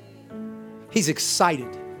 He's excited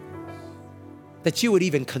that you would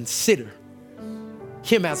even consider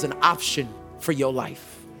him as an option for your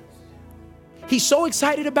life. He's so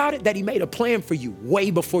excited about it that he made a plan for you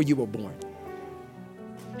way before you were born.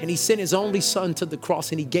 And he sent his only son to the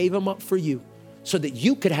cross and he gave him up for you so that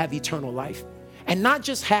you could have eternal life and not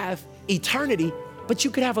just have eternity, but you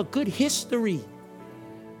could have a good history.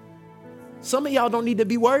 Some of y'all don't need to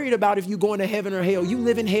be worried about if you're going to heaven or hell. You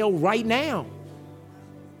live in hell right now.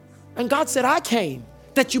 And God said, I came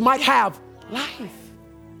that you might have life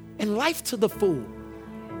and life to the full.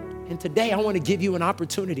 And today I want to give you an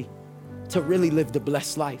opportunity to really live the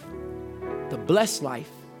blessed life. The blessed life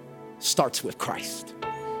starts with Christ.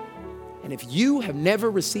 And if you have never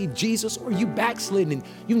received Jesus or you backslidden and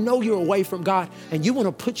you know you're away from God and you want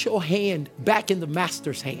to put your hand back in the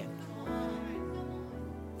master's hand,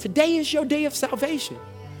 today is your day of salvation.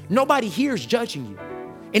 Nobody here is judging you.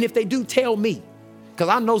 And if they do, tell me, because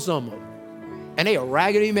I know some of them. And they a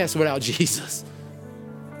raggedy mess without Jesus.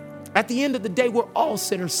 At the end of the day, we're all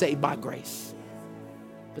sinners saved by grace.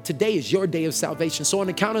 But today is your day of salvation. So on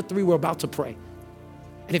the count of 3, we're about to pray.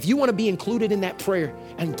 And if you want to be included in that prayer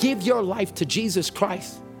and give your life to Jesus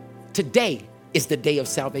Christ, today is the day of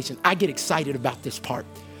salvation. I get excited about this part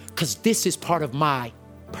because this is part of my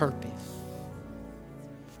purpose.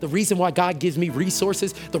 The reason why God gives me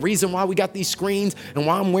resources, the reason why we got these screens and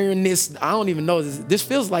why I'm wearing this, I don't even know. This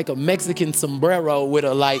feels like a Mexican sombrero with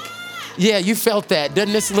a like, yeah, you felt that.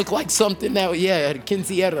 Doesn't this look like something that, yeah,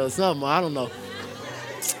 quinceañera or something? I don't know.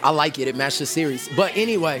 I like it. It matched the series. But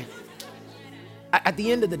anyway, at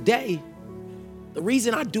the end of the day, the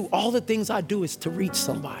reason I do all the things I do is to reach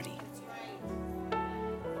somebody.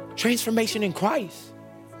 Transformation in Christ.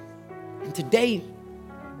 And today,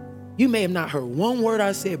 you may have not heard one word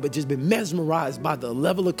I said, but just been mesmerized by the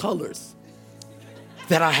level of colors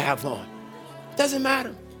that I have on. Doesn't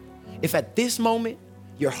matter. If at this moment,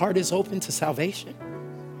 your heart is open to salvation,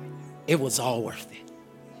 it was all worth it.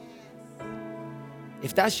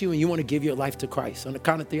 If that's you and you want to give your life to Christ, on the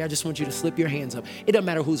count of 3, I just want you to slip your hands up. It doesn't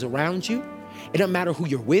matter who's around you. It doesn't matter who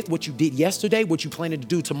you're with, what you did yesterday, what you plan to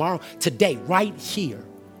do tomorrow. Today, right here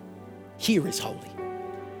is holy.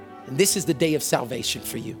 And this is the day of salvation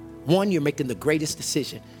for you. 1, you're making the greatest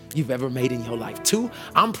decision you've ever made in your life. 2,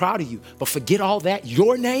 I'm proud of you, but forget all that.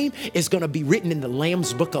 Your name is going to be written in the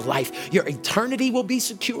Lamb's book of life. Your eternity will be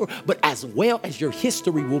secure, but as well as your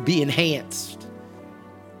history will be enhanced.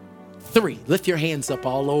 3, lift your hands up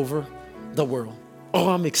all over the world. Oh,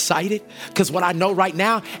 I'm excited because what I know right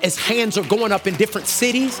now is hands are going up in different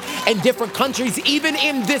cities and different countries, even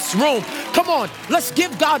in this room. Come on, let's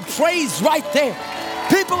give God praise right there.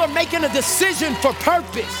 People are making a decision for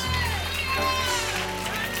purpose.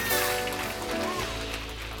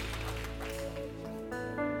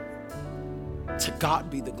 To God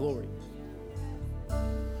be the glory.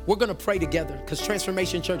 We're going to pray together because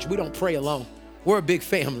Transformation Church, we don't pray alone. We're a big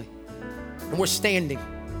family. And we're standing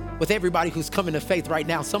with everybody who's coming to faith right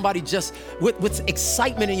now. Somebody just with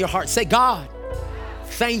excitement in your heart, say, God,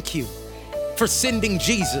 thank you for sending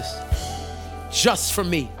Jesus just for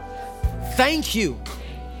me. Thank you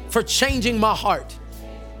for changing my heart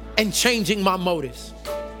and changing my motives.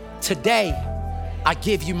 Today, I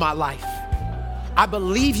give you my life. I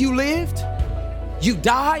believe you lived, you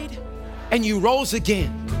died, and you rose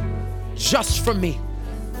again just for me.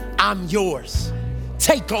 I'm yours.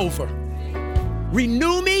 Take over.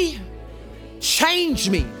 Renew me, change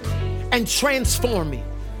me, and transform me.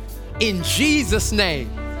 In Jesus'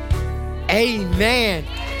 name, amen.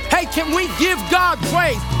 Hey, can we give God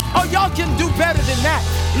praise? Oh, y'all can do better than that.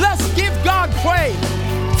 Let's give God praise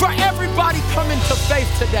for everybody coming to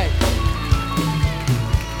faith today.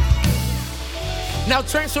 Now,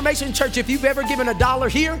 Transformation Church, if you've ever given $1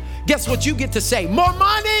 here, guess what you get to say? More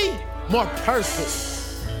money, more purpose.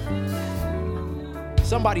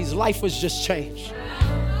 Somebody's life was just changed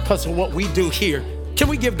because of what we do here. Can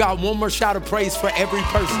we give God one more shout of praise for every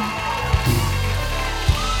person?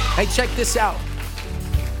 Hey, check this out.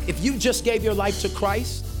 If you just gave your life to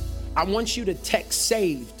Christ, I want you to text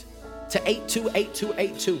SAVED to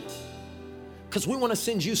 828282 because we want to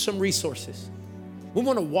send you some resources. We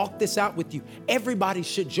want to walk this out with you. Everybody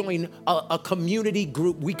should join a community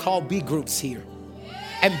group we call B groups here.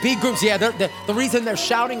 And B groups, yeah, the reason they're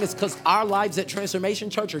shouting is because our lives at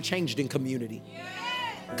Transformation Church are changed in community.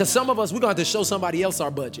 Because some of us, we're going to have to show somebody else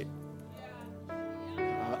our budget.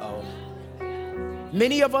 Uh-oh.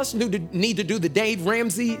 Many of us need to do the Dave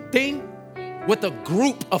Ramsey thing with a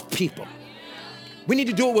group of people. We need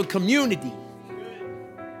to do it with community.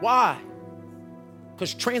 Why?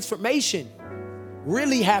 Because transformation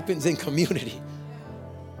really happens in community.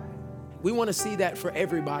 We want to see that for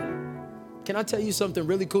everybody. Can I tell you something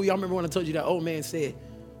really cool? Y'all remember when I told you that old man said,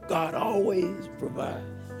 God always provides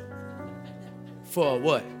for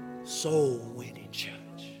what? Soul winning church.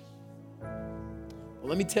 Well,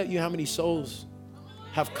 let me tell you how many souls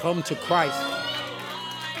have come to Christ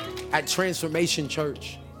at Transformation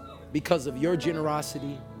Church because of your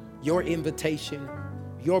generosity, your invitation,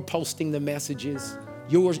 your posting the messages,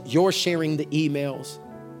 your sharing the emails.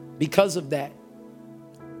 Because of that,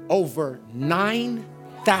 over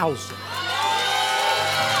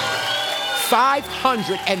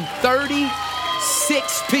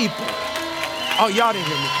 9,536 people. Oh, y'all didn't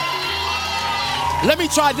hear me. Let me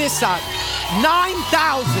try this side.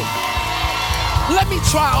 9,000. Let me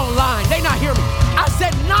try online. They not hear me. I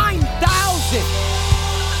said 9,000.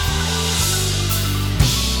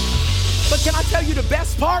 But can I tell you the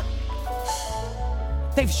best part?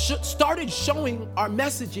 They've started showing our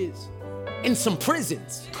messages in some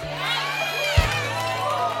prisons.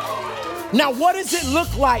 Now, what does it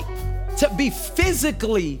look like to be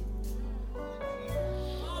physically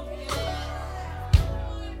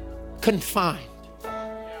confined,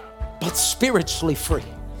 but spiritually free?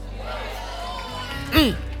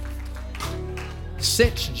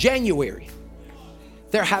 Since January,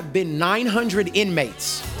 there have been 900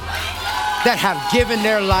 inmates that have given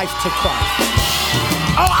their life to Christ.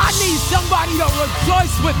 Oh, I need somebody to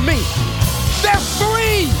rejoice with me. They're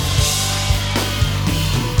free.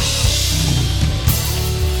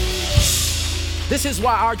 This is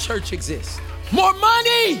why our church exists. More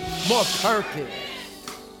money, more purpose.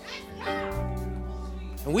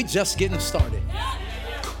 And we just getting started.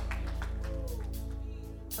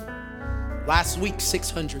 Last week,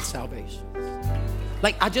 600 salvations.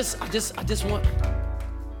 Like, I just want,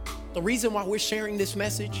 the reason why we're sharing this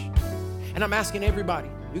message, and I'm asking everybody,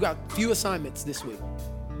 you got a few assignments this week.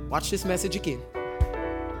 Watch this message again.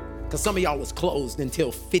 Because some of y'all was closed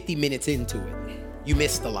until 50 minutes into it. You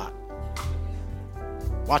missed a lot.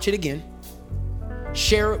 Watch it again.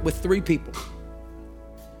 Share it with 3 people.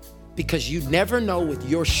 Because you never know with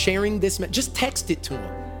your sharing this message. Just text it to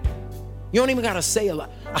them. You don't even got to say a lot.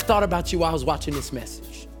 I thought about you while I was watching this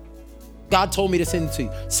message. God told me to send it to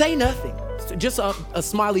you. Say nothing. Just a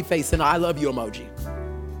smiley face and an I love you emoji.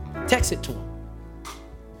 Text it to them.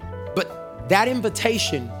 But that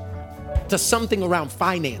invitation to something around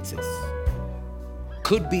finances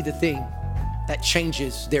could be the thing that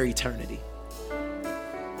changes their eternity.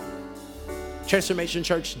 Transformation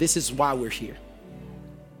Church, this is why we're here.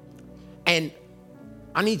 And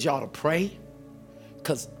I need y'all to pray,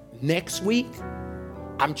 because next week,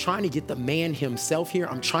 I'm trying to get the man himself here.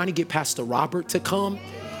 I'm trying to get Pastor Robert to come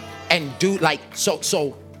and do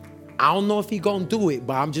so I don't know if he gonna do it,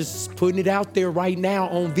 but I'm just putting it out there right now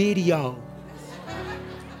on video.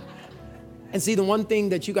 And see, the one thing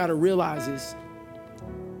that you gotta realize is,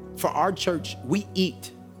 for our church, we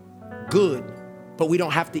eat good, but we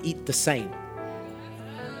don't have to eat the same.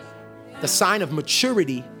 The sign of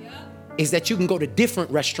maturity is that you can go to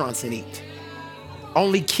different restaurants and eat.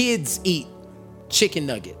 Only kids eat chicken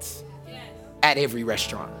nuggets at every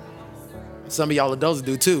restaurant. Some of y'all adults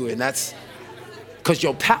do too, and that's because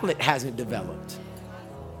your palate hasn't developed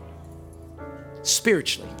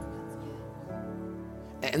spiritually.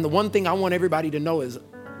 And the one thing I want everybody to know is,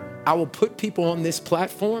 I will put people on this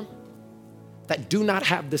platform that do not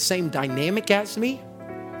have the same dynamic as me,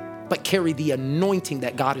 but carry the anointing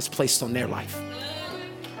that God has placed on their life.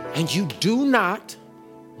 And you do not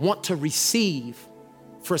want to receive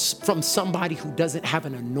from somebody who doesn't have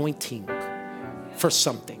an anointing for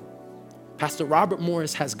something. Pastor Robert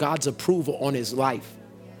Morris has God's approval on his life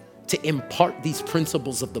to impart these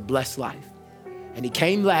principles of the blessed life. And he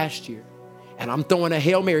came last year, and I'm throwing a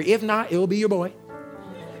Hail Mary. If not, it'll be your boy.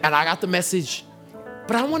 And I got the message,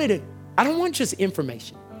 but I don't want just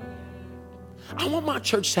information. I want my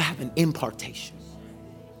church to have an impartation.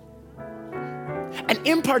 An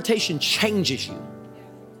impartation changes you,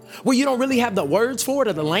 where you don't really have the words for it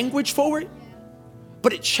or the language for it,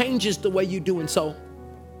 but it changes the way you do. And so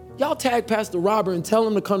y'all tag Pastor Robert and tell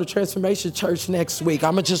him to come to Transformation Church next week.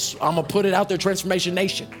 I'm gonna put it out there, Transformation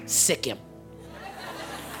Nation. Sick him.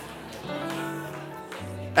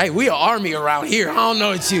 Hey, we an army around here. I don't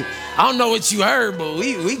know what you heard, but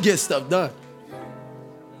we get stuff done.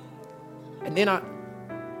 And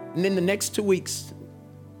then the next 2 weeks,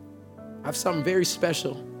 I have something very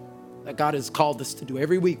special that God has called us to do.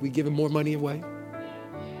 Every week, we give him more money away.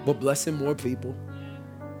 We're blessing more people.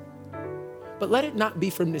 But let it not be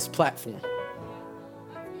from this platform.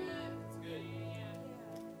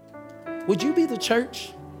 Would you be the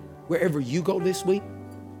church wherever you go this week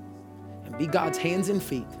and be God's hands and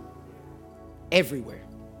feet everywhere?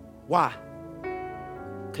 Why?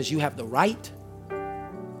 Because you have the right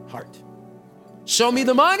heart. Show me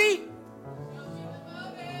the money.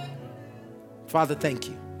 Father, thank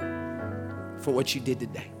you for what you did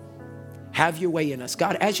today. Have your way in us.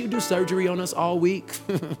 God, as you do surgery on us all week,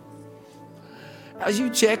 as you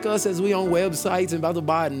check us as we on websites and about to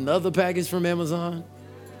buy another package from Amazon.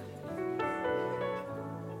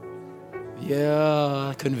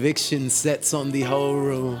 Yeah, conviction sets on the whole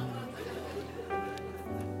room.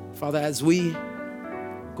 Father, as we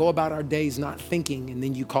go about our days not thinking, and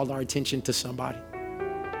then you call our attention to somebody,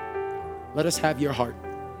 let us have your heart.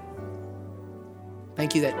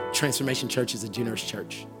 Thank you that Transformation Church is a generous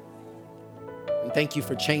church. And thank you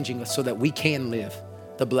for changing us so that we can live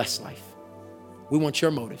the blessed life. We want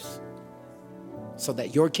your motives so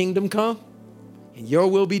that your kingdom come and your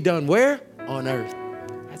will be done. Where? On earth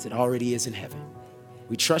as it already is in heaven.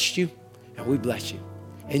 We trust you and we bless you.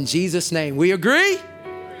 In Jesus' name, we agree.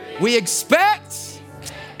 We expect.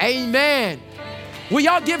 Amen. Will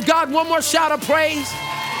y'all give God one more shout of praise?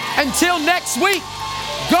 Until next week,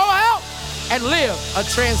 go out and live a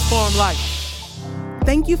transformed life.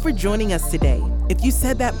 Thank you for joining us today. If you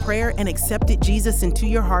said that prayer and accepted Jesus into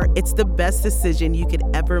your heart, it's the best decision you could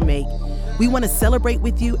ever make. We want to celebrate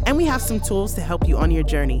with you, and we have some tools to help you on your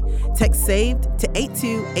journey. Text SAVED to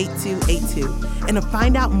 828282. And to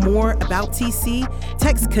find out more about TC,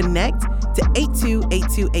 text CONNECT to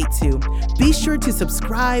 828282. Be sure to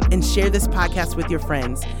subscribe and share this podcast with your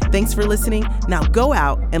friends. Thanks for listening. Now go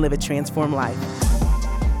out and live a transformed life.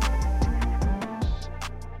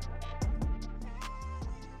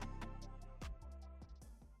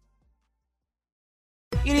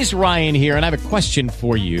 It is Ryan here, and I have a question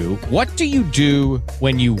for you. What do you do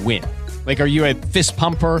when you win? Like, are you a fist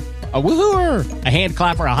pumper, a woohooer, a hand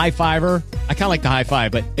clapper, a high fiver? I kind of like the high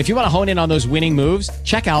five, but if you want to hone in on those winning moves,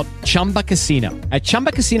 check out Chumba Casino. At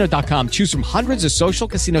ChumbaCasino.com, choose from hundreds of social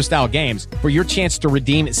casino-style games for your chance to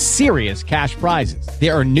redeem serious cash prizes.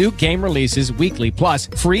 There are new game releases weekly, plus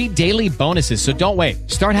free daily bonuses. So don't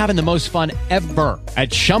wait. Start having the most fun ever at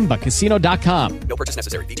ChumbaCasino.com. No purchase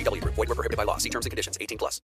necessary. VGW Group. Void where prohibited by law. See terms and conditions. 18+.